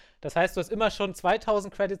drin. Das heißt, du hast immer schon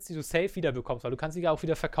 2000 Credits, die du safe wieder bekommst, weil du kannst sie ja auch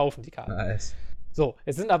wieder verkaufen, die Karten. Nice. So,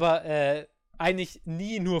 es sind aber eigentlich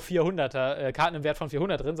nie nur 400er Karten im Wert von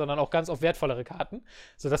 400 drin, sondern auch ganz oft wertvollere Karten,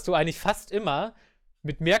 sodass du eigentlich fast immer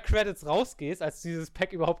mit mehr Credits rausgehst, als dieses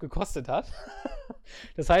Pack überhaupt gekostet hat.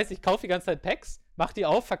 Das heißt, ich kaufe die ganze Zeit Packs, mach die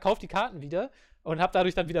auf, verkaufe die Karten wieder und habe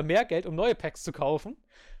dadurch dann wieder mehr Geld, um neue Packs zu kaufen.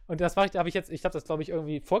 Und das habe ich das glaube ich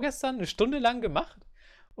irgendwie vorgestern eine Stunde lang gemacht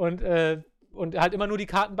und halt immer nur die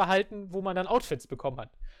Karten behalten, wo man dann Outfits bekommen hat.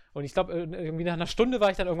 Und ich glaube, irgendwie nach einer Stunde war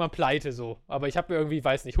ich dann irgendwann pleite so. Aber ich habe mir irgendwie,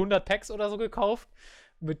 weiß nicht, 100 Packs oder so gekauft.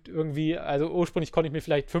 Mit irgendwie, also ursprünglich konnte ich mir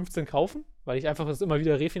vielleicht 15 kaufen, weil ich einfach das immer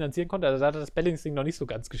wieder refinanzieren konnte. Also da hatte das Balancing noch nicht so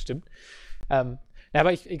ganz gestimmt. Aber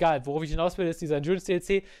egal, worauf ich hinaus will, ist dieser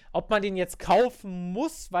Endurance-DLC. Ob man den jetzt kaufen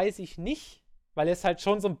muss, weiß ich nicht, weil er ist halt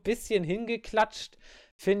schon so ein bisschen hingeklatscht,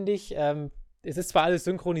 finde ich. Es ist zwar alles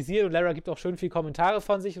synchronisiert und Lara gibt auch schön viel Kommentare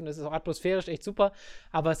von sich und es ist auch atmosphärisch echt super,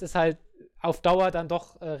 aber es ist halt auf Dauer dann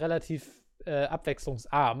doch relativ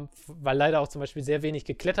abwechslungsarm, weil leider auch zum Beispiel sehr wenig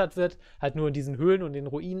geklettert wird, halt nur in diesen Höhlen und den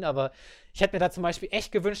Ruinen, aber ich hätte mir da zum Beispiel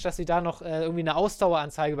echt gewünscht, dass sie da noch irgendwie eine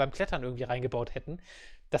Ausdaueranzeige beim Klettern irgendwie reingebaut hätten,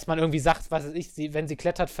 dass man irgendwie sagt, was weiß ich, wenn sie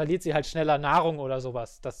klettert, verliert sie halt schneller Nahrung oder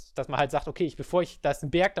sowas, dass man halt sagt, okay, da ist ein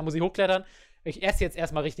Berg, da muss ich hochklettern, ich esse jetzt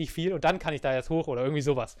erstmal richtig viel und dann kann ich da jetzt hoch oder irgendwie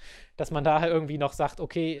sowas. Dass man da halt irgendwie noch sagt,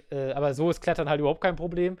 okay, aber so ist Klettern halt überhaupt kein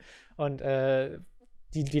Problem und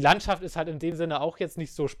die Landschaft ist halt in dem Sinne auch jetzt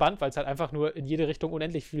nicht so spannend, weil es halt einfach nur in jede Richtung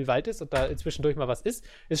unendlich viel Wald ist und da zwischendurch mal was ist.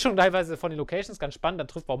 Ist schon teilweise von den Locations ganz spannend, dann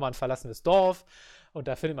trifft man auch mal ein verlassenes Dorf und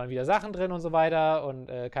da findet man wieder Sachen drin und so weiter und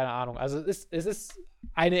keine Ahnung. Also es ist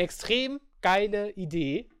eine extrem geile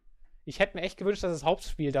Idee. Ich hätte mir echt gewünscht, dass das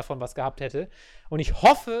Hauptspiel davon was gehabt hätte und ich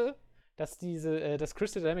hoffe, dass dass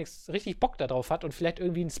Crystal Dynamics richtig Bock darauf hat und vielleicht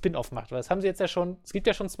irgendwie einen Spin-Off macht. Weil das haben sie jetzt ja schon, es gibt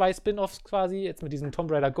ja schon 2 Spin-Offs quasi, jetzt mit diesem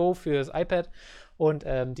Tomb Raider Go für das iPad und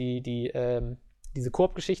diese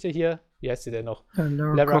Koop-Geschichte hier, wie heißt sie denn noch?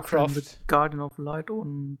 Lara Croft mit Guardian of Light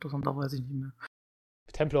und das andere weiß ich nicht mehr.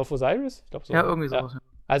 Temple of Osiris? Ich glaube so. Ja, irgendwie sowas. Ja.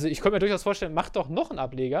 Also ich könnte mir durchaus vorstellen, macht doch noch einen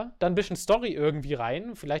Ableger, dann ein bisschen Story irgendwie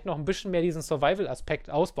rein, vielleicht noch ein bisschen mehr diesen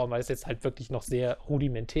Survival-Aspekt ausbauen, weil es jetzt halt wirklich noch sehr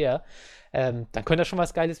rudimentär. Dann könnte das schon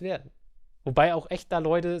was Geiles werden. Wobei auch echt da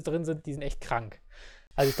Leute drin sind, die sind echt krank.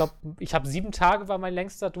 Also ich glaube, ich habe 7 Tage war mein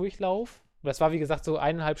längster Durchlauf. Das war, wie gesagt, so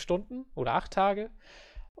 1,5 Stunden oder 8 Tage.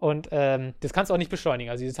 Und das kannst du auch nicht beschleunigen.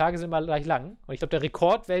 Also diese Tage sind immer gleich lang. Und ich glaube, der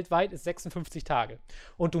Rekord weltweit ist 56 Tage.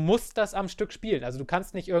 Und du musst das am Stück spielen. Also du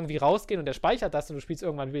kannst nicht irgendwie rausgehen und der speichert das und du spielst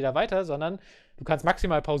irgendwann wieder weiter, sondern du kannst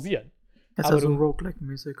maximal pausieren. Das ist ja so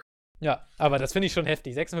Roguelike-mäßig. Ja, aber das finde ich schon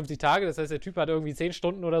heftig. 56 Tage, das heißt, der Typ hat irgendwie 10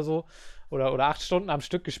 Stunden oder so oder 8 Stunden am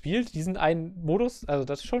Stück gespielt. Diesen einen Modus, also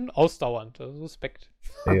das ist schon ausdauernd. Also Respekt.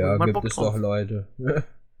 Ja, gibt es doch Leute.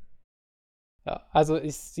 Ja, also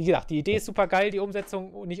wie gesagt, die Idee ist super geil, die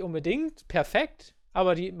Umsetzung nicht unbedingt perfekt,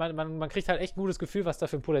 aber man kriegt halt echt ein gutes Gefühl, was da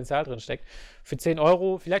für ein Potenzial drin steckt. Für 10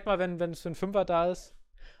 Euro, vielleicht mal, wenn es für einen Fünfer da ist.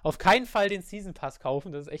 Auf keinen Fall den Season Pass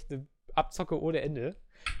kaufen, das ist echt eine Abzocke ohne Ende.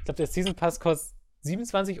 Ich glaube, der Season Pass kostet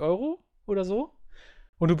 27 Euro oder so.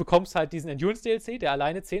 Und du bekommst halt diesen Endurance-DLC, der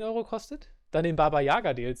alleine 10 Euro kostet. Dann den Baba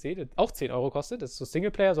Yaga-DLC, der auch 10 Euro kostet. Das ist so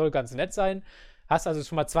Singleplayer, soll ganz nett sein. Hast also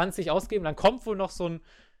schon mal 20 ausgegeben. Dann kommt wohl noch so ein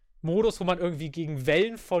Modus, wo man irgendwie gegen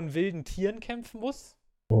Wellen von wilden Tieren kämpfen muss.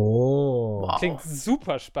 Oh. Wow. Klingt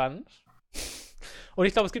super spannend. Und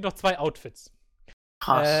ich glaube, es gibt noch 2 Outfits.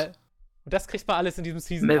 Krass. Und das kriegt man alles in diesem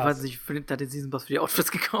Season Mel Pass. hat sich für den Season Pass für die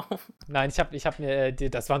Outfits gekauft. Nein, ich hab mir,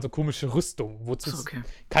 das waren so komische Rüstungen. Wozu? Okay.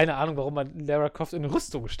 Keine Ahnung, warum man Lara Croft in eine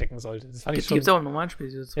Rüstung stecken sollte. Das fand ich Gibt's schon, auch im normalen Spiel,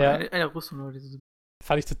 diese zwei. Ja. Eine Rüstung oder diese.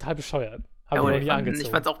 fand ich total bescheuert. Hab Ja, ich oder noch nie angezogen.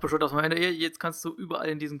 ich fand's auch bescheuert, dass man meinte, jetzt kannst du überall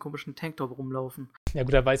in diesem komischen Tanktop rumlaufen. Ja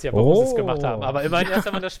gut, da weiß ich ja, warum sie es Oh. gemacht haben. Aber immerhin erst,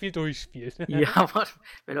 wenn man das Spiel durchspielt. Ja, aber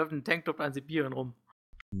wer läuft in einem Tanktop in Sibirien rum?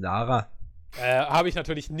 Lara. Habe ich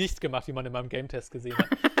natürlich nicht gemacht, wie man in meinem Game-Test gesehen hat.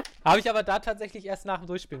 Habe ich aber da tatsächlich erst nach dem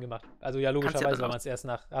Durchspielen gemacht. Also ja, logischerweise, weil man es erst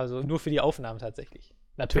also nur für die Aufnahmen tatsächlich. Ich finde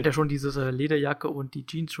Natürlich. ja schon diese Lederjacke und die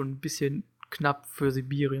Jeans schon ein bisschen knapp für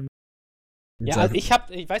Sibirien. Ja, also ich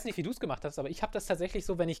weiß nicht, wie du es gemacht hast, aber ich habe das tatsächlich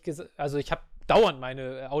so, also ich habe dauernd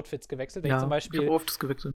meine Outfits gewechselt. Wenn ich zum ich Beispiel, habe oft das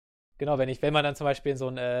gewechselt. genau, wenn man dann zum Beispiel in so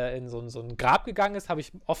ein Grab gegangen ist, habe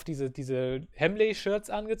ich oft diese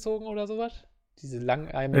Hemley-Shirts angezogen oder sowas. Diese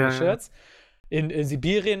langärmeligen Shirts. In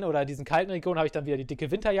Sibirien oder diesen kalten Regionen habe ich dann wieder die dicke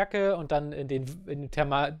Winterjacke und dann in diesem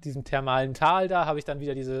thermalen Tal da habe ich dann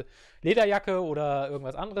wieder diese Lederjacke oder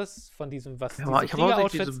irgendwas anderes von diesem, was Ja, diese ich habe auch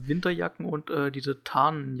Krieger-Outfits. diese Winterjacken und diese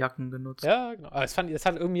Tarnjacken genutzt. Ja, genau. Aber das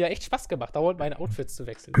hat irgendwie ja echt Spaß gemacht, dauernd meine Outfits zu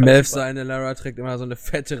wechseln. Melv, Super. seine Lara trägt immer so eine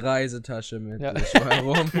fette Reisetasche mit Ja. sich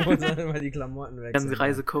herum und dann immer die Klamotten wechseln. Ganzen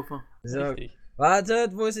Reisekoffer. So, Richtig.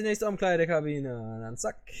 wartet, wo ist die nächste Umkleidekabine? Und dann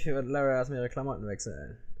zack, wird Lara erstmal ihre Klamotten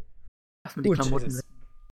wechseln. Lass mir die Gut, Klamotten ist- weg.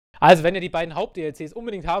 Also, wenn ihr die beiden Haupt-DLCs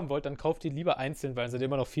unbedingt haben wollt, dann kauft die lieber einzeln, weil sie sind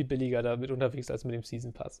immer noch viel billiger damit unterwegs als mit dem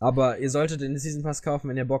Season Pass. Aber ihr solltet den Season Pass kaufen,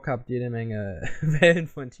 wenn ihr Bock habt, jede Menge Wellen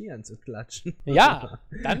von Tieren zu klatschen. Ja,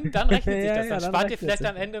 dann rechnet sich Ja, das. ja, Dann dann spart ihr rechnet vielleicht sich.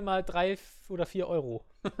 am Ende mal 3 oder 4 Euro.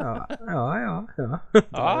 Ja. 3 Ah,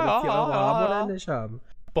 oder 4 Euro haben oder nicht haben.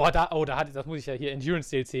 Boah, das muss ich ja hier,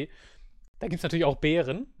 Endurance-DLC. Da gibt es natürlich auch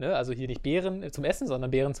Beeren, ne? Also hier nicht Beeren zum Essen, sondern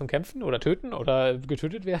Beeren zum Kämpfen oder töten oder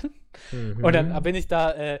getötet werden. Mhm. Und dann bin ich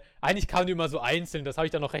da, eigentlich kamen die immer so einzeln, das habe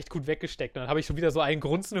ich dann noch recht gut weggesteckt. Und dann habe ich schon wieder so einen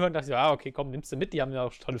Grunzen hören und dachte, ja, okay, komm, nimmst du mit, die haben ja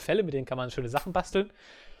auch tolle Fälle, mit denen kann man schöne Sachen basteln.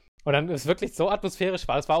 Und dann ist es wirklich so atmosphärisch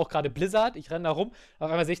war. Es war auch gerade Blizzard, ich renne da rum, auf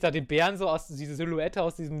einmal sehe ich da den Bären so diese Silhouette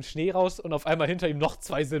aus diesem Schnee raus und auf einmal hinter ihm noch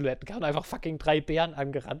 2 Silhouetten, kamen einfach fucking 3 Bären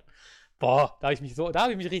angerannt. Boah, da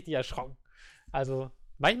habe ich mich richtig erschrocken. Also,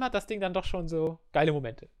 manchmal hat das Ding dann doch schon so geile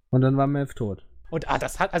Momente. Und dann war Melv tot. Und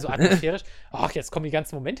das hat, also atmosphärisch, ach, jetzt kommen die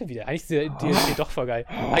ganzen Momente wieder. Eigentlich ist der DLC doch voll geil.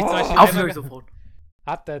 Hab ich zum Beispiel Aufhöre ich einmal- sofort.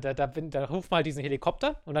 Da ruft mal diesen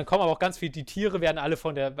Helikopter und dann kommen aber auch ganz viele, die Tiere werden alle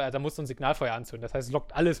da musst du ein Signalfeuer anzünden. Das heißt, es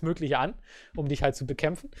lockt alles Mögliche an, um dich halt zu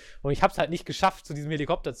bekämpfen. Und ich hab's halt nicht geschafft, zu diesem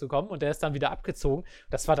Helikopter zu kommen und der ist dann wieder abgezogen.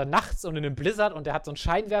 Das war dann nachts und in einem Blizzard und der hat so einen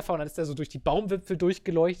Scheinwerfer und dann ist der so durch die Baumwipfel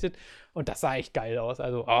durchgeleuchtet und das sah echt geil aus.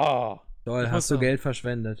 Also, Toll, Ich hast muss du noch- Geld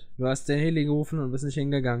verschwendet. Du hast den Heli gerufen und bist nicht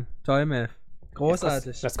hingegangen. Toll, Melv.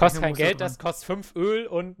 Großartig. Das kostet kein Muss da Geld, dran. das kostet 5 Öl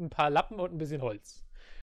und ein paar Lappen und ein bisschen Holz.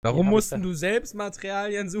 Warum hab ich mussten dann- du selbst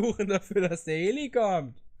Materialien suchen dafür, dass der Heli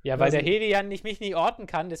kommt? Ja, weil Also- der Heli ja mich nicht orten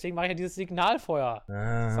kann, deswegen mache ich ja dieses Signalfeuer.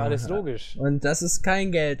 Das war alles logisch. Und das ist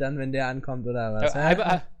kein Geld dann, wenn der ankommt, oder was?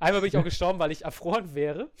 Einmal bin ich auch gestorben, weil ich erfroren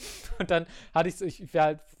wäre. Und dann hatte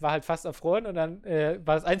war halt fast erfroren und dann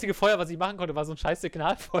war das einzige Feuer, was ich machen konnte, war so ein scheiß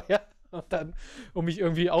Signalfeuer. Und dann, um mich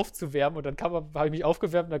irgendwie aufzuwärmen. Und dann habe ich mich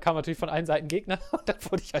aufgewärmt und dann kam natürlich von allen Seiten Gegner und dann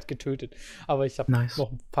wurde ich halt getötet. Aber ich habe Nice.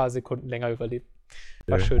 noch ein paar Sekunden länger überlebt.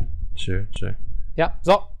 War schön. Schön. Ja,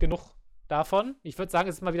 so, genug davon. Ich würde sagen,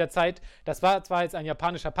 es ist mal wieder Zeit. Das war zwar jetzt ein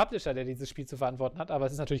japanischer Publisher, der dieses Spiel zu verantworten hat, aber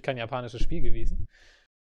es ist natürlich kein japanisches Spiel gewesen.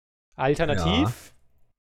 Alternativ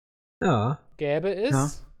Ja. gäbe es.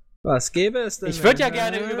 Ja. Was gäbe es denn? Ich würde ja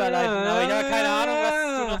gerne überleiten, aber ich habe keine Ahnung,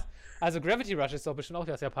 was du noch. Also Gravity Rush ist doch bestimmt auch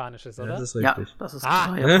was Japanisches, oder? Das ist Ja, richtig. das ist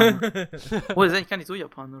Ah. japanisch. Oh, das ist eigentlich gar nicht so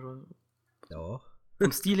japanisch. Doch.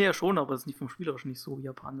 Vom Stil her schon, aber es ist nicht vom Spielerischen nicht so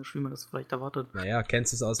japanisch, wie man das vielleicht erwartet. Naja,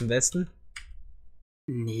 kennst du es aus dem Westen?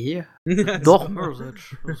 Nee. Doch, Mirror's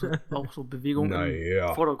Edge. Also auch so Bewegung Naja.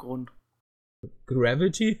 im Vordergrund.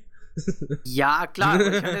 Gravity? Ja, klar.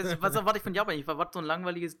 Aber was erwarte ich von Japan? Ich erwarte so ein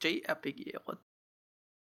langweiliges JRPG.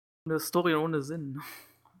 Ohne Story und ohne Sinn.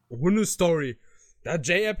 Ohne Story. Da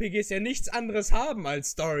JRPGs ja nichts anderes haben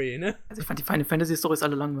als Story, ne? Also ich fand die Final Fantasy Storys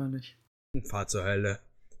alle langweilig. Fahr zur Hölle.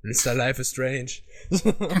 Mr. Life is Strange.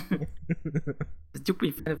 Das juckt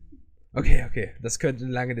mich. Okay. Das könnte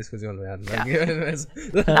eine lange Diskussion werden. Ja. Also-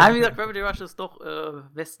 Nein, wie gesagt, Gravity Rush ist doch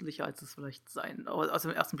westlicher, als es vielleicht sein, aus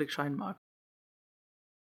dem ersten Blick scheinen mag.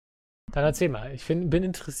 Dann erzähl mal, ich bin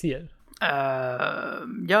interessiert. Ja,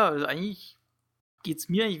 also eigentlich geht's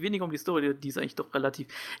mir eigentlich weniger um die Story, die ist eigentlich doch relativ,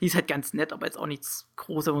 die ist halt ganz nett, aber jetzt auch nichts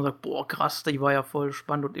Großes, wo man sagt, boah, krass, die war ja voll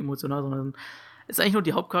spannend und emotional, sondern Ist eigentlich nur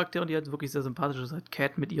die Hauptcharaktere, die halt wirklich sehr sympathisch ist. Halt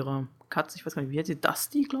Cat mit ihrer Katze, ich weiß gar nicht, wie heißt sie?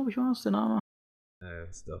 Dusty, glaube ich, war das der Name.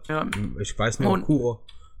 Ist doch, Ja. ich weiß nur Kuro.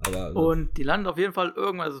 Aber Und die landen auf jeden Fall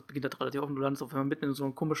irgendwann, also es beginnt halt relativ offen, du landest auf einmal mitten in so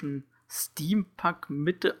einer komischen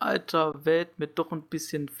Steampunk-Mittelalter-Welt mit doch ein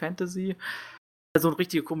bisschen Fantasy. Also ein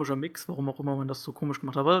richtiger komischer Mix, warum auch immer man das so komisch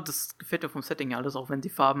gemacht hat. Aber das gefällt mir vom Setting ja alles, auch wenn die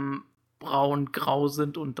Farben braun, grau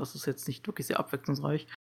sind und das ist jetzt nicht wirklich sehr abwechslungsreich.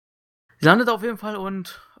 Sie landet auf jeden Fall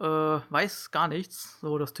und weiß gar nichts.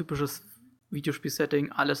 So das typische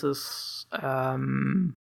Videospiel-Setting, alles ist,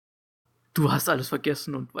 du hast alles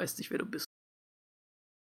vergessen und weißt nicht, wer du bist.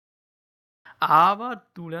 Aber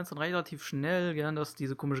du lernst dann relativ schnell gern, dass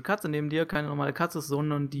diese komische Katze neben dir keine normale Katze ist,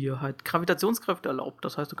 sondern die halt Gravitationskräfte erlaubt.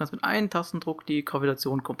 Das heißt, du kannst mit einem Tastendruck die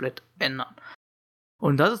Gravitation komplett ändern.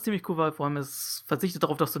 Und das ist ziemlich cool, weil vor allem es verzichtet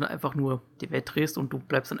darauf, dass du dann einfach nur die Welt drehst und du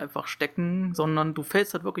bleibst dann einfach stecken, sondern du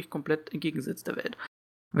fällst halt wirklich komplett entgegengesetzt der Welt.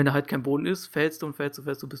 Wenn da halt kein Boden ist, fällst du,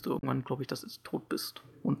 bis du irgendwann, glaube ich, dass du tot bist.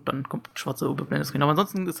 Und dann kommt ein schwarzer überblendetes Screen. Aber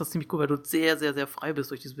ansonsten ist das ziemlich cool, weil du sehr, sehr, sehr frei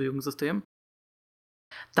bist durch dieses Bewegungssystem.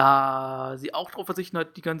 Da sie auch darauf verzichten,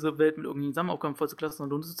 halt die ganze Welt mit irgendwelchen Sammenaufgaben voll zu klassen,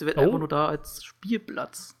 sondern du nutzt die Welt einfach nur da als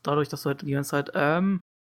Spielplatz. Dadurch, dass du halt die ganze Zeit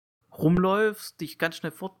rumläufst, dich ganz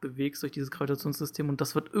schnell fortbewegst durch dieses Gravitationssystem und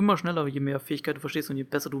das wird immer schneller, je mehr Fähigkeiten du verstehst und je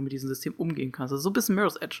besser du mit diesem System umgehen kannst. Also so ein bisschen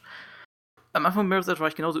Mirror's Edge. Am Anfang Mirror's Edge war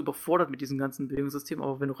ich genauso überfordert mit diesem ganzen Bewegungssystem,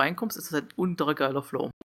 aber wenn du reinkommst, ist das halt ein ultra geiler Flow.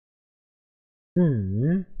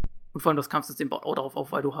 Mhm. Und vor allem das Kampfsystem baut auch darauf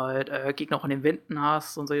auf, weil du halt Gegner auch an den Wänden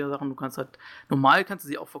hast und solche Sachen. Du kannst halt, normal kannst du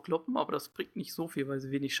sie auch verkloppen, aber das bringt nicht so viel, weil sie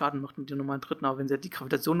wenig Schaden macht mit den normalen Tritten. Aber wenn sie halt die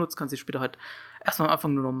Gravitation nutzt, kannst du sie später halt erstmal am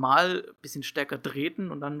Anfang nur normal ein bisschen stärker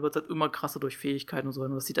treten und dann wird es halt immer krasser durch Fähigkeiten und so.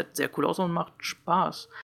 Und das sieht halt sehr cool aus und macht Spaß.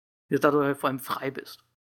 Da du halt vor allem frei bist.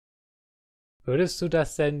 Würdest du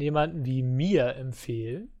das denn jemandem wie mir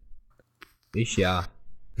empfehlen? Ich ja.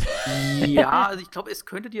 Ja, also ich glaube, es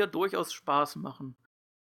könnte dir durchaus Spaß machen.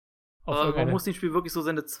 Man muss dem Spiel wirklich so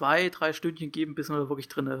seine 2-3 Stündchen geben, bis man da wirklich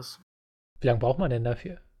drin ist. Wie lange braucht man denn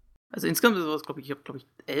dafür? Also insgesamt ist sowas, glaube ich,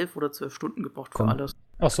 11 oder 12 Stunden gebraucht für alles.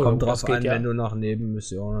 Achso, kommt drauf an, wenn du noch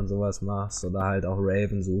Nebenmissionen und sowas machst oder halt auch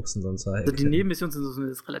Raven suchst und sonst halt. Also die Nebenmissionen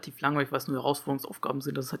sind relativ langweilig, weil es nur Herausforderungsaufgaben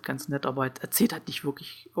sind, das ist halt ganz nett, aber erzählt halt nicht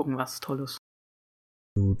wirklich irgendwas Tolles.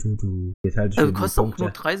 Geht halt also kostet auch nur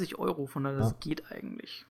 30 €, von daher das geht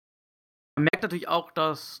eigentlich. Man merkt natürlich auch,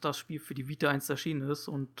 dass das Spiel für die Vita 1 erschienen ist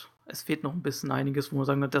und es fehlt noch ein bisschen einiges, wo man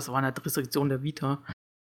sagen kann, das waren halt Restriktionen der Vita.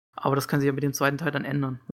 Aber das kann sich ja mit dem zweiten Teil dann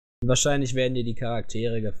ändern. Wahrscheinlich werden dir die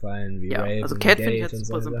Charaktere gefallen, wie Raven. Also Cat finde ich jetzt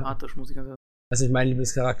super sympathisch, muss ich ganz sagen. Also mein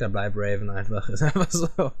Lieblingscharakter bleibt Raven einfach. Ist einfach so.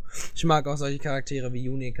 Ich mag auch solche Charaktere wie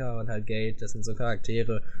Unica und halt Gate. Das sind so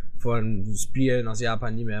Charaktere von Spielen aus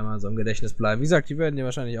Japan, die mir immer so im Gedächtnis bleiben. Wie gesagt, die werden dir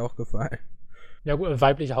wahrscheinlich auch gefallen. Ja gut,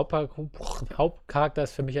 weiblicher Hauptcharakter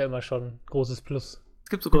ist für mich ja immer schon ein großes Plus. Es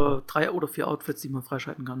gibt sogar 3 oder 4 Outfits, die man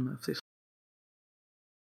freischalten kann im FCs.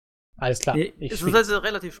 Alles klar. Es ist also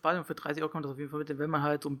relativ spannend, für 30 € kommt das auf jeden Fall mit, denn wenn man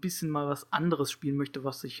halt so ein bisschen mal was anderes spielen möchte,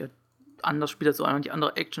 was sich halt anders spielt als so die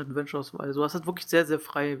andere Action-Adventures, weil du hast halt wirklich sehr, sehr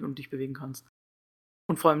frei und dich bewegen kannst.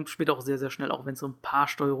 Und vor allem spielt auch sehr, sehr schnell, auch wenn es so ein paar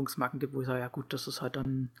Steuerungsmarken gibt, wo ich sage, ja gut, das ist halt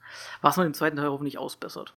dann, was man im zweiten Teil hoffentlich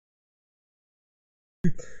ausbessert.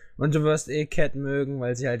 Und du wirst Cat mögen,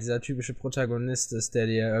 weil sie halt dieser typische Protagonist ist, der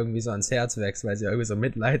dir irgendwie so ans Herz wächst, weil sie irgendwie so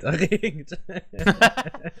Mitleid erregt.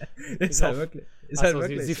 Ist halt wirklich.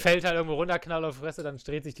 Sie fällt halt irgendwo runter, knallt auf Fresse, dann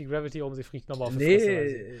dreht sich die Gravity um, sie fliegt nochmal auf die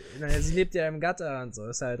Fresse. Naja, sie lebt ja im Gatter und so,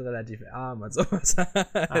 ist halt relativ arm und sowas.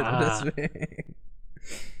 Also deswegen.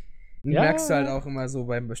 Und merkst du halt auch immer so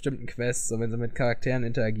beim bestimmten Quests, so wenn sie mit Charakteren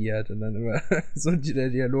interagiert und dann immer so der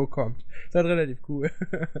Dialog kommt. Ist halt relativ cool.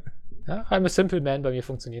 Ja, I'm a simple man, bei mir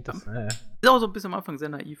funktioniert das. Ja. Ist auch so ein bisschen am Anfang sehr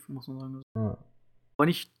naiv, muss man sagen. Ja. Aber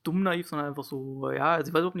nicht dumm naiv, sondern einfach so, ja, also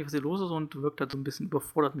ich weiß überhaupt nicht, was hier los ist und wirkt halt so ein bisschen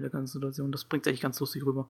überfordert mit der ganzen Situation. Das bringt eigentlich ganz lustig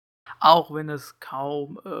rüber. Auch wenn es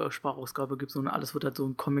kaum Sprachausgabe gibt, sondern alles wird halt so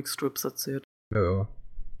in Comic-Strips erzählt. Ja.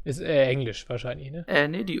 Ist Englisch wahrscheinlich, ne?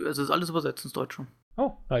 Nee, also ist alles übersetzt ins Deutsche.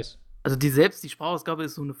 Oh, nice. Also die Sprachausgabe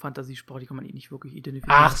ist so eine Fantasiesprache, die kann man nicht wirklich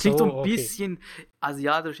identifizieren. Ach, das klingt so ein bisschen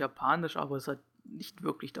asiatisch-japanisch, aber ist halt nicht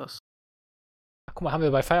wirklich das. Ach, guck mal, haben wir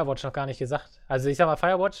bei Firewatch noch gar nicht gesagt. Also ich sag mal,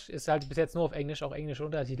 Firewatch ist halt bis jetzt nur auf Englisch, auch englische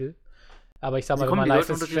Untertitel. Aber ich sag mal, wenn man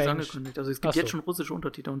Life is Strange... angekündigt. Also es gibt jetzt schon russische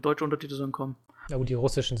Untertitel und deutsche Untertitel sollen kommen. Ja gut, die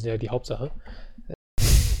russischen sind ja die Hauptsache.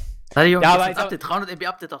 Da hatte ich aber jetzt Update, 300 MB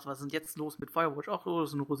Update, was ist denn jetzt los mit Firewatch? Ach, das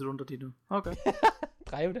sind russische Untertitel. Okay.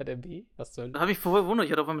 300 MB? Was soll das? Da habe ich vorher gewundert,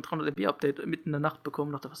 ich hatte auf einmal 300 MB Update mitten in der Nacht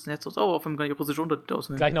bekommen, dachte, was ist denn jetzt los? Oh, auf einmal kann ich russische Untertitel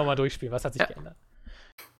auswählen. Gleich nochmal durchspielen, was hat sich geändert?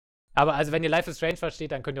 Aber also wenn ihr Life is Strange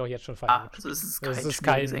versteht, dann könnt ihr auch jetzt schon Firewatch spielen. Also es ist kein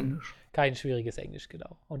schwieriges Englisch. Kein schwieriges Englisch,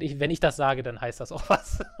 genau. Und wenn ich das sage, dann heißt das auch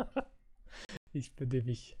was. Ich bin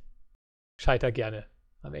nämlich scheiter gerne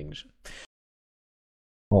am Englischen.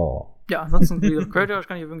 Oh. Ja, ansonsten, wie gesagt, Crash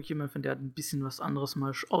kann ich wirklich jemand finden, der ein bisschen was anderes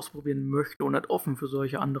mal ausprobieren möchte und halt offen für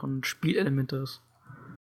solche anderen Spielelemente ist.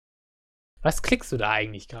 Was klickst du da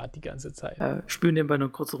eigentlich gerade die ganze Zeit? Spielen nebenbei eine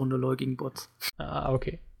kurze Runde LoL gegen Bots. Ah,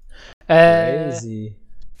 okay. Crazy.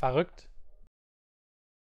 Verrückt.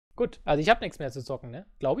 Gut, also ich habe nichts mehr zu zocken, ne?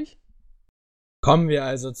 Glaube ich. Kommen wir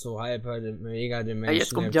also zu Hyper Mega Dimension.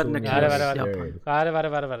 Jetzt kommt ja eine Neptune.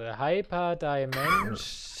 Warte. Hyper Dimension.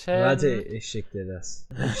 Warte, ich schick dir das.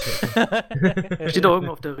 Steht auch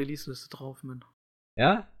irgendwo auf der Release-Liste drauf, Mann.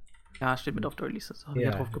 Ja? Ja, steht mit auf der Release-Liste. Hab ich ja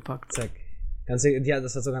drauf gepackt. Zack. Das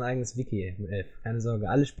hat sogar ein eigenes Wiki. Keine Sorge,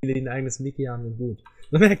 alle Spiele, die ein eigenes Wiki haben, sind gut.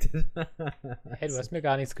 Merkt ihr? Hey, du hast mir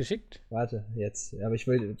gar nichts geschickt. Warte, jetzt. Aber ich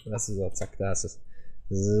will. Was ist so? Zack, da ist es.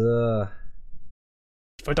 So.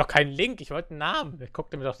 Ich wollte doch keinen Link, ich wollte einen Namen.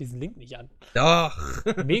 Guck dir mir doch diesen Link nicht an. Doch!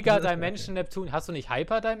 Mega Dimension Neptune. Hast du nicht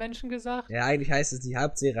Hyper Dimension gesagt? Ja, eigentlich heißt es, die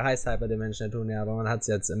Hauptserie heißt Hyper Dimension Neptune, aber man hat es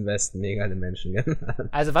jetzt im Westen Mega Dimension genannt.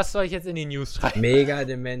 Also, was soll ich jetzt in die News schreiben? Mega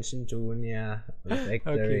Dimension Tunia und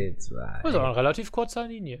Victory 2. Das ist auch ein relativ kurzer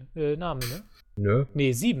Linie. Name, ne? Nö.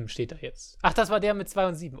 Nee, 7 steht da jetzt. Ach, das war der mit 2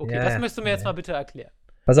 und 7. Okay, Ja, das müsst du mir jetzt mal bitte erklären.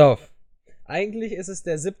 Pass auf. Eigentlich ist es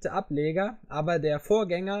der 7. Ableger, aber der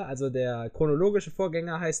Vorgänger, also der chronologische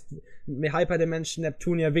Vorgänger, heißt Hyperdimension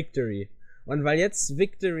Neptunia Victory. Und weil jetzt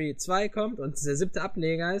Victory 2 kommt und es der 7.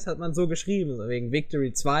 Ableger ist, hat man so geschrieben, so wegen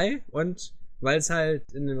Victory 2 und weil es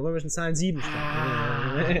halt in den römischen Zahlen 7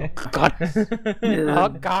 stand. Oh Gott. Oh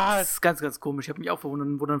Gott. Das ist ganz, ganz komisch. Ich habe mich auch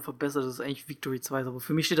verwundert verbessert, dass es eigentlich Victory 2 ist, aber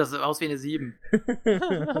für mich steht das aus wie eine 7.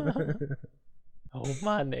 Oh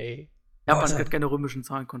Mann, ey. Ja, man hat keine römischen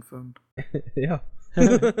Zahlen confirmed. Ja.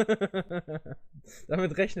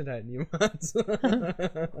 Damit rechnet halt niemand.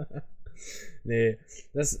 Nee,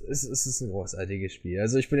 es ist ein großartiges Spiel.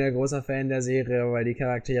 Also ich bin ja großer Fan der Serie, weil die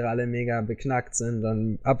Charaktere alle mega beknackt sind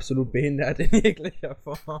und absolut behindert in jeglicher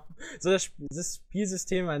Form. So das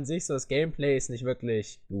Spielsystem an sich, so das Gameplay ist nicht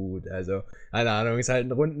wirklich gut. Also, keine Ahnung, ist halt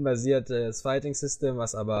ein rundenbasiertes Fighting-System,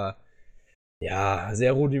 was aber ja,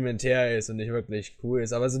 sehr rudimentär ist und nicht wirklich cool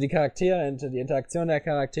ist. Aber so die Charaktere, die Interaktion der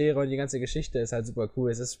Charaktere und die ganze Geschichte ist halt super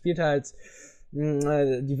cool. Es spielt halt,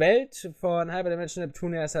 die Welt von Hyperdimension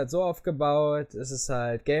Neptunia ist halt so aufgebaut, es ist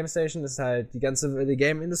halt Game Station, es ist halt die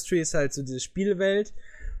Game Industry ist halt so diese Spielewelt.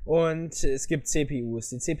 Und es gibt CPUs.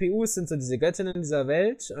 Die CPUs sind so diese Göttinnen dieser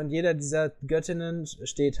Welt und jeder dieser Göttinnen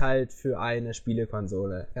steht halt für eine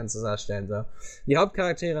Spielekonsole. Kannst du das darstellen, so. Die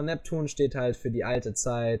Hauptcharaktere Neptune steht halt für die alte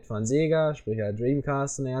Zeit von Sega, sprich halt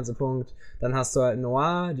Dreamcast und der ganze Punkt. Dann hast du halt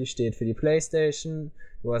Noir, die steht für die Playstation.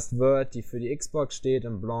 Du hast Word, die für die Xbox steht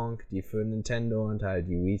und Blanc, die für Nintendo und halt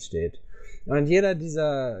die Wii steht. Und jeder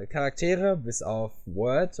dieser Charaktere, bis auf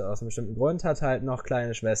Word, aus einem bestimmten Grund, hat halt noch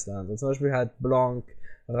kleine Schwestern. So zum Beispiel hat Blanc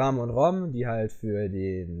RAM und ROM, die halt für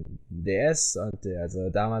den DS und also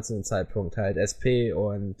damals zu dem Zeitpunkt halt SP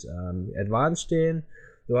und Advance stehen.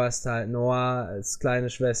 Du hast halt Noah als kleine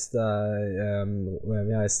Schwester,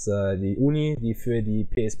 die Uni, die für die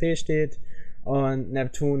PSP steht. Und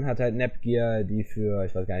Neptune hat halt Nepgear, die für,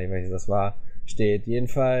 ich weiß gar nicht, welches das war, steht.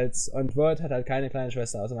 Jedenfalls, und Word hat halt keine kleine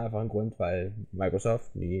Schwester aus einem einfachen Grund, weil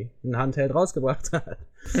Microsoft nie ein Handheld rausgebracht hat.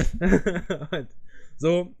 Und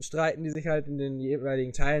so streiten die sich halt in den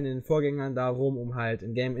jeweiligen Teilen, in den Vorgängern darum, um halt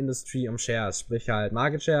in Game Industry um Shares, sprich halt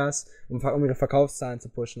Market Shares, um ihre Verkaufszahlen zu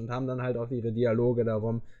pushen und haben dann halt auch ihre Dialoge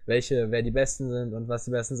darum, wer die Besten sind und was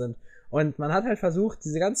die Besten sind. Und man hat halt versucht,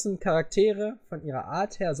 diese ganzen Charaktere von ihrer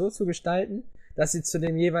Art her so zu gestalten, dass sie zu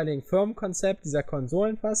dem jeweiligen Firmenkonzept dieser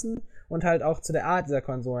Konsolen passen und halt auch zu der Art dieser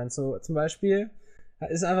Konsolen. So, zum Beispiel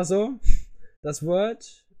ist einfach so, dass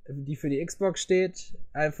Word, die für die Xbox steht,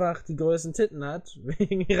 einfach die größten Titten hat,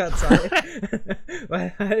 wegen ihrer Zeit.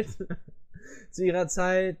 Weil halt zu ihrer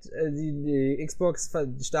Zeit die Xbox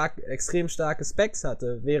extrem starke Specs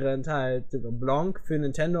hatte, während halt Blanc für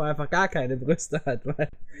Nintendo einfach gar keine Brüste hat, weil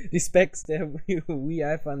die Specs der Wii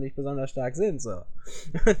einfach nicht besonders stark sind, so.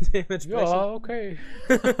 Und dementsprechend, ja, okay.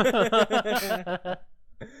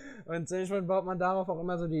 Und dementsprechend baut man darauf auch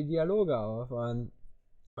immer so die Dialoge auf.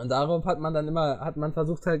 Und darauf hat man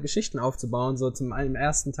versucht halt Geschichten aufzubauen, so im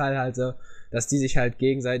ersten Teil halt so, dass die sich halt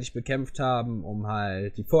gegenseitig bekämpft haben, um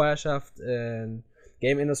halt die Vorherrschaft in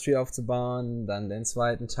Game Industry aufzubauen. Dann den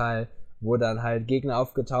zweiten Teil, wo dann halt Gegner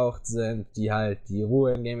aufgetaucht sind, die halt die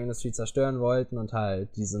Ruhe in Game Industry zerstören wollten und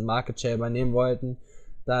halt diesen Market Share übernehmen wollten.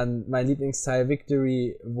 Dann mein Lieblingsteil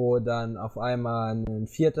Victory, wo dann auf einmal eine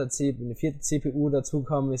vierte CPU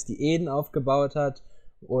dazugekommen ist, die Eden aufgebaut hat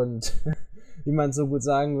und wie man so gut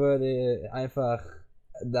sagen würde, einfach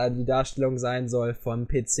da die Darstellung sein soll vom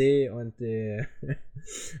PC und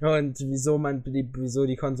und wieso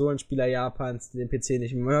die Konsolenspieler Japans den PC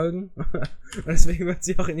nicht mögen. Und deswegen wird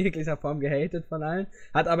sie auch in jeglicher Form gehatet von allen.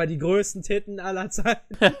 Hat aber die größten Titten aller Zeiten.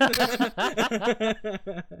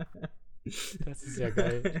 Das ist ja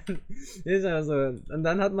geil. Ist also, und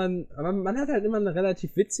dann hat man hat halt immer eine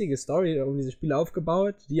relativ witzige Story um diese Spiele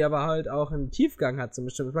aufgebaut, die aber halt auch einen Tiefgang hat zum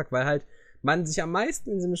bestimmten Zweck, weil halt man sich am meisten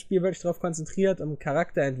in diesem Spiel wirklich darauf konzentriert, um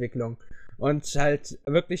Charakterentwicklung und halt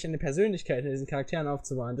wirklich eine Persönlichkeit in diesen Charakteren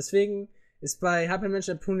aufzubauen. Deswegen ist bei Hamma, denn,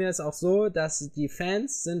 schon auch so, dass die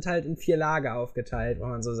Fans sind halt in 4 Lager aufgeteilt, kann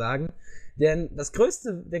man so sagen. Denn der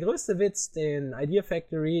größte Witz, den Idea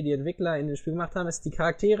Factory, die Entwickler in dem Spiel gemacht haben, ist, die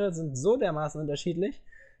Charaktere sind so dermaßen unterschiedlich,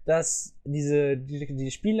 dass die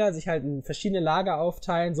Spieler sich halt in verschiedene Lager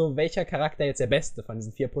aufteilen, so welcher Charakter jetzt der beste von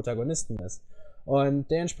diesen 4 Protagonisten ist. Und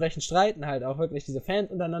dementsprechend streiten halt auch wirklich diese Fans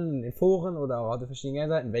untereinander in den Foren oder auch auf den verschiedenen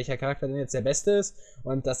Seiten, welcher Charakter denn jetzt der beste ist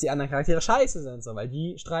und dass die anderen Charaktere scheiße sind, so, weil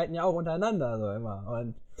die streiten ja auch untereinander so immer.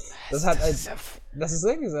 Und das ist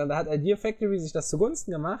irgendwie so. Da hat Idea Factory sich das zugunsten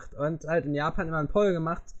gemacht und halt in Japan immer einen Poll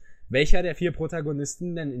gemacht, welcher der 4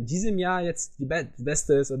 Protagonisten denn in diesem Jahr jetzt die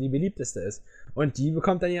beste ist und die beliebteste ist. Und die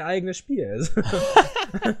bekommt dann ihr eigenes Spiel.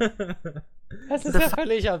 Das ist ja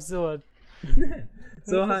völlig absurd.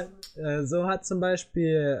 So hat zum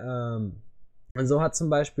Beispiel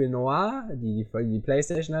Noir, die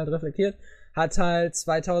PlayStation halt reflektiert, hat halt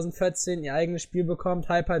 2014 ihr eigenes Spiel bekommen,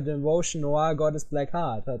 Hyper Devotion Noir Goddess Black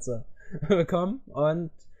Heart hat sie bekommen. Und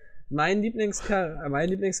mein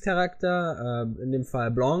Lieblingscharakter, in dem Fall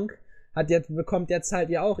Blanc, bekommt jetzt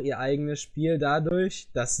halt auch ihr eigenes Spiel dadurch,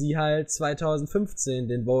 dass sie halt 2015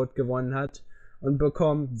 den Vote gewonnen hat und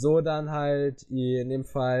bekommt so dann halt in dem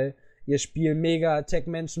Fall ihr Spiel Mega Attack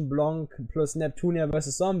Mansion Blanc plus Neptunia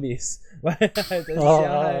vs. Zombies. Weil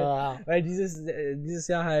dieses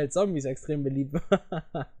Jahr halt Zombies extrem beliebt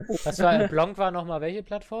waren. Blanc war nochmal welche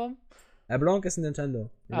Plattform? Blanc ist ein Nintendo.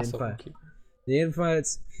 In dem Fall. Okay.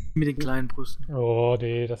 Jedenfalls. Mit den kleinen Brüsten. Oh,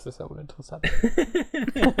 nee, das ist ja uninteressant.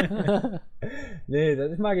 Nee,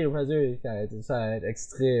 ich mag ihre Persönlichkeit. Ist halt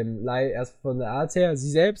extrem leise. Erst von der Art her.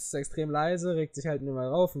 Sie selbst ist extrem leise, regt sich halt nur mal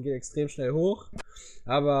rauf und geht extrem schnell hoch.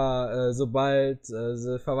 Aber sobald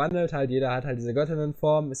sie verwandelt, halt jeder hat halt diese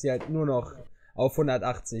Göttinnenform, ist sie halt nur noch auf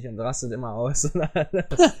 180 und rastet immer aus und alles.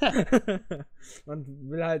 Und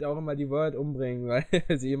will halt auch immer die World umbringen, weil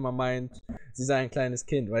sie immer meint, sie sei ein kleines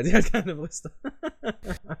Kind, weil sie halt keine Brüste hat.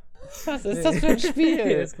 Was ist das für ein Spiel?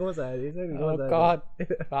 Das ist großartig. Oh Gott,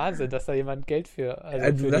 Wahnsinn, dass da jemand Geld für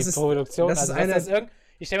die Produktion. Ich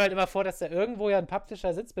stelle mir halt immer vor, dass da irgendwo ja ein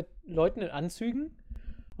Publisher sitzt mit Leuten in Anzügen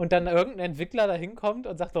und dann irgendein Entwickler da hinkommt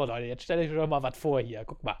und sagt, oh Leute, jetzt stelle ich euch mal was vor hier,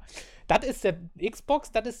 guck mal. Das ist der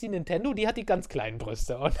Xbox, das ist die Nintendo, die hat die ganz kleinen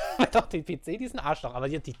Brüste. Und doch die PC, die ist ein Arschloch, aber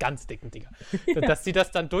die hat die ganz dicken Dinger. Ja. Dass die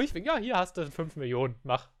das dann durchwinken, ja, hier hast du 5 Millionen,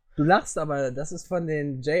 mach. Du lachst, aber das ist von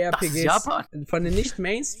den JRPGs, von den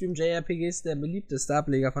nicht-Mainstream-JRPGs der beliebteste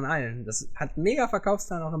Ableger von allen. Das hat mega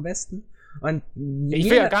Verkaufszahlen auch am besten. Und ich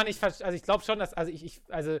will ja gar nicht, also ich glaube schon, dass,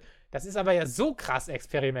 das ist aber ja so krass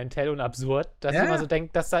experimentell und absurd, dass ich immer so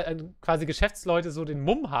denke, dass da quasi Geschäftsleute so den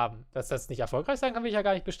Mumm haben. Dass das nicht erfolgreich sein kann, will ich ja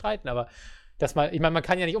gar nicht bestreiten, aber man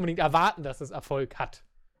kann ja nicht unbedingt erwarten, dass es Erfolg hat.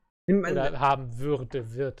 Oder haben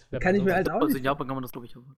wird. Kann ich mir halt auch nicht. Also in Japan kann man das, glaube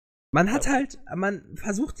ich, erwarten. Man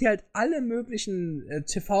versucht hier halt alle möglichen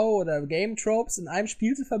TV- oder Game-Tropes in einem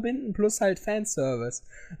Spiel zu verbinden, plus halt Fanservice.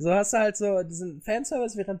 So hast du halt so diesen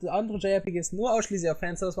Fanservice, während andere JRPGs nur ausschließlich auf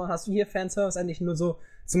Fanservice machen, hast du hier Fanservice eigentlich nur so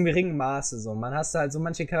zum geringen Maße. So. Man hast halt so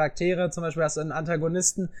manche Charaktere, zum Beispiel hast du einen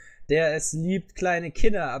Antagonisten, der es liebt, kleine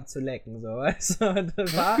Kinder abzulecken, so, weißt du, und dann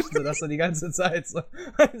verarscht du das so die ganze Zeit, so,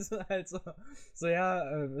 weißt du, halt so,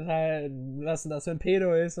 was denn das für ein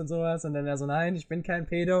Pedo ist und sowas, und dann er so, nein, ich bin kein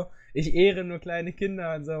Pedo, ich ehre nur kleine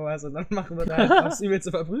Kinder und sowas, und dann machen wir da halt aufs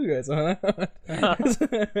Übelste verprügelt, so, ne?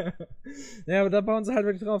 Ja, aber da bauen sie halt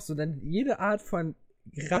wirklich drauf, so, denn jede Art von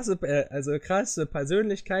krasse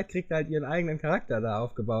Persönlichkeit kriegt halt ihren eigenen Charakter da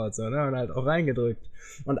aufgebaut, so, ne, und halt auch reingedrückt.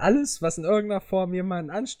 Und alles, was in irgendeiner Form jemanden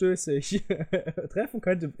anstößig treffen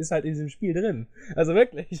könnte, ist halt in diesem Spiel drin. Also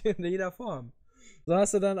wirklich, in jeder Form. So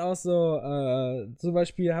hast du dann auch so, zum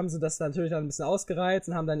Beispiel haben sie das natürlich dann ein bisschen ausgereizt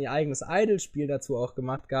und haben dann ihr eigenes Idol-Spiel dazu auch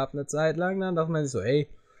gemacht gehabt, eine Zeit lang. Dann dachte man sich so, ey,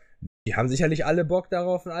 die haben sicherlich alle Bock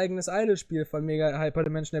darauf, ein eigenes Idol-Spiel von Mega Hyper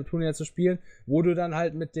Dimension Neptunia zu spielen, wo du dann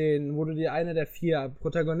halt wo du dir eine der 4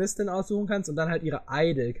 Protagonistinnen aussuchen kannst und dann halt ihre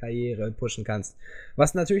Idol-Karriere pushen kannst.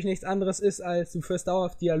 Was natürlich nichts anderes ist, als du führst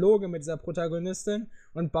dauerhaft Dialoge mit dieser Protagonistin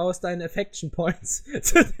und baust deine Affection Points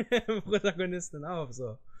zu der Protagonistin auf,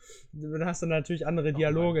 so. Dann hast du natürlich andere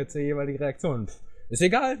Dialoge zur jeweiligen Reaktion. Ist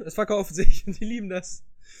egal, es verkauft sich und die lieben das.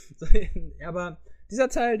 So, aber dieser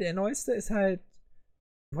Teil, der neueste, ist halt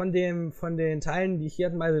von den Teilen, die ich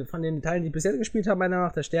bis jetzt gespielt habe, meiner Meinung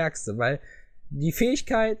nach der stärkste, weil die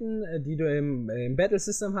Fähigkeiten, die du im Battle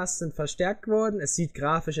System hast, sind verstärkt worden. Es sieht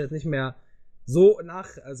grafisch jetzt nicht mehr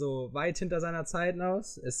also weit hinter seiner Zeit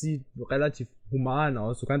aus. Es sieht relativ human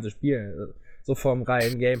aus. Du kannst es spielen. So vom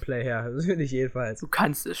reinen Gameplay her. Das finde ich jedenfalls. Du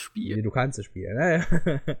kannst es spielen. Du kannst es spielen, ne?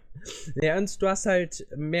 Ja, und du hast halt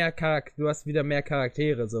wieder mehr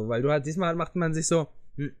Charaktere, so, weil diesmal macht man sich so.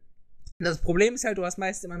 Das Problem ist halt, du hast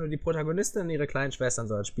meist immer nur die Protagonistin und ihre kleinen Schwestern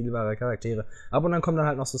so als spielbare Charaktere. Ab und dann kommen dann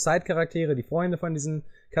halt noch so Side-Charaktere, die Freunde von diesen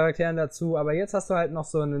Charakteren dazu. Aber jetzt hast du halt noch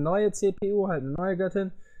so eine neue CPU, halt eine neue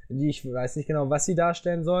Göttin, die ich weiß nicht genau, was sie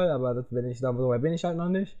darstellen soll, aber so weit bin ich halt noch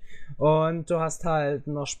nicht. Und du hast halt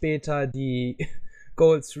noch später die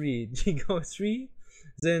Gold 3. Die Gold 3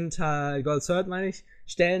 sind halt, Gold Third meine ich,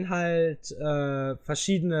 stellen halt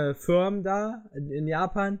verschiedene Firmen dar in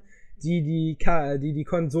Japan, die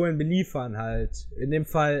Konsolen beliefern halt. In dem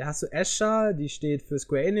Fall hast du Escher, die steht für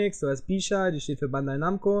Square Enix, du hast Bisha, die steht für Bandai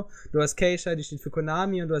Namco, du hast Keisha, die steht für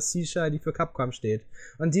Konami und du hast Sisha, die für Capcom steht.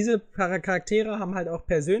 Und diese Charaktere haben halt auch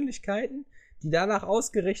Persönlichkeiten, die danach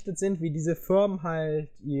ausgerichtet sind, wie diese Firmen halt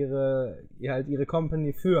ihre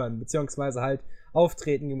Company führen, beziehungsweise halt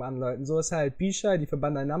auftreten gegen anderen Leuten. So ist halt Bisha, die für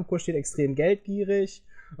Bandai Namco steht, extrem geldgierig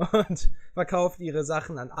und verkauft ihre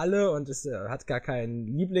Sachen an alle und hat gar keinen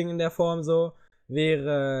Liebling in der Form so,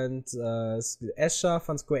 während Escher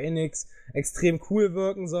von Square Enix extrem cool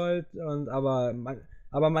wirken soll und aber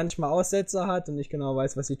manchmal Aussetzer hat und nicht genau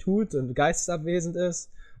weiß, was sie tut und geistesabwesend ist.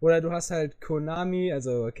 Oder du hast halt Konami,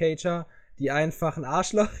 also Keisha, die einfach ein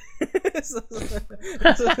Arschloch ist.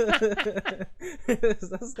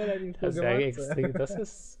 Das ist relativ cool gemacht. Das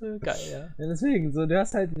ist geil, ja. Ja, deswegen, so, du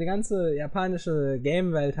hast halt die ganze japanische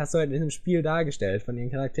Game-Welt hast du halt in dem Spiel dargestellt, von den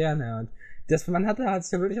Charakteren her. Und man hat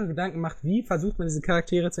sich ja wirklich auch Gedanken gemacht, wie versucht man diese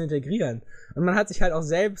Charaktere zu integrieren. Und man hat sich halt auch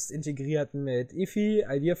selbst integriert mit Ify.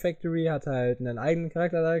 Idea Factory hat halt einen eigenen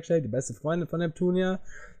Charakter dargestellt, die beste Freundin von Neptunia.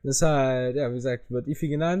 Das ist halt, ja, wie gesagt, wird Ify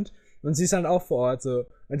genannt. Und sie ist dann auch vor Ort so.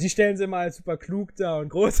 Und die stellen sie immer als super klug da und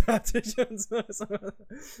großartig und so. Das ist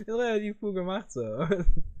relativ cool gemacht so. Ja,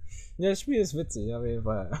 das Spiel ist witzig, auf jeden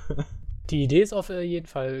Fall. Die Idee ist auf jeden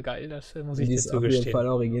Fall geil, das muss ich dir zugestehen. Die ist auf jeden Fall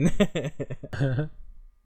originell.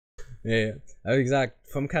 Ja. Aber wie gesagt,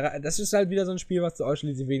 das ist halt wieder so ein Spiel, was du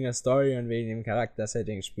ausschließlich wegen der Story und wegen dem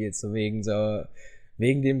Charakter-Setting spielst. So wegen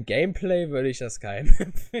dem Gameplay würde ich das keinem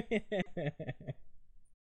empfehlen.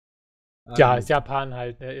 Ja, ist Japan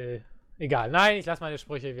halt, egal. Nein, ich lasse meine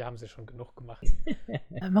Sprüche, wir haben sie schon genug gemacht.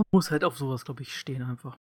 Man muss halt auf sowas, glaube ich, stehen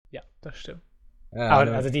einfach. Ja, das stimmt. Ja,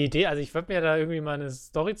 aber also die Idee, also ich würde mir da irgendwie mal eine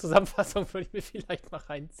Story-Zusammenfassung würde ich mir vielleicht mal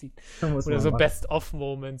reinziehen. Oder so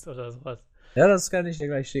Best-of-Moments oder sowas. Ja, das kann ich dir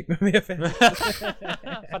gleich schicken.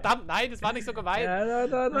 Verdammt, nein, das war nicht so gemeint. Ja,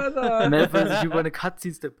 da. Wenn sich über eine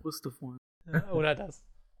Cutscenes der Brüste freuen. Oder das.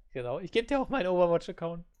 Genau. Ich gebe dir auch meinen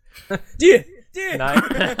Overwatch-Account. Die! Nein.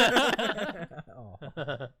 Oh.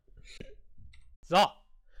 So.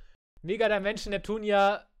 Mega Dimension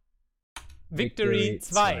Neptunia Victory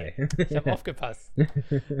 2. Ich habe aufgepasst.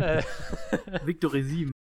 Victory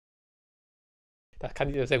 7. Das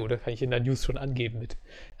kann ich sehr gut, das kann ich in der News schon angeben mit.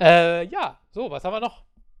 Ja, so, was haben wir noch?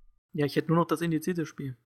 Ja, ich hätte nur noch das indizierte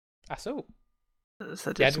Spiel. Ach so. Das ist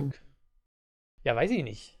halt Ja, so. Ja, weiß ich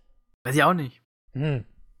nicht. Weiß ich auch nicht. Wir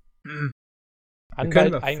können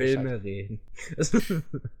über Filme reden.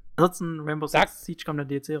 Ansonsten Rainbow Six Siege kam der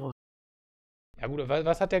DLC raus. Ja gut,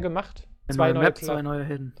 was hat der gemacht? Zwei neue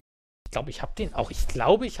Helden. Ich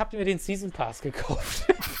glaube, ich habe mir den Season Pass gekauft.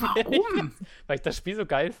 Warum? Weil ich das Spiel so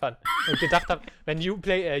geil fand. Und gedacht habe, wenn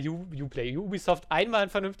Ubisoft einmal ein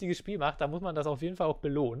vernünftiges Spiel macht, dann muss man das auf jeden Fall auch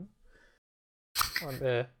belohnen. Und,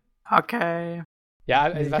 okay. Ja,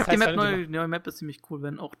 also was heißt die neue Map ist ziemlich cool,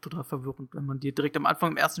 wenn auch total verwirrend, wenn man die direkt am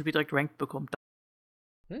Anfang im ersten Spiel direkt ranked bekommt.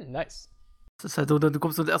 Nice. Das ist halt so, du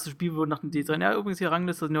kommst so ins erste Spiel, wo nach dem DLC rein, ja, übrigens hier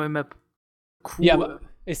Rangliste, die neue Map. Cool. Ja, aber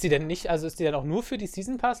ist die denn auch nur für die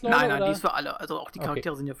Season Pass Leute? Nein, oder? die ist für alle. Also auch die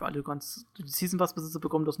Charaktere sind ja für alle. Die Season Pass Besitzer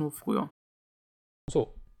bekommen das nur früher.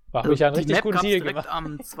 So. Habe ich ja einen richtig guten Deal gemacht. Direkt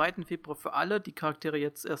am 2. Februar für alle, die Charaktere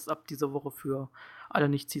jetzt erst ab dieser Woche für alle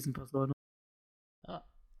nicht Season Pass Leute. Ja,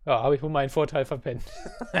 habe ich wohl meinen Vorteil verpennt.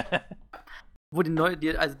 Wo die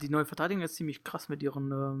neue Verteidigung ist ziemlich krass mit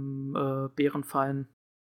ihren Bärenfallen.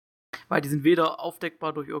 Weil die sind weder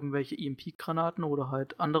aufdeckbar durch irgendwelche EMP-Granaten oder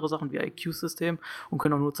halt andere Sachen wie IQ-System und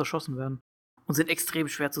können auch nur zerschossen werden. Und sind extrem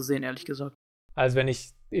schwer zu sehen, ehrlich gesagt. Also wenn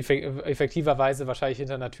ich effektiverweise wahrscheinlich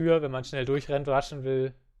hinter einer Tür, wenn man schnell durchrennt, rushen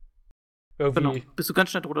will, irgendwie... Genau, bist du ganz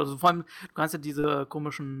schnell drunter. Also vor allem, du kannst ja diese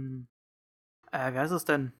komischen, wie heißt das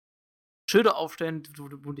denn? Schilder aufstellen, wo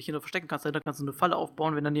du dich hinter verstecken kannst. Dahinter kannst du eine Falle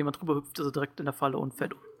aufbauen. Wenn dann jemand drüber hüpft, ist er direkt in der Falle und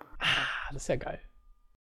fällt um. Das ist ja geil.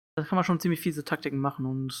 Da kann man schon ziemlich fiese Taktiken machen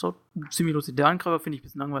und es ist auch ziemlich lustig. Der Angreifer finde ich ein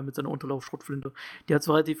bisschen langweilig mit seiner Unterlaufschrotflinte. Die hat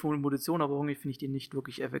zwar relativ viel Munition, aber irgendwie finde ich die nicht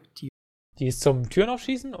wirklich effektiv. Die ist zum Türen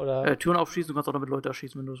aufschießen, oder? Türen aufschießen, du kannst auch damit Leute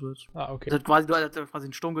erschießen, wenn du das willst. Ah, okay. Du hast quasi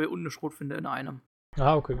ein Sturmgewehr und eine Schrotflinte in einem.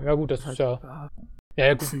 Ah, okay. Ja gut, das ist ja...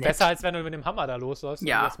 Ja, gut, besser als wenn du mit dem Hammer da losläufst und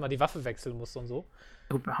erstmal die Waffe wechseln musst und so.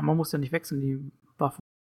 Ja, gut, der Hammer muss ja nicht wechseln, die Waffe.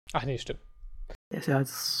 Ach nee, stimmt. Der ist ja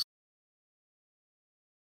als...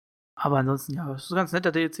 Aber ansonsten, ja, es ist ein ganz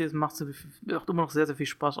netter DLC, es macht immer noch sehr, sehr viel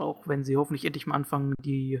Spaß, auch wenn sie hoffentlich endlich mal anfangen,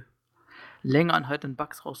 die länger anhaltenden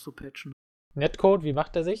Bugs rauszupatchen. Netcode, wie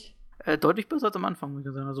macht er sich? Deutlich besser als am Anfang, würde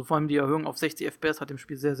ich sagen. Also vor allem die Erhöhung auf 60 FPS hat dem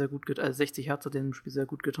Spiel sehr, sehr gut getan. 60 Hertz hat dem Spiel sehr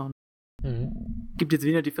gut getan. Gibt jetzt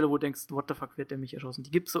weniger die Fälle, wo du denkst, what the fuck, wird der mich erschossen.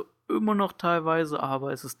 Die gibt es so immer noch teilweise,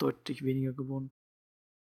 aber es ist deutlich weniger geworden.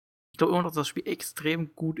 Ich glaube immer noch, dass das Spiel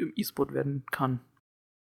extrem gut im E-Sport werden kann.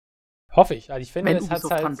 Hoffe ich. Also ich finde, wenn es hat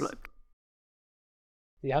halt... dranbleibt.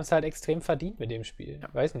 Sie haben es halt extrem verdient mit dem Spiel.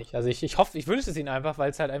 Ja. Weiß nicht. Also ich hoffe, ich wünsche es ihnen einfach,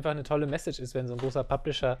 weil es halt einfach eine tolle Message ist, wenn so ein großer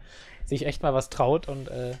Publisher sich echt mal was traut und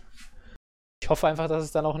ich hoffe einfach, dass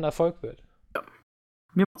es dann auch ein Erfolg wird. Ja.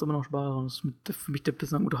 Mir macht es immer noch Spaß und es ist für mich der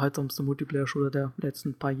bislang unterhaltsamste Multiplayer-Shooter der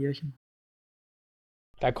letzten paar Jährchen.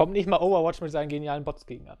 Da kommt nicht mal Overwatch mit seinen genialen Bots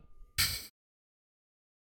gegen an.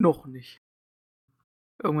 Noch nicht.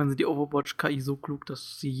 Irgendwann sind die Overwatch-KI so klug,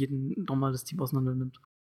 dass sie jeden normales Team auseinander nimmt.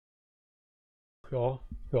 Ja,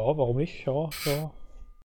 warum nicht? Ja.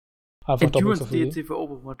 Einfach Endurance-DLC für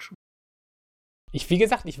Overwatch. Wie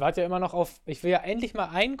gesagt, ich warte ja immer noch auf, ich will ja endlich mal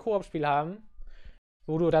ein Koop-Spiel haben,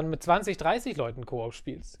 wo du dann mit 20, 30 Leuten Koop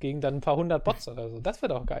spielst, gegen dann ein paar hundert Bots oder so. Das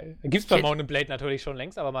wäre doch geil. Gibt's bei Mount & Blade natürlich schon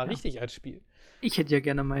längst, aber mal richtig als Spiel. Ich hätte ja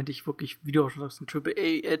gerne, meinte ich, wirklich, wie du auch schon sagst, ein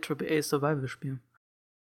AAA Survival-Spiel.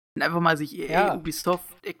 Und einfach mal sich Ubisoft,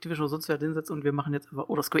 Activision oder sonst wer hinsetzt und wir machen jetzt einfach,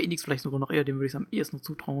 oder Square Enix vielleicht sogar noch eher, dem würde ich es am ehesten noch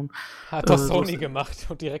zutrauen. Hat doch Sony gemacht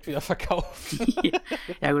und direkt wieder verkauft.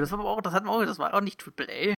 Ja gut, das war auch nicht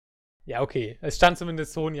AAA. Ja, okay. Es stand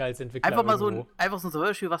zumindest Sony als Entwickler. Einfach mal so ein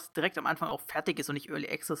Survival-Spiel, was direkt am Anfang auch fertig ist und nicht Early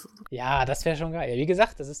Access. Und so. Ja, das wäre schon geil. Ja, wie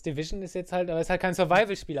gesagt, Division ist jetzt halt, aber es ist halt kein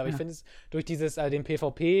Survival-Spiel, aber ich finde es durch dieses, den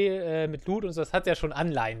PvP mit Loot und so, das hat ja schon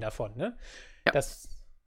Anleihen davon, ne? Ja.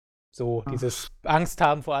 Dieses Angst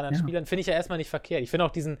haben vor anderen Spielern, finde ich ja erstmal nicht verkehrt. Ich finde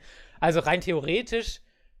auch also rein theoretisch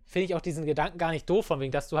finde ich auch diesen Gedanken gar nicht doof, von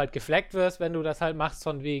wegen, dass du halt geflaggt wirst, wenn du das halt machst,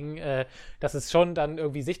 von wegen, dass es schon dann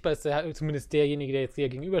irgendwie sichtbar ist, zumindest derjenige, der jetzt dir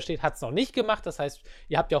gegenübersteht, hat es noch nicht gemacht. Das heißt,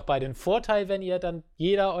 ihr habt ja auch beide den Vorteil, wenn ihr dann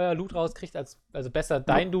jeder euer Loot rauskriegt, also besser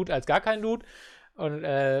dein Loot als gar kein Loot. Und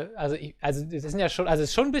das ist ja schon, also es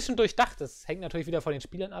ist schon ein bisschen durchdacht. Das hängt natürlich wieder von den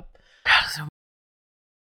Spielern ab. Ja, das ist ja.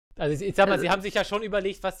 Also ich sag mal, sie haben sich ja schon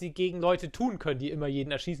überlegt, was sie gegen Leute tun können, die immer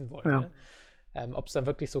jeden erschießen wollen. Ja. Ne? Ob es dann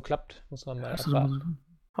wirklich so klappt, muss man mal erfahren.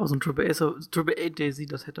 Aber so ein AAA Daisy,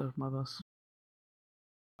 das hätte mal was.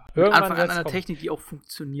 Irgendwann Anfang an einer Technik, die auch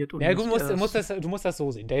funktioniert. Und ja, du musst das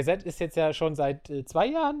so sehen. DayZ ist jetzt ja schon seit 2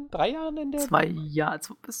 Jahren, 3 Jahren in der... 2 Jahre.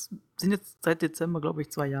 Es sind jetzt seit Dezember, glaube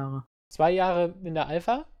ich, 2 Jahre. 2 Jahre in der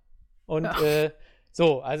Alpha. Und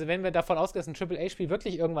also wenn wir davon ausgehen, dass ein AAA-Spiel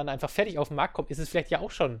wirklich irgendwann einfach fertig auf den Markt kommt, ist es vielleicht ja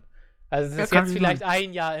auch schon. Also es ist jetzt vielleicht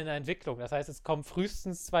ein Jahr in der Entwicklung. Das heißt, es kommt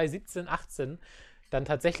frühestens 2017, 18 dann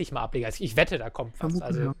tatsächlich mal Ableger. Also ich wette, da kommt was.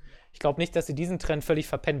 Also ich glaube nicht, dass sie diesen Trend völlig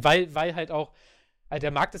verpennen, weil halt auch, also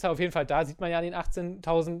der Markt ist ja auf jeden Fall da, sieht man ja an den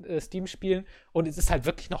 18.000 Steam-Spielen und es ist halt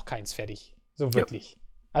wirklich noch keins fertig. So wirklich. Ja.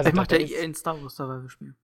 Also ich mache ja ein Star Wars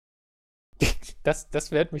Survival-Spiel.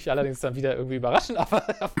 Das wird mich allerdings dann wieder irgendwie überraschen, aber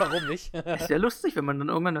warum nicht? Ist ja lustig, wenn man dann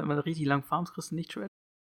irgendwann wenn man richtig lang farmt, kriegst du nicht Shred.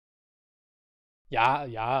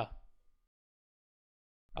 Ja.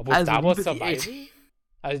 Aber Star Wars Survival?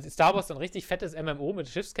 Also Star Wars ist ein richtig fettes MMO mit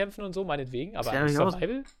Schiffskämpfen und so, meinetwegen, aber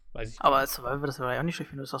Survival? Weiß ich nicht. Aber Survival, das wäre ja auch nicht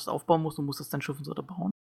schlecht, wenn du das aufbauen musst, du musst das dann Schiff und so da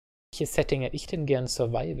bauen. Welches Setting hätte ich denn gern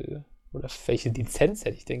Survival? Oder welche Lizenz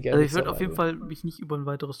hätte ich denn gerne? Also ich würde auf jeden Fall mich nicht über ein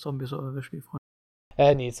weiteres Zombie-Survival-Spiel freuen.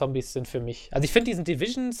 Nee, Zombies sind für mich. Also ich finde diesen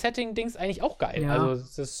Division-Setting-Dings eigentlich auch geil. Ja. Also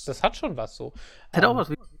das hat schon was so. Hat auch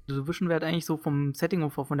was. Division wäre eigentlich so vom Setting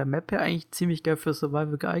und von der Map her eigentlich ziemlich geil für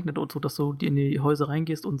Survival geeignet und so, dass du in die Häuser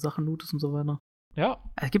reingehst und Sachen lootest und so weiter. Ja.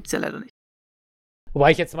 Das gibt's ja leider nicht.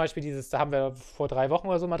 Wobei ich jetzt zum Beispiel da haben wir vor 3 Wochen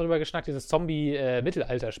oder so mal drüber geschnackt, dieses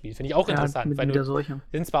Zombie-Mittelalter-Spiel. Finde ich auch interessant. Mit der Seuche.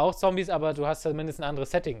 Sind zwar auch Zombies, aber du hast ja mindestens ein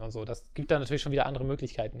anderes Setting und so. Das gibt dann natürlich schon wieder andere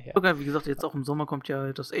Möglichkeiten her. Okay, wie gesagt, jetzt auch im Sommer kommt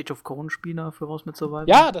ja das Age of Conan-Spiel dafür raus mit Survival.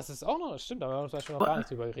 Ja, das ist auch noch, das stimmt, da haben wir zum Beispiel noch gar nicht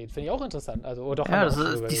drüber geredet. Finde ich auch interessant. Also, doch, ja,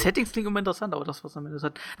 die Settings klingen immer interessant, aber das, was am Ende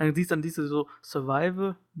hat, dann siehst du so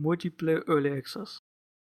Survival, Multiplayer, Early Access.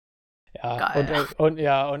 Ja, geil. Und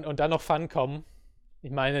dann noch Fun kommen.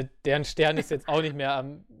 Ich meine, deren Stern ist jetzt auch nicht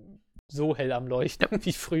mehr so hell am Leuchten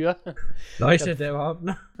wie früher. Leuchtet der überhaupt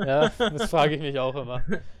noch? Ja, das frage ich mich auch immer.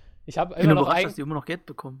 Ich habe Ich bin immer noch überrascht, dass die immer noch Geld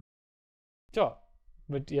bekommen. Tja,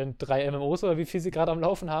 mit ihren 3 MMOs oder wie viel sie gerade am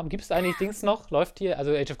Laufen haben. Gibt es eigentlich Dings noch? Läuft hier?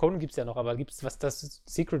 Also Age of Conan gibt es ja noch, aber gibt es das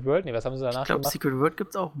Secret World? Nee, was haben sie danach Ich glaube, gemacht? Secret World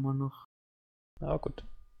gibt's auch immer noch. Ja, gut.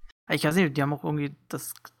 Ich weiß nicht, die haben auch irgendwie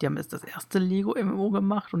die haben jetzt das erste Lego-MMO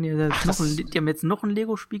gemacht und die haben jetzt noch ein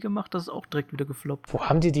Lego-Spiel gemacht, das ist auch direkt wieder gefloppt. Wo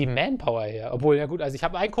haben die Manpower her? Obwohl, ja gut, also ich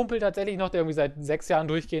habe einen Kumpel tatsächlich noch, der irgendwie seit 6 Jahren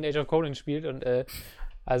durchgehend Age of Conan spielt und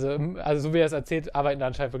also so wie er es erzählt, arbeiten da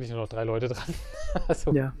anscheinend wirklich nur noch 3 Leute dran.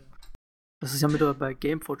 Also, Ja. Das ist ja mittlerweile bei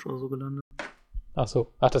Gameforge oder so gelandet. ach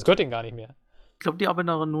so. Ach, das gehört denen gar nicht mehr. Ich glaube, die arbeiten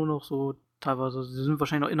daran nur noch so teilweise. Sie sind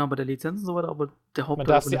wahrscheinlich noch Inhaber der Lizenzen und so weiter, aber der Man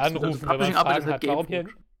darf sie also anrufen, wenn man Publishing arbeitet Fragen hat,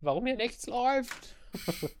 Gameforge. warum hier nichts läuft.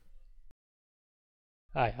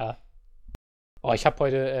 Ah ja. Oh, ich habe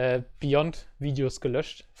heute Beyond-Videos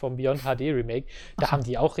gelöscht vom Beyond HD Remake. Da haben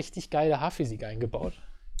die auch richtig geile Haarphysik eingebaut.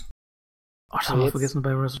 Ach, das haben wir vergessen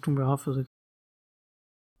bei Rise of Tomb Raider Physik.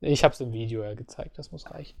 Ich habe es im Video ja gezeigt, das muss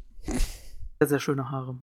reichen. Sehr, sehr schöne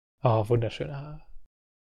Haare. Oh, wunderschöne Haare.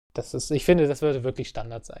 Ich finde, das würde wirklich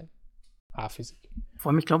Standard sein. Haarphysik.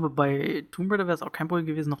 Vor allem, ich glaube, bei Tomb Raider wäre es auch kein Problem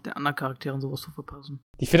gewesen, noch den anderen Charakteren sowas zu verpassen.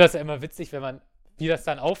 Ich finde das ja immer witzig, wie das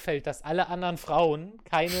dann auffällt, dass alle anderen Frauen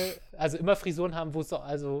also immer Frisuren haben, wo es so,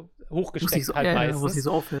 also hochgesteckt so, halt wo es meistens. nicht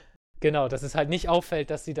so auffällt. Genau, dass es halt nicht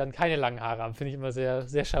auffällt, dass sie dann keine langen Haare haben. Finde ich immer sehr,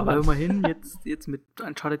 sehr charmant. Aber immerhin, jetzt mit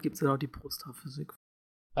Uncharted gibt es ja auch die Brusthaarphysik.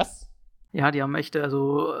 Was? Ja, die haben echte,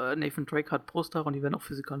 also Nathan Drake hat Brusthaare und die werden auch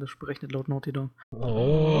physikalisch berechnet laut Naughty Dog.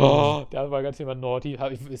 Oh, da war ganz jemand naughty.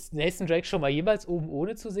 Ist Nathan Drake schon mal jemals oben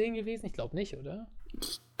ohne zu sehen gewesen? Ich glaube nicht, oder?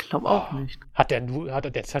 Ich glaube auch nicht. Hat der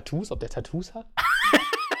Tattoos? Ob der Tattoos hat?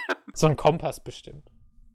 So ein Kompass bestimmt.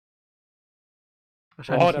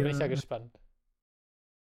 Wahrscheinlich. Oh, da bin ich ja gespannt.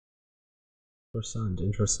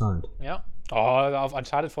 Interessant. Ja. Oh, auf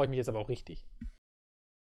Uncharted freue ich mich jetzt aber auch richtig.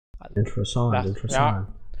 Interessant. Ja.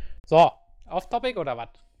 So, off-topic oder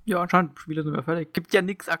was? Ja, anscheinend Spiele sind wir fertig. Gibt ja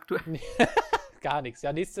nichts aktuell. Gar nichts.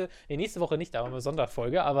 Ja, nächste Woche nicht, da haben wir eine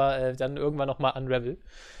Sonderfolge, aber dann irgendwann nochmal Unravel.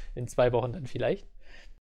 In 2 Wochen dann vielleicht.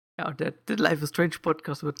 Ja, und der Life is Strange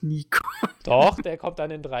Podcast wird nie kommen. Doch, der kommt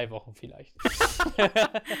dann in 3 Wochen vielleicht.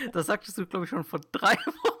 Das sagtest du, glaube ich, schon vor 3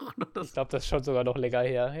 Wochen oder Ich so. glaube, das ist schon sogar noch länger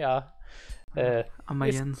her, ja. Amma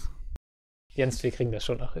Jens. Jens, wir kriegen das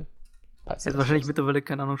schon noch hin. Er hat wahrscheinlich mittlerweile,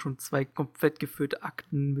 keine Ahnung, schon 2 komplett gefüllte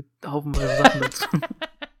Akten mit haufenweise Sachen dazu.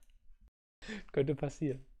 Könnte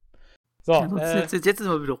passieren. So, Ja, jetzt ist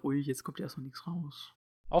mal wieder ruhig, jetzt kommt ja erstmal nichts raus.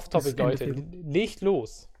 off-topic, Leute. Legt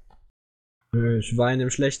los. Ich war in dem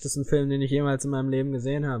schlechtesten Film, den ich jemals in meinem Leben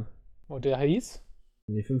gesehen habe. Und der hieß?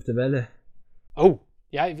 Die 5. Welle. Oh,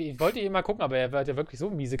 ja, ich wollte ihn mal gucken, aber er hat ja wirklich so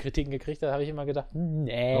miese Kritiken gekriegt, da habe ich immer gedacht,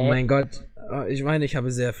 nee. Oh mein Gott. Ich meine, ich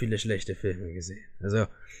habe sehr viele schlechte Filme gesehen. Also,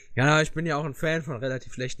 ja, ich bin ja auch ein Fan von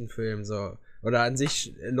relativ schlechten Filmen, so. Oder an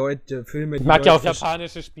sich Filme, die Ich mag ja auch Leute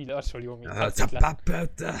japanische Spiele. Oh, Entschuldigung.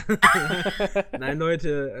 Nein,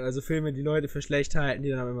 Leute, also Filme, die Leute für schlecht halten,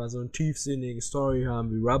 die dann immer so eine tiefsinnige Story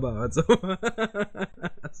haben, wie Rubber und so.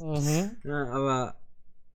 Ja, aber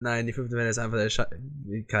nein, die 5. Welle ist einfach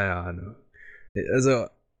keine Ahnung. Also,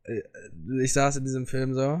 ich saß in diesem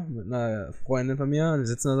Film so mit einer Freundin von mir und wir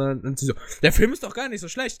sitzen da und sie so, der Film ist doch gar nicht so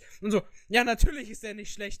schlecht. Und so, ja, natürlich ist der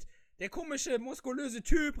nicht schlecht. Der komische, muskulöse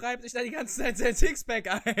Typ reibt sich da die ganze Zeit sein Sixpack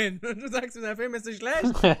ein. Und du sagst mir, der Film ist nicht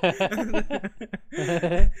schlecht.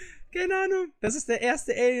 Keine Ahnung. Das ist der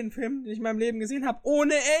erste Alien-Film, den ich in meinem Leben gesehen habe.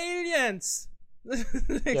 Ohne Aliens.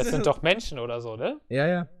 Das sind doch Menschen oder so, ne?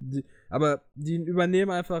 Ja. Aber die übernehmen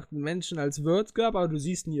einfach Menschen als Wirtskörper, aber du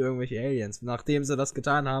siehst nie irgendwelche Aliens. Nachdem sie das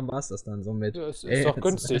getan haben, war es das dann so mit. Das ist doch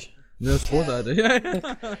günstig. Das ist großartig.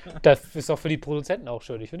 Das ist doch für die Produzenten auch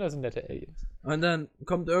schön. Ich finde, das sind nette Aliens. Und dann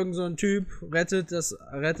kommt irgend so ein Typ, rettet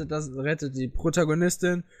die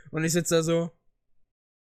Protagonistin und ich sitze da so.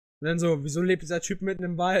 Und dann so, wieso lebt dieser Typ mitten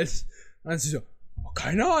im Wald? Und dann sie so, oh,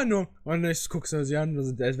 keine Ahnung. Und ich guck so sie an,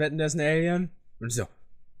 also, wetten, der ist ein Alien. Und ich so,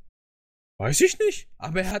 weiß ich nicht,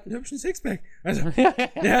 aber er hat einen hübschen Sixpack. Also,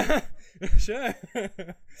 ja, schön.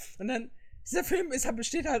 Und dann, dieser Film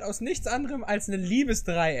besteht halt aus nichts anderem als einem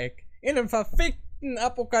Liebesdreieck. In einem verfickten,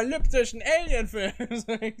 apokalyptischen Alien-Film.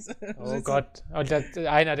 Oh Gott. Und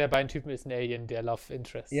einer der beiden Typen ist ein Alien, der Love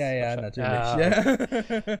Interest. Ja, natürlich.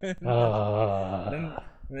 Dann,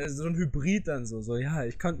 so ein Hybrid dann so, ja,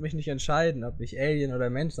 ich konnte mich nicht entscheiden, ob ich Alien oder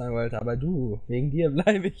Mensch sein wollte, aber du, wegen dir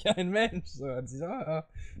bleibe ich ein Mensch. So, und sie so,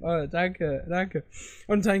 oh, danke.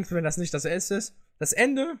 Und dann, wenn das nicht das S ist, das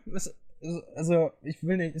Ende ist, also ich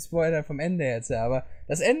will nicht spoilern vom Ende jetzt, ja, aber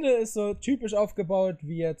das Ende ist so typisch aufgebaut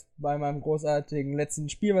wie jetzt bei meinem großartigen letzten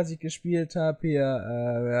Spiel, was ich gespielt habe, hier,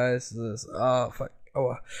 wie heißt es,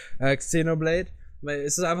 Xenoblade, weil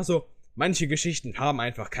es ist einfach so, manche Geschichten haben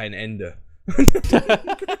einfach kein Ende.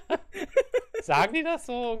 Sagen die das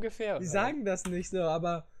so ungefähr? Die sagen das nicht so,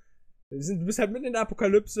 aber du bist halt mitten in der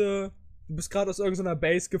Apokalypse, du bist gerade aus irgendeiner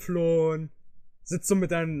Base geflohen, sitzt so mit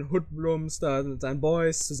deinen Hoodlums da, mit deinen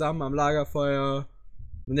Boys zusammen am Lagerfeuer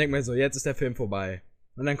und denk mir so, jetzt ist der Film vorbei.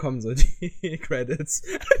 Und dann kommen so die Credits.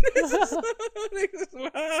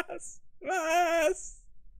 Was?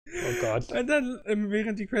 Oh Gott. Und dann,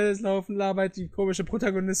 während die Credits laufen, labert die komische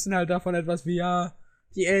Protagonistin halt davon etwas wie, ja,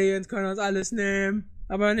 die Aliens können uns alles nehmen,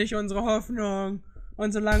 aber nicht unsere Hoffnung.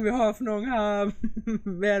 Und solange wir Hoffnung haben,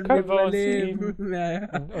 werden wir überleben.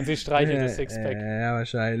 Ja. Und sie streichelt das Sixpack. Ja,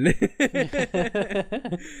 wahrscheinlich.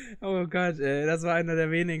 Oh Gott, das war einer der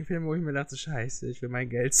wenigen Filme, wo ich mir dachte, scheiße, ich will mein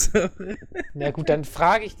Geld zurück. Na gut, dann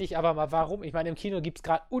frage ich dich aber mal, warum? Ich meine, im Kino gibt es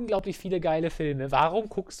gerade unglaublich viele geile Filme. Warum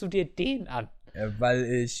guckst du dir den an? Ja, weil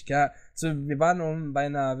wir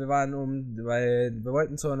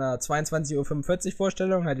wollten zu einer 22:45 Uhr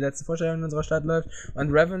Vorstellung, halt die letzte Vorstellung in unserer Stadt läuft,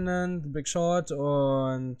 und Revenant, The Big Short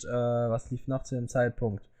und, was lief noch zu dem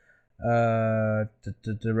Zeitpunkt? The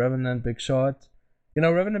Revenant, Big Short.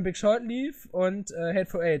 Genau, Revenant, Big Short lief und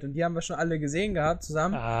Hateful Eight, und die haben wir schon alle gesehen gehabt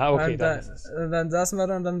zusammen. Ah, okay, und dann saßen wir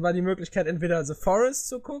da und dann war die Möglichkeit, entweder The Forest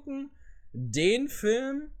zu gucken, den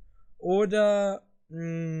Film, oder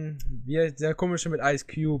wie der komische mit Ice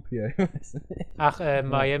Cube hier. Ach,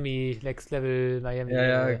 Miami, Next Level, Miami.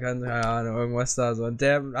 Ja, keine Ahnung, irgendwas da so. Und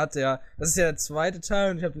der hatte ja, das ist ja der zweite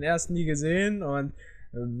Teil und ich habe den ersten nie gesehen, und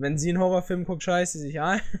wenn sie einen Horrorfilm guckt, scheißt sie sich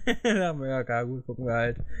ein. Dann haben wir, ja, klar, gut, gucken wir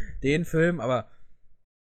halt den Film, aber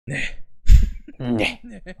nee.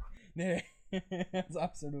 Nee. Also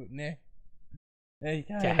absolut, nee.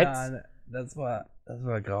 Das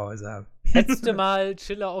war grausam. Hättest du mal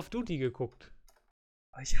Chiller of Duty geguckt?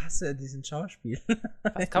 Ich hasse diesen Schauspiel.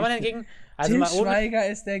 Was kann man denn gegen... Also Til Schweiger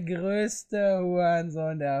ist der größte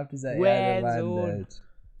Hurensohn, der auf dieser Erde wandelt.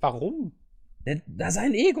 Warum? Das ist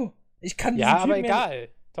ein Ego. Ich kann ja, aber egal.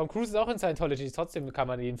 Tom Cruise ist auch in Scientology, trotzdem kann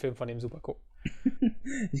man jeden Film von ihm super gucken.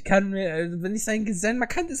 Ich kann mir, wenn ich sein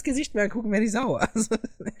markantes Gesicht mehr gucken, werde ich sauer.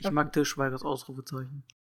 Ich mag Til Schweigers Ausrufezeichen.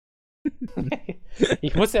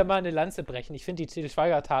 Ich muss ja mal eine Lanze brechen. Ich finde die Til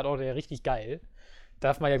Schweiger-Tatorte ja richtig geil.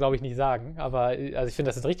 Darf man ja, glaube ich, nicht sagen. Aber also ich finde,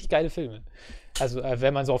 das sind richtig geile Filme. Also,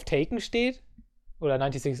 wenn man so auf Taken steht oder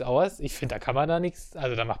 96 Hours, ich finde, da kann man da nichts.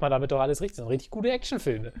 Also, da macht man damit doch alles richtig. Das sind richtig gute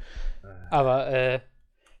Actionfilme. Aber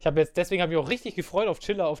deswegen habe ich mich auch richtig gefreut auf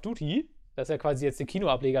Chiller of Duty. Das ist ja quasi jetzt der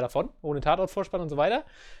Kinoableger davon, ohne Tatortvorspann und so weiter.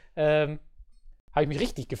 Habe ich mich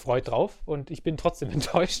richtig gefreut drauf, und ich bin trotzdem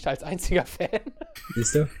enttäuscht als einziger Fan.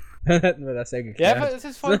 Siehst du? Dann hätten wir das ja geklärt. Ja, aber es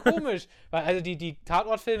ist voll komisch. Weil also die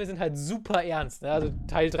Tatortfilme sind halt super ernst. Ne? Also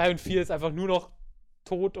Teil 3 und 4 ist einfach nur noch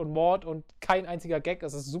Tod und Mord und kein einziger Gag.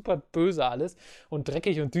 Es ist super böse alles und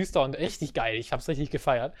dreckig und düster und richtig geil. Ich hab's richtig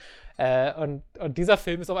gefeiert. Und dieser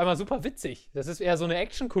Film ist auf einmal super witzig. Das ist eher so eine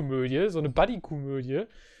Actionkomödie, so eine Buddy-Komödie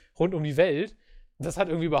rund um die Welt. Das hat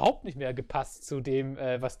irgendwie überhaupt nicht mehr gepasst zu dem,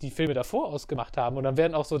 was die Filme davor ausgemacht haben. Und dann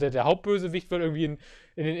werden auch so, der Hauptbösewicht wird irgendwie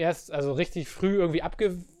in den also richtig früh irgendwie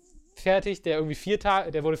abgefertigt, der irgendwie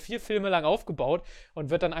der wurde 4 Filme lang aufgebaut und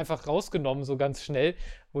wird dann einfach rausgenommen, so ganz schnell,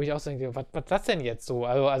 wo ich auch so denke, was das denn jetzt so?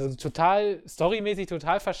 Also total, storymäßig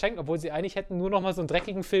total verschenkt, obwohl sie eigentlich hätten nur noch mal so einen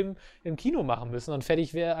dreckigen Film im Kino machen müssen und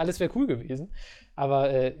fertig alles wäre cool gewesen.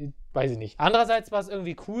 Aber, weiß ich nicht. Andererseits war es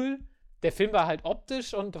irgendwie cool. Der Film war halt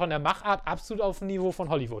optisch und von der Machart absolut auf dem Niveau von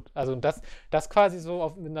Hollywood. Also das quasi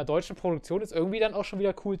so mit einer deutschen Produktion ist irgendwie dann auch schon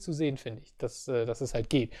wieder cool zu sehen, finde ich, dass es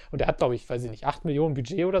halt geht. Und der hat, glaube ich, weiß ich nicht, 8 Millionen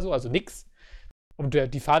Budget oder so, also nix. Und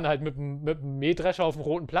die fahren halt mit einem Mähdrescher auf dem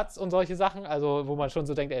Roten Platz und solche Sachen, also wo man schon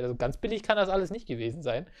so denkt, ey, so ganz billig kann das alles nicht gewesen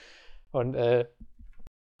sein. Und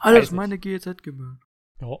alles meine GEZ-Gebühren.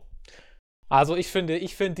 Ja. Also ich finde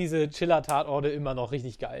diese Chiller-Tatorte immer noch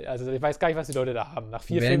richtig geil. Also ich weiß gar nicht, was die Leute da haben. Nach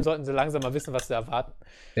 4 Filmen sollten sie langsam mal wissen, was sie erwarten.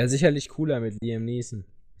 Wäre sicherlich cooler mit Liam Neeson.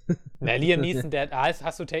 Na, Liam Neeson,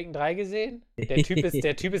 hast du Taken 3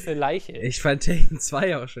 der Typ ist eine Leiche. Ich fand Taken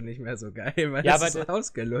 2 auch schon nicht mehr so geil, weil ja, das ist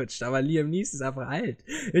ausgelutscht. Aber Liam Neeson ist einfach alt.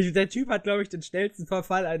 Der Typ hat, glaube ich, den schnellsten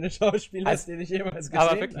Verfall eines Schauspielers, den ich jemals gesehen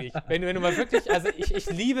habe. Aber wirklich, wenn du mal wirklich, also ich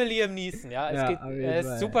liebe Liam Neeson, ja. Er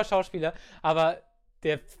ist super Schauspieler, aber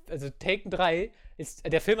Taken 3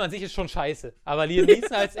 der Film an sich ist schon scheiße. Aber Liam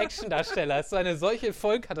Neeson als Actiondarsteller ist so eine solche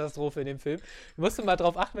Vollkatastrophe in dem Film. Du musst mal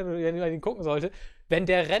drauf achten, wenn man den gucken sollte. Wenn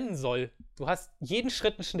der rennen soll, du hast jeden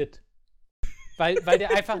Schritt einen Schnitt. Weil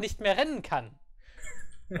der einfach nicht mehr rennen kann.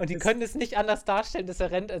 Und die können es nicht anders darstellen, dass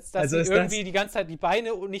er rennt, als dass Also sie irgendwie die ganze Zeit die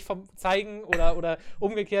Beine nicht zeigen oder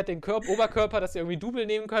umgekehrt den Oberkörper, dass sie irgendwie Double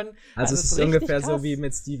nehmen können. Also es ist ungefähr so wie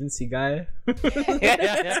mit Steven Seagal.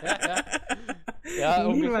 Ja. Ja,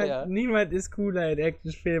 ungefähr. Niemand ist cooler in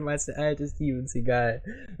Actionfilmen als der alte Steven Seagal.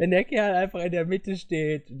 Wenn der Kerl einfach in der Mitte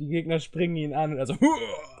steht, die Gegner springen ihn an und er so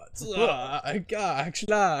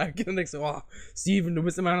Schlag. Und denkst so, oh, Steven, du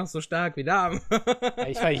bist immer noch so stark wie da. Ja,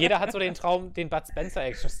 ich meine, jeder hat so den Traum, den Bud Spencer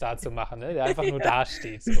Actionstar zu machen, ne? Der einfach nur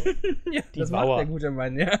dasteht. So. Ja, Die das Mauer. macht der gute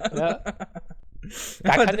Mann, ja.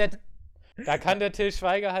 Da kann der Till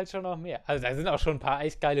Schweiger halt schon noch mehr. Also da sind auch schon ein paar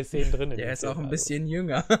echt geile Szenen drin. Der ist auch ein bisschen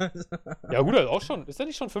jünger. Ja gut, er ist auch schon. Ist er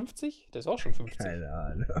nicht schon 50? Der ist auch schon 50. Keine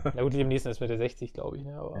Ahnung. Na gut, demnächst ist Mitte 60, glaube ich.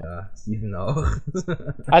 Ne? Aber Ja, Steven auch.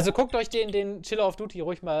 also guckt euch den Chiller of Duty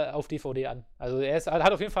ruhig mal auf DVD an. Also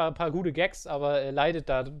hat auf jeden Fall ein paar gute Gags, aber er leidet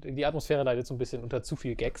da, die Atmosphäre leidet so ein bisschen unter zu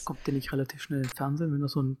viel Gags. Kommt der nicht relativ schnell ins Fernsehen, wenn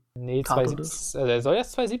das so ein Nee, Tatort ist? 2017, also er soll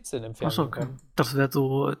erst 2017 im Fernsehen Achso, okay. kommen. Das wird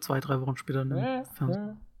so 2-3 Wochen später im Fernsehen.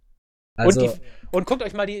 Ja. Also, Und guckt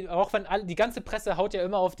euch mal auch wenn die ganze Presse haut ja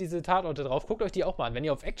immer auf diese Tatorte drauf, guckt euch die auch mal an. Wenn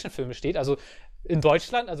ihr auf Actionfilme steht, also in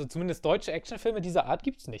Deutschland, also zumindest deutsche Actionfilme dieser Art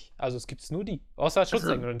gibt's nicht. Also es gibt's nur die. Außer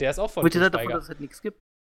Schutzengel und der ist auch voll. Wird ihr davon, dass es halt nichts gibt?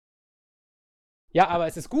 Ja, aber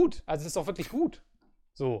es ist gut. Also es ist auch wirklich gut.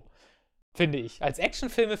 So, finde ich. Als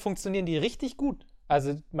Actionfilme funktionieren die richtig gut.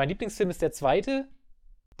 Also mein Lieblingsfilm ist der zweite.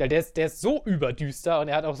 Der ist so überdüster und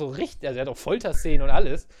er hat auch so richtig, also er hat auch Folterszenen und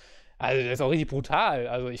alles. Also der ist auch richtig brutal.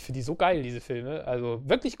 Also ich finde die so geil, diese Filme. Also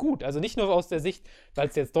wirklich gut. Also nicht nur aus der Sicht, weil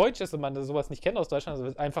es jetzt deutsch ist und man sowas nicht kennt aus Deutschland.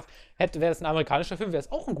 Also einfach, wäre das ein amerikanischer Film, wäre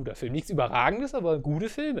es auch ein guter Film. Nichts Überragendes, aber gute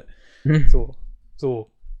Filme. So.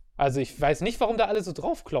 Also ich weiß nicht, warum da alle so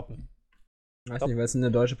draufkloppen. weiß nicht, weil es eine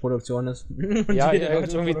deutsche Produktion ist. Ja, die ja,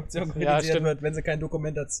 deutsche irgendwie- Produktion ja, kritisiert stimmt. wird, wenn sie keine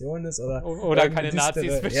Dokumentation ist oder keine düstere-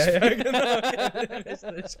 Nazis Ja, mitspielen. genau.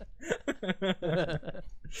 Richtig.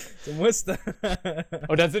 So muss das.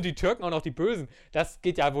 Und dann sind die Türken auch noch die Bösen. Das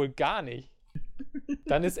geht ja wohl gar nicht.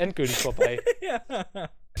 Dann ist endgültig vorbei. Ja.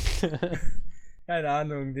 Keine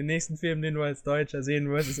Ahnung, den nächsten Film, den du als Deutscher sehen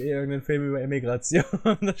wirst, ist irgendein Film über Immigration.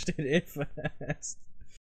 Das steht fest.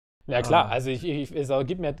 Ja klar, also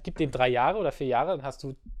gib dem 3 Jahre oder 4 Jahre, dann hast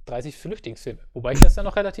du 30 Flüchtlingsfilme. Wobei ich das dann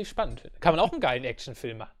noch relativ spannend finde. Kann man auch einen geilen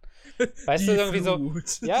Actionfilm machen. Weißt du, irgendwie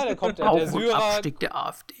so, ja, da kommt der Auf- und Syrer, Abstieg der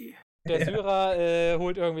AfD.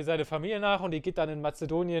 holt irgendwie seine Familie nach und die geht dann in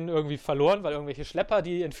Mazedonien irgendwie verloren, weil irgendwelche Schlepper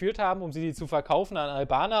die entführt haben, um sie zu verkaufen an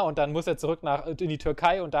Albaner und dann muss er zurück in die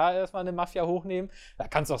Türkei und da erstmal eine Mafia hochnehmen. Da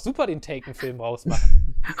kannst du auch super den Taken-Film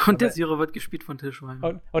rausmachen. Und der Syrer wird gespielt von Till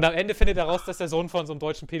Schweiger. Und am Ende findet er raus, dass der Sohn von so einem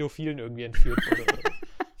deutschen Pädophilen irgendwie entführt wurde.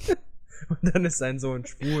 Und dann ist sein Sohn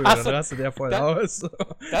schwul, Ach so, dann rastet der voll da- aus.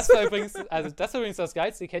 Das war übrigens das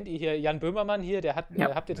Geilste. Kennt ihr hier Jan Böhmermann hier? Der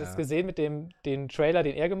habt ihr das gesehen mit den Trailer,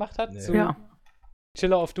 den er gemacht hat? Nee. Zu Ja.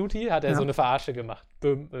 Chiller of Duty hat er Ja. so eine Verarsche gemacht.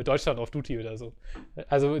 Deutschland of Duty oder so.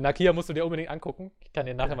 Also Nakia musst du dir unbedingt angucken. Ich kann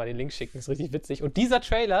dir nachher mal den Link schicken, ist richtig witzig. Und dieser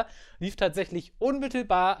Trailer lief tatsächlich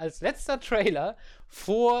unmittelbar als letzter Trailer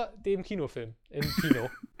vor dem Kinofilm im Kino.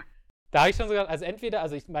 Da habe ich schon so gedacht, also entweder,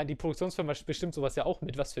 also ich meine, die Produktionsfirma bestimmt sowas ja auch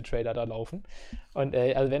mit, was für Trailer da laufen. Und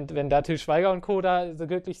also wenn da Till Schweiger und Co. da so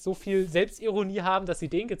wirklich so viel Selbstironie haben, dass sie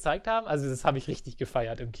den gezeigt haben, also das habe ich richtig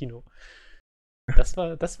gefeiert im Kino. Das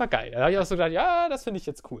war geil. Da habe ich auch so gedacht, ja, das finde ich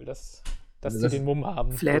jetzt cool, dass sie den Mumm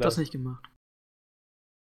haben. Flair hat Oder- das nicht gemacht.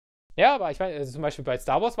 Ja, aber ich meine, also zum Beispiel bei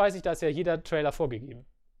Star Wars weiß ich, da ist ja jeder Trailer vorgegeben.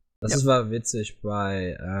 War witzig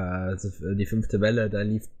bei die 5. Welle, da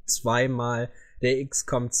lief zweimal der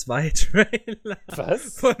XCOM 2 Trailer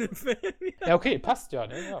Was? von dem Film. Ja, okay, passt ja,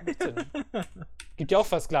 ne? Ja, macht Sinn. Gibt ja auch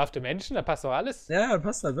versklavte Menschen, da passt doch alles. Ja,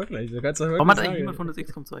 passt halt wirklich. Du kannst halt Warum hat wirklich eigentlich sagen, jemand von das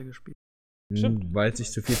XCOM 2 gespielt? Stimmt. Weil es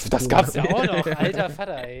sich zu viel zu Das tun gab's ja hat. auch noch, alter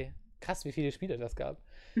Vater, ey. Krass, wie viele Spiele das gab.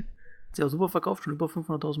 Hat sich auch super verkauft, schon über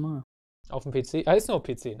 500.000 Mal. Auf dem PC. Ist nur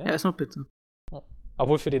PC, ne? Ja, ist noch Pizza.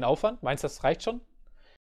 Obwohl für den Aufwand, meinst du, das reicht schon?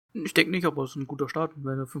 Ich denke nicht, aber es ist ein guter Start,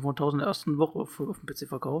 wenn du 500.000 in der ersten Woche auf dem PC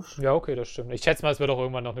verkaufst. Ja, okay, das stimmt. Ich schätze mal, es wird auch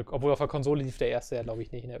irgendwann noch obwohl auf der Konsole lief der erste ja, glaube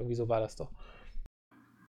ich, nicht, ne? Irgendwie so war das doch.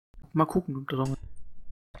 Mal gucken, ob das auch mal.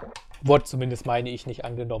 Wurde zumindest, meine ich, nicht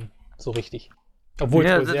angenommen. So richtig. Obwohl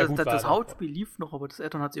Ja, es wohl sehr gut war. das Hauptspiel lief noch, aber das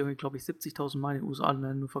Add-on hat sich irgendwie, glaube ich, 70.000 Mal in den USA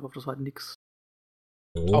nur verkauft, das war halt nix.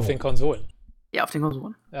 Oh. Auf den Konsolen. Ja, auf den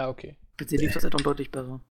Konsolen. Ja, okay. PC lief das Add-on deutlich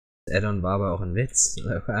besser. Das Add-on war aber auch ein Witz.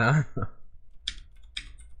 Ja.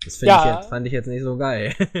 Das fand ich jetzt nicht so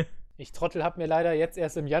geil. Ich Trottel habe mir leider jetzt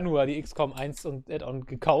erst im Januar die XCOM 1 und Add-on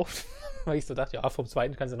gekauft, weil ich so dachte, ja, vom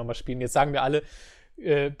zweiten kannst du nochmal spielen. Jetzt sagen mir alle,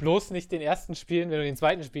 bloß nicht den ersten spielen, wenn du den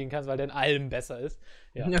zweiten spielen kannst, weil der in allem besser ist.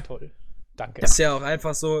 Ja, Ja. toll. Danke. Das ist ja auch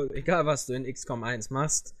einfach so, egal was du in XCOM 1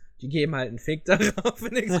 machst, die geben halt einen Fick darauf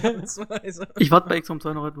in XCOM 2. So. Ich warte bei XCOM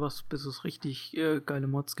 2 noch etwas, bis es richtig geile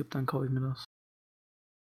Mods gibt, dann kaufe ich mir das.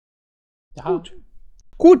 Ja.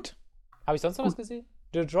 Gut. Habe ich sonst noch was gesehen?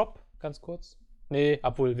 The Drop, ganz kurz. Nee,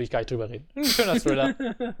 obwohl will ich gar nicht drüber reden. Ein schöner Thriller.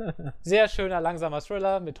 Sehr schöner, langsamer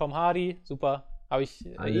Thriller mit Tom Hardy. Super. Habe ich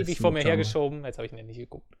ewig vor mir hergeschoben. Jetzt habe ich ihn endlich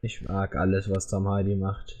geguckt. Ich mag alles, was Tom Hardy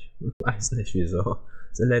macht. Ich weiß nicht wieso.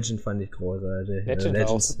 The Legend fand ich großartig. Legend war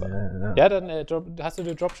auch super. Ja, dann hast du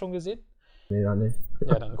The Drop schon gesehen? Nee, noch nicht.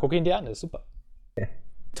 Ja, dann guck ihn dir an, ist super. Ja.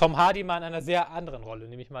 Tom Hardy mal in einer sehr anderen Rolle.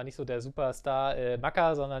 Nämlich mal nicht so der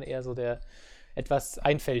Superstar-Macker, sondern eher so der etwas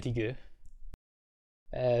einfältige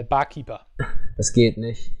Barkeeper. Das geht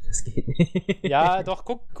nicht. Ja, doch,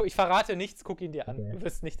 ich verrate nichts, guck ihn dir an. Okay. Du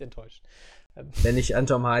wirst nicht enttäuscht. Wenn ich an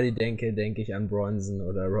Tom Hardy denke, denke ich an Bronson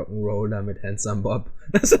oder Rock'n'Roller mit Handsome Bob.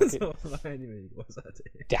 Das sind so meine, die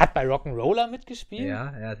großartig. Der hat bei Rock'n'Roller mitgespielt?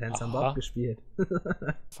 Ja, er hat Handsome Bob gespielt.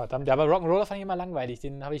 Verdammt, ja, aber Rock'n'Roller fand ich immer langweilig.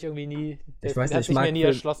 Den habe ich irgendwie nie, ich weiß nicht, mir nie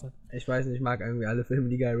erschlossen. Ich weiß nicht, ich mag irgendwie alle Filme,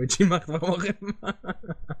 die Guy Ritchie macht, warum auch immer.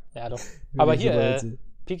 Ja, doch. Aber hier,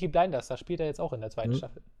 Peaky Blinders, da spielt er jetzt auch in der zweiten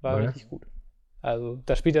Staffel. War richtig gut. Also,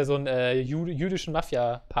 da spielt er so einen jüdischen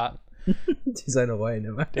Mafia-Paten. Die seine Rollen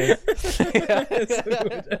immer. Ist so gut.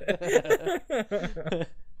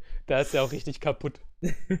 Da ist er auch richtig kaputt.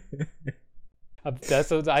 Da ist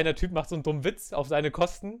so einer Typ, macht so einen dummen Witz auf seine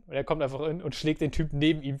Kosten und er kommt einfach in und schlägt den Typen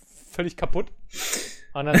neben ihm völlig kaputt.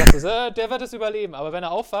 Und dann sagt er, der wird es überleben, aber wenn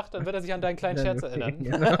er aufwacht, dann wird er sich an deinen kleinen Scherz erinnern.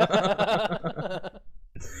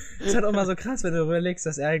 Das ist halt auch mal so krass, wenn du überlegst,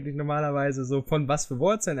 dass er eigentlich normalerweise so von was für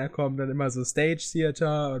Wurzeln er kommt, dann immer so Stage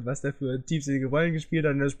Theater und was der für tiefsinnige Rollen gespielt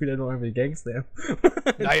hat und dann spielt er nur irgendwie Gangster.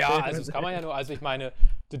 Naja, also das kann man ja nur, also ich meine,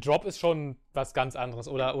 The Drop ist schon was ganz anderes.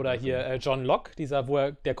 Oder hier John Locke,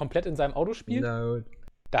 der komplett in seinem Auto spielt. Na gut.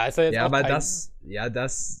 Da ist er jetzt ja, auch aber das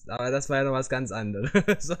war ja noch was ganz anderes.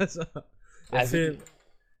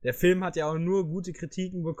 Der Film hat ja auch nur gute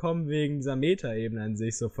Kritiken bekommen wegen dieser Meta-Ebene an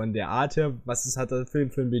sich, so von der Art her, hat der Film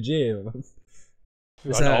für ein Budget?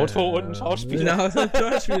 Für ein Auto und ein Schauspieler. Genau, so ein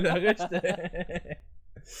Schauspieler, richtig.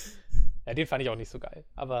 Ja, den fand ich auch nicht so geil.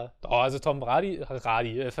 Aber, also Tom Hardy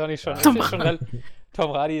fand ich schon,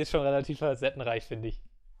 Tom Hardy ist schon relativ facettenreich, finde ich.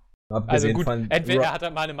 Also gut, entweder er hat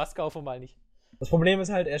mal eine Maske auf und mal nicht. Das Problem ist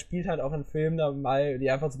halt, er spielt halt auch in Filmen, die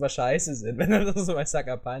einfach super scheiße sind. Wenn er so bei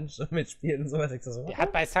Sucker Punch mitspielt und sowas. So, der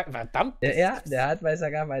hat bei verdammt. Der hat bei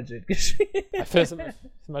Sucker Punch mitgespielt. Ich finde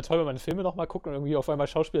es immer toll, wenn man Filme nochmal guckt und irgendwie auf einmal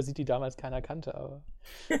Schauspieler sieht, die damals keiner kannte. Aber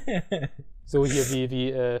so hier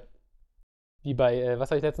wie bei, was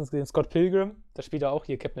habe ich letztens gesehen, Scott Pilgrim. Da spielt er auch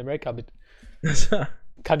hier Captain America mit.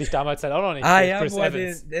 Kannte ich damals halt auch noch nicht. Ja, Chris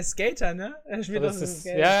Evans. Der Skater, ne? Er spielt der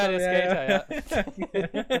Skater, ja.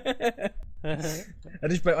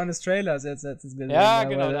 Hatte ich bei Honest Trailers jetzt letztens gesehen. Ja,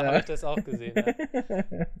 genau, da habe ich das auch gesehen. Ja.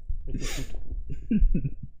 Richtig gut.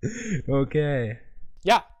 Okay.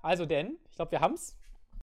 Ja, also denn, ich glaube, wir haben's.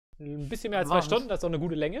 Ein bisschen mehr als 2 Stunden, das ist doch eine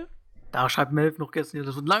gute Länge. Da schreibt Melv noch gestern,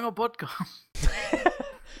 das wird ein langer Podcast.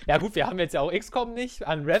 Ja gut, wir haben jetzt ja auch XCOM nicht,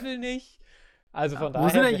 Unravel nicht. Also von daher. Wo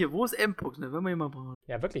sind wir hier? Wo ist M-Pox, ne? Wenn wir jemanden brauchen.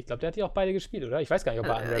 Ja, wirklich. Ich glaube, der hat die auch beide gespielt, oder? Ich weiß gar nicht, ob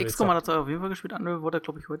er Unravel XCOM hat er auf jeden Fall gespielt. Unravel wollte er,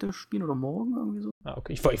 glaube ich, heute spielen oder morgen irgendwie so. Ah,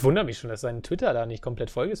 okay. Ich wundere mich schon, dass sein Twitter da nicht komplett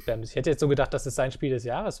vollgespammt ist. Ich hätte jetzt so gedacht, dass es sein Spiel des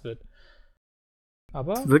Jahres wird.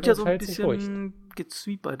 Aber wird ja so ein bisschen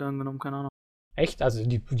gezweet bei dann genommen, keine Ahnung. Echt? Also sind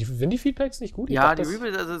die Feedbacks nicht gut? Ja, die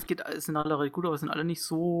Reviews, also es sind alle recht gut, aber es sind alle nicht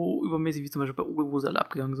so übermäßig wie zum Beispiel bei Uwe, wo sie alle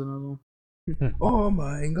abgegangen sind oder so. Oh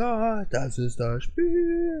mein Gott, das ist das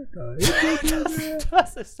Spiel.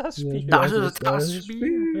 Das ist das Spiel. Das ist das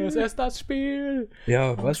Spiel. Das ist das Spiel.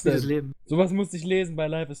 Ja, was denn? Leben. Sowas musste ich lesen bei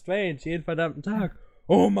Life is Strange, jeden verdammten Tag.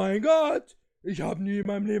 Oh mein Gott, ich habe nie in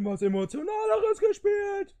meinem Leben was Emotionaleres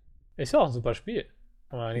gespielt. Ist ja auch ein super Spiel.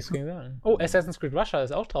 Kann man nichts gegen sagen. Oh, Assassin's Creed Russia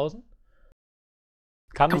ist auch draußen.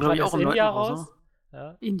 Kam nicht auch im India raus? Oder?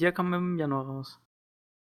 Ja. India kam im Januar raus.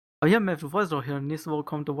 Aber hier, Mev, du weißt doch hier, nächste Woche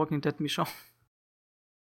kommt The Walking Dead Michon.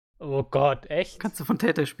 Oh Gott, echt? Kannst du von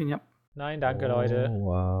Telltale spielen, ja. Nein, danke, Leute.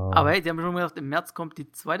 Wow. Aber hey, die haben schon gesagt, im März kommt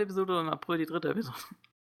die 2. Episode und im April die 3. Episode.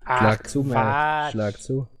 Schlag zu, Mann. Schlag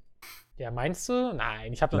zu. Ja, meinst du?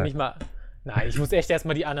 Nein, ich habe noch nicht mal... Nein, ich muss echt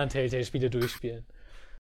erstmal die anderen Telltale-Spiele durchspielen.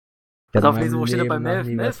 Pass auf, nächste Woche steht er bei Mev.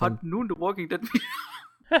 Mev hat nun The Walking Dead.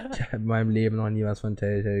 Ich habe in meinem Leben noch nie was von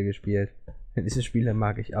Telltale gespielt. Diese Spiele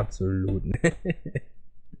mag ich absolut nicht.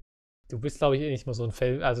 Du bist, glaube ich, nicht mal so ein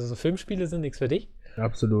Film. Also so Filmspiele sind nichts für dich?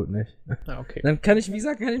 Absolut nicht. Ah, okay. Dann kann ich, wie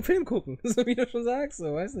gesagt, keinen Film gucken. So wie du schon sagst,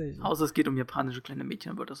 so, weiß nicht. Außer es geht um japanische kleine Mädchen,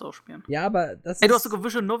 dann wird das auch spielen. Ja, aber das Ey, du hast sogar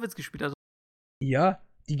Visual Novels gespielt, also. Ja,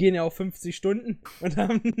 die gehen ja auch 50 Stunden und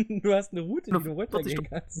du hast eine Route, die du runtergehen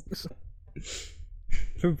kannst.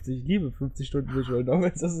 Ich liebe 50 Stunden Visual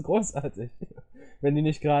Novels, das ist großartig. Wenn die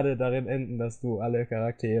nicht gerade darin enden, dass du alle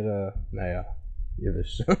Charaktere, naja, ihr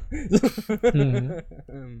wisst schon.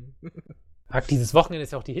 Ach, dieses Wochenende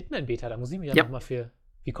ist ja auch die Hitman-Beta, da muss ich mich ja nochmal für.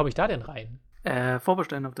 Wie komme ich da denn rein?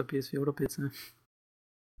 Vorbestellen auf der PS4 oder PC.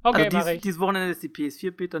 Okay, also mach ich. dieses Wochenende ist die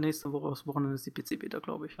PS4-Beta, nächste Woche das Wochenende ist die PC-Beta,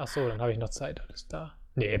 glaube ich. Ach so, dann habe ich noch Zeit, alles klar.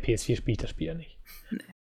 Nee, PS4 spielt das Spiel ja nicht.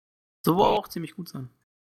 Nee. So war auch ziemlich gut sein.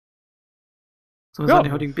 So Ja.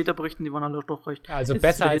 die heutigen Beta-Berichten, die waren alle doch recht. Also Ist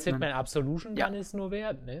besser wieder als Hitman. Hitman Absolution Ja. kann es nur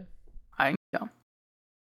werden, ne? Eigentlich ja.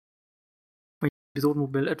 Weil ich die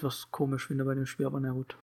Episodenmodell etwas komisch finde bei dem Spiel, aber na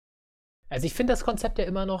gut. Also ich finde das Konzept ja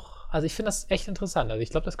immer noch, also ich finde das echt interessant. Also ich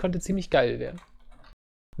glaube, das könnte ziemlich geil werden.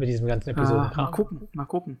 Mit diesem ganzen Episoden. Mal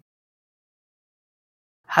gucken.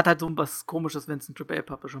 Hat halt so was Komisches, wenn es ein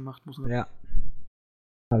AAA-Publisher macht, muss man Ja.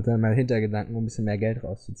 Hat dann mal Hintergedanken, um ein bisschen mehr Geld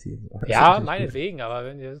rauszuziehen. So. Ja, meinetwegen, aber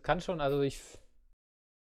wenn das kann schon, also ich.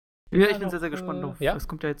 Ja, ich bin sehr, sehr gespannt drauf. Ja. Es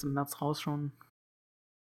kommt ja jetzt im März raus schon.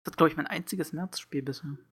 Das ist, glaube ich, mein einziges März-Spiel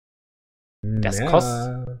bisher. Das ja.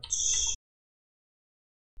 kostet.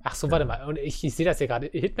 Ach so, warte mal. Und ich sehe das hier gerade.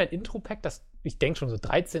 Hitman Intro Pack, ich denke schon so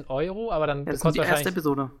 13 €, aber dann Ja, das ist kostet die erste wahrscheinlich.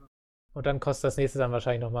 Episode. Und dann kostet das nächste dann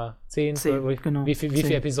wahrscheinlich nochmal 10. 10, genau. Wie viele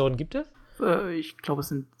 10. Episoden gibt es? Ich glaube, es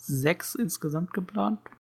sind 6 insgesamt geplant.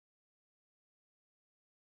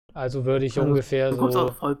 Also würde ich ungefähr Du kommst so.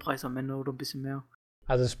 auf Vollpreis am Ende oder ein bisschen mehr.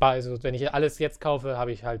 Also wenn ich alles jetzt kaufe,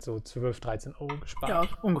 habe ich halt so 12, 13 € gespart.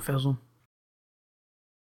 Ja, ungefähr so.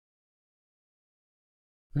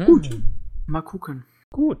 Gut. Mal gucken.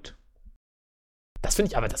 Gut. Das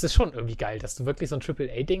finde ich, aber das ist schon irgendwie geil, dass du wirklich so ein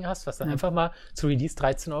AAA-Ding hast, was dann einfach mal zu Release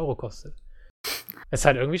 13 € kostet. Das ist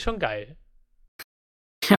halt irgendwie schon geil.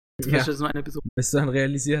 Das ist nur eine Episode. Bis du dann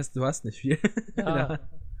realisierst, du hast nicht viel. Ja.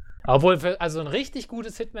 Obwohl, also ein richtig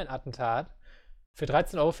gutes Hitman-Attentat für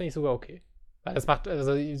 13 € finde ich sogar okay. Weil das macht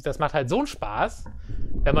halt so einen Spaß,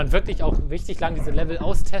 wenn man wirklich auch richtig lang diese Level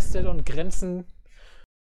austestet und Grenzen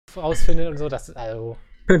rausfindet und so. Das ist also.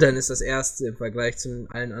 Dann ist das erste im Vergleich zu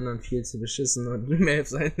allen anderen viel zu beschissen und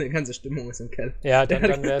seine ganze Stimmung ist im Keller. Ja, dann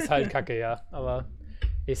wäre es halt kacke, ja. Aber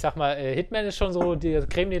ich sag mal, Hitman ist schon so die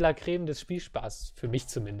Creme de la Creme des Spielspaßes. Für mich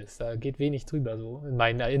zumindest. Da geht wenig drüber, so in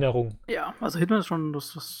meinen Erinnerungen. Ja, also Hitman ist schon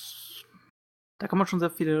da kann man schon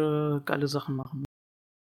sehr viele geile Sachen machen.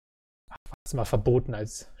 Das ist mal verboten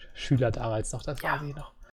als Schüler damals noch, das weiß ich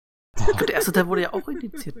noch. Der erste Teil wurde ja auch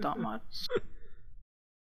indiziert damals.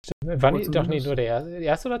 War nicht, doch nicht nur der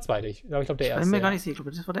erste oder zweite? Ich glaube, der erste. Ich bin mir gar nicht sicher. Ich glaube,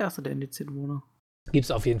 das war der erste, der indiziert wurde. Gibt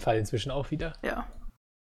es auf jeden Fall inzwischen auch wieder. Ja.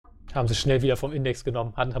 Haben sie schnell wieder vom Index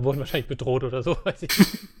genommen. Wurden wahrscheinlich bedroht oder so, weiß ich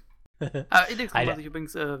nicht. Index kann man sich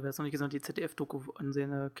übrigens, wer es noch nicht gesehen hat, die ZDF-Doku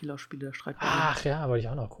ansehen, Killerspiele der Streitbare. Ach ja, wollte ich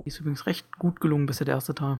auch noch Die gucken. ist übrigens recht gut gelungen bisher, der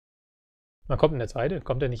erste Teil. Wann kommt denn der zweite?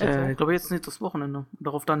 Kommt der nicht jetzt Ich glaube jetzt nicht das Wochenende.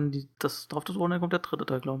 Darauf das Wochenende kommt der dritte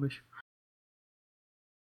Teil, glaube ich.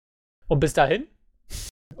 Und bis dahin,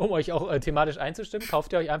 um euch auch thematisch einzustimmen,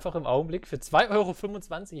 kauft ihr euch einfach im Augenblick für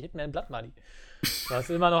 2,25 € Hitman Blood Money. Was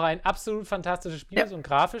immer noch ein absolut fantastisches Spiel ist und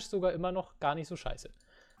grafisch sogar immer noch gar nicht so scheiße.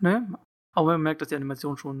 Ne? Aber man merkt, dass die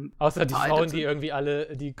Animation schon. Außer die veraltet Frauen, sind. die irgendwie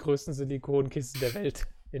alle die größten Silikonkisten der Welt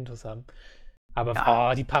intus haben.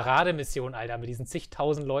 Aber die Parademission, Alter, mit diesen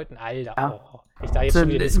zigtausend Leuten, Alter. Ja. Oh, ich da jetzt schon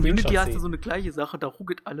wieder die in Unity Screenshots hast du sehe. so eine gleiche Sache, da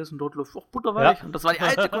ruckelt alles und dort läuft auch butterweich. Ja. Und das war die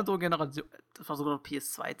alte Konsolengeneration. Das war sogar noch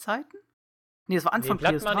PS2-Zeiten? Nee, das war Anfang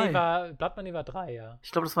Blood Money PS3. Blood Money war 3, ja.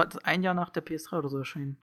 Ich glaube, das war ein Jahr nach der PS3 oder so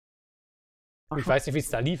erschienen. Ich weiß nicht, wie es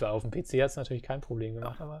da lief. Auf dem PC hat es natürlich kein Problem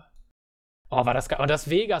gemacht, aber. Oh, war das geil. Und das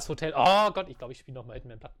Vegas Hotel. Oh Gott, ich glaube, ich spiele nochmal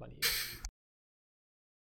Hitman Blood Money.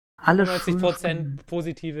 Alle 90%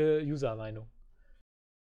 positive User-Meinung.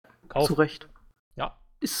 Kauf. Zu Recht. Ja.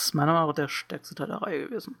 Ist meiner Meinung nach der stärkste Teil der Reihe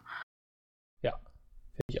gewesen. Ja.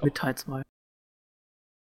 Finde ich auch. Mit Teil 2.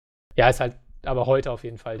 Ja, ist halt aber heute auf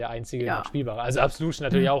jeden Fall der einzige Ja. noch spielbare. Also Absolution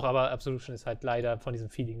natürlich auch, aber Absolution ist halt leider von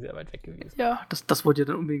diesem Feeling sehr weit weg gewesen. Ja, das wollte ja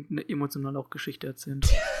dann unbedingt eine emotionale auch Geschichte erzählen.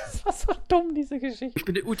 Das war so dumm, diese Geschichte. Ich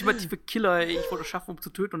bin der ultimative Killer, ey. Ich wollte es schaffen, um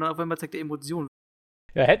zu töten und dann auf einmal zeigt er Emotionen.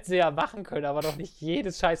 Ja, hätten sie ja machen können, aber doch nicht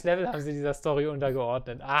jedes scheiß Level haben sie dieser Story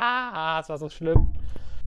untergeordnet. Es war so schlimm.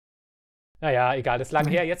 Naja, egal, das ist lang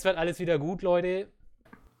her. Jetzt wird alles wieder gut, Leute.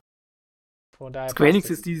 Von daher Square Enix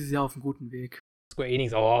passt es. ist dieses Jahr auf einem guten Weg. Square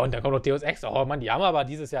Enix, und da kommt noch Deus Ex. Oh Mann, die haben aber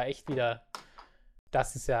dieses Jahr echt wieder.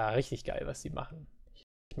 Das ist ja richtig geil, was die machen.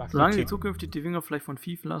 Ich mag Solange die Typen. zukünftig die Finger vielleicht von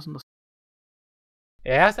FIFA lassen, das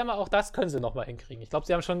Ja, sag mal, auch das können sie nochmal hinkriegen. Ich glaube,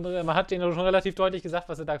 man hat denen schon relativ deutlich gesagt,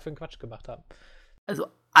 was sie da für einen Quatsch gemacht haben. also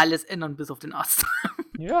alles ändern bis auf den Ast.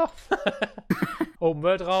 Ja. Open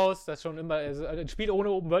World raus, das ist schon immer. Also ein Spiel ohne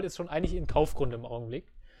Open World ist schon eigentlich ein Kaufgrund im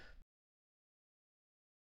Augenblick.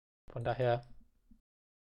 Von daher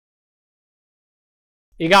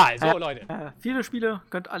Egal, so Leute. Viele Spiele,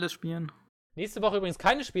 könnt alles spielen. Nächste Woche übrigens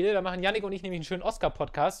keine Spiele, da machen Yannick und ich nämlich einen schönen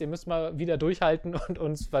Oscar-Podcast. Ihr müsst mal wieder durchhalten und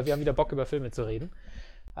uns, weil wir haben wieder Bock, über Filme zu reden.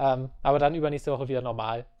 Aber dann übernächste Woche wieder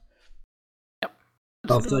normal.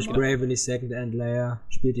 Kauft euch Bravely Second End Layer,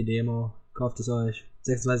 spielt die Demo, kauft es euch.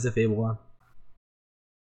 26. Februar.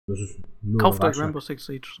 Das ist nur Kauft euch Rainbow Six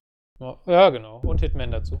Siege. Ja, genau. Und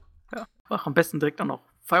Hitman dazu. Ja, ach, am besten direkt auch noch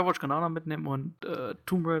Firewatch kann auch noch mitnehmen und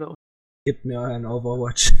Tomb Raider. Gebt mir euren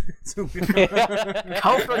Overwatch.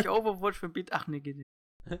 Kauft euch Overwatch für Beat. Ach nee, geht nicht.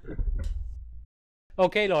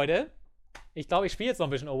 Okay, Leute. Ich glaube, ich spiele jetzt noch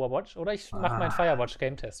ein bisschen Overwatch oder ich mache meinen Firewatch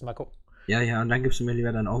Game Test. Mal gucken. Ja, und dann gibst du mir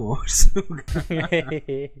lieber deinen Overwatch.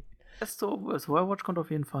 Das Firewatch kommt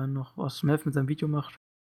auf jeden Fall noch, was Melf mit seinem Video macht.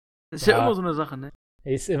 Das ist ja immer so eine Sache, ne?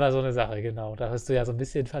 Ist immer so eine Sache, genau. Da bist du ja so ein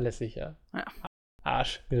bisschen verlässlicher. Ja.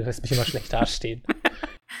 Arsch. Du lässt mich immer schlecht dastehen.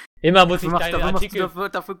 Immer muss ich deine Artikel...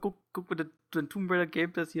 Dafür guck mir den Tomb Raider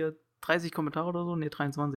Game Test hier 30 Kommentare oder so. Ne,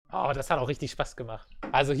 23. Oh, das hat auch richtig Spaß gemacht.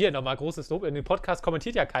 Also hier nochmal großes Lob. In dem Podcast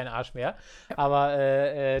kommentiert ja kein Arsch mehr.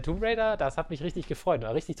 Aber Tomb Raider, das hat mich richtig gefreut.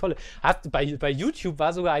 War richtig toll. Bei YouTube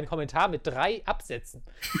war sogar ein Kommentar mit 3 Absätzen.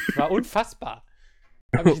 War unfassbar.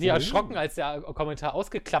 Habe ich dir erschrocken, als der Kommentar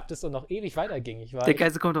ausgeklappt ist und noch ewig weiterging. Der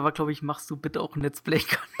geilste Kommentar war, glaube ich, machst du bitte auch ein Let's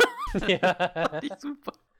Play-Kanal. Ja. Fand ich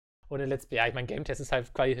super. Oder Let's Play. Ja, ich meine, Game Test ist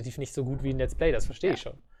halt qualitativ nicht so gut wie ein Let's Play, das verstehe ich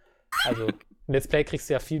schon. Also, ein Let's Play kriegst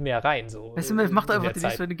du ja viel mehr rein. So, weißt du, macht einfach die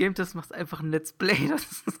Liste, wenn du Game Test machst, einfach ein Let's Play. Das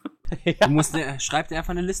ist so. Ja. Schreib dir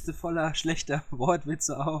einfach eine Liste voller schlechter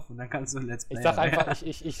Wortwitze auf und dann kannst du ein Let's Play. Ich sag einfach,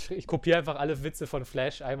 ich kopiere einfach alle Witze von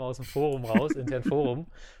Flash einmal aus dem Forum raus, intern Forum,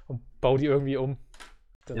 und baue die irgendwie um.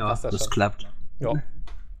 Dann ja, das klappt. Ja.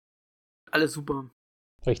 Alles super.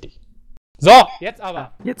 Richtig. So, jetzt aber.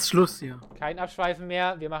 Ja, jetzt Schluss hier. Kein Abschweifen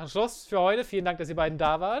mehr. Wir machen Schluss für heute. Vielen Dank, dass ihr beiden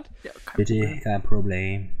da wart. Ja, kein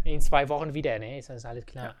Problem. In 2 Wochen wieder, ne? Ist das alles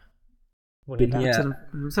klar? Ja. Bin hier.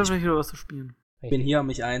 Du hast ja vielleicht wieder was zu spielen. Ich bin hier, um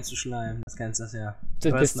mich einzuschleimen. Das kennst du das ja.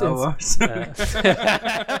 Du bist und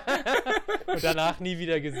danach nie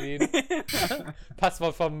wieder gesehen.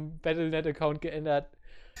 Passwort vom Battle.net-Account geändert.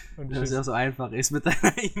 Und das ist ja so einfach ist mit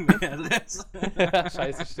deiner E-Mail-Adresse.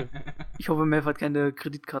 Scheiße, stimmt. Ich hoffe, Melf hat keine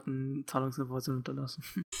Kreditkarten-Zahlungsinformationen hinterlassen.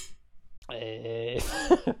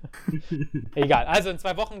 Egal, also in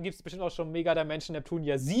 2 Wochen gibt es bestimmt auch schon Mega Dimension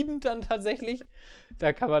Neptunia 7 dann tatsächlich.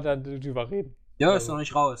 Da kann man dann drüber reden. Ja, ist noch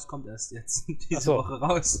nicht raus. Kommt erst jetzt diese Woche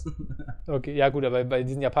raus. Okay, ja gut, aber bei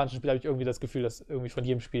diesen japanischen Spielen habe ich irgendwie das Gefühl, dass irgendwie von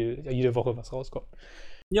jedem Spiel jede Woche was rauskommt.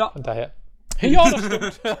 Ja. Und daher... Ja, das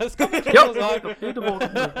stimmt. Das kann man schon so sagen. Jede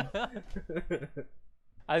Woche.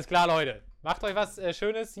 Alles klar, Leute. Macht euch was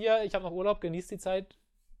Schönes hier. Ich habe noch Urlaub. Genießt die Zeit.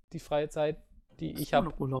 Die freie Zeit, die ich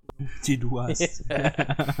habe. Die du hast.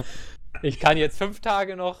 Ich kann jetzt 5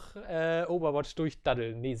 Tage noch Overwatch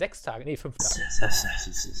durchdaddeln. Nee, 6 Tage. Nee, 5 Tage.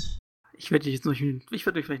 Ich werde dich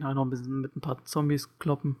vielleicht noch ein bisschen mit ein paar Zombies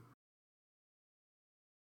kloppen.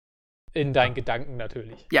 In deinen Gedanken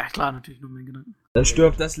natürlich. Ja, klar, natürlich nur in meinen Gedanken. Dann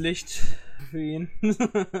stirbt das Licht für ihn.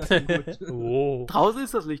 Oh. Draußen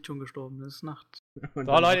ist das Licht schon gestorben, es ist Nacht. Und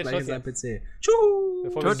so, Leute, Schluss jetzt. PC. Tschüss.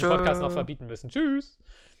 Bevor wir diesen Podcast noch verbieten müssen. Tschüss.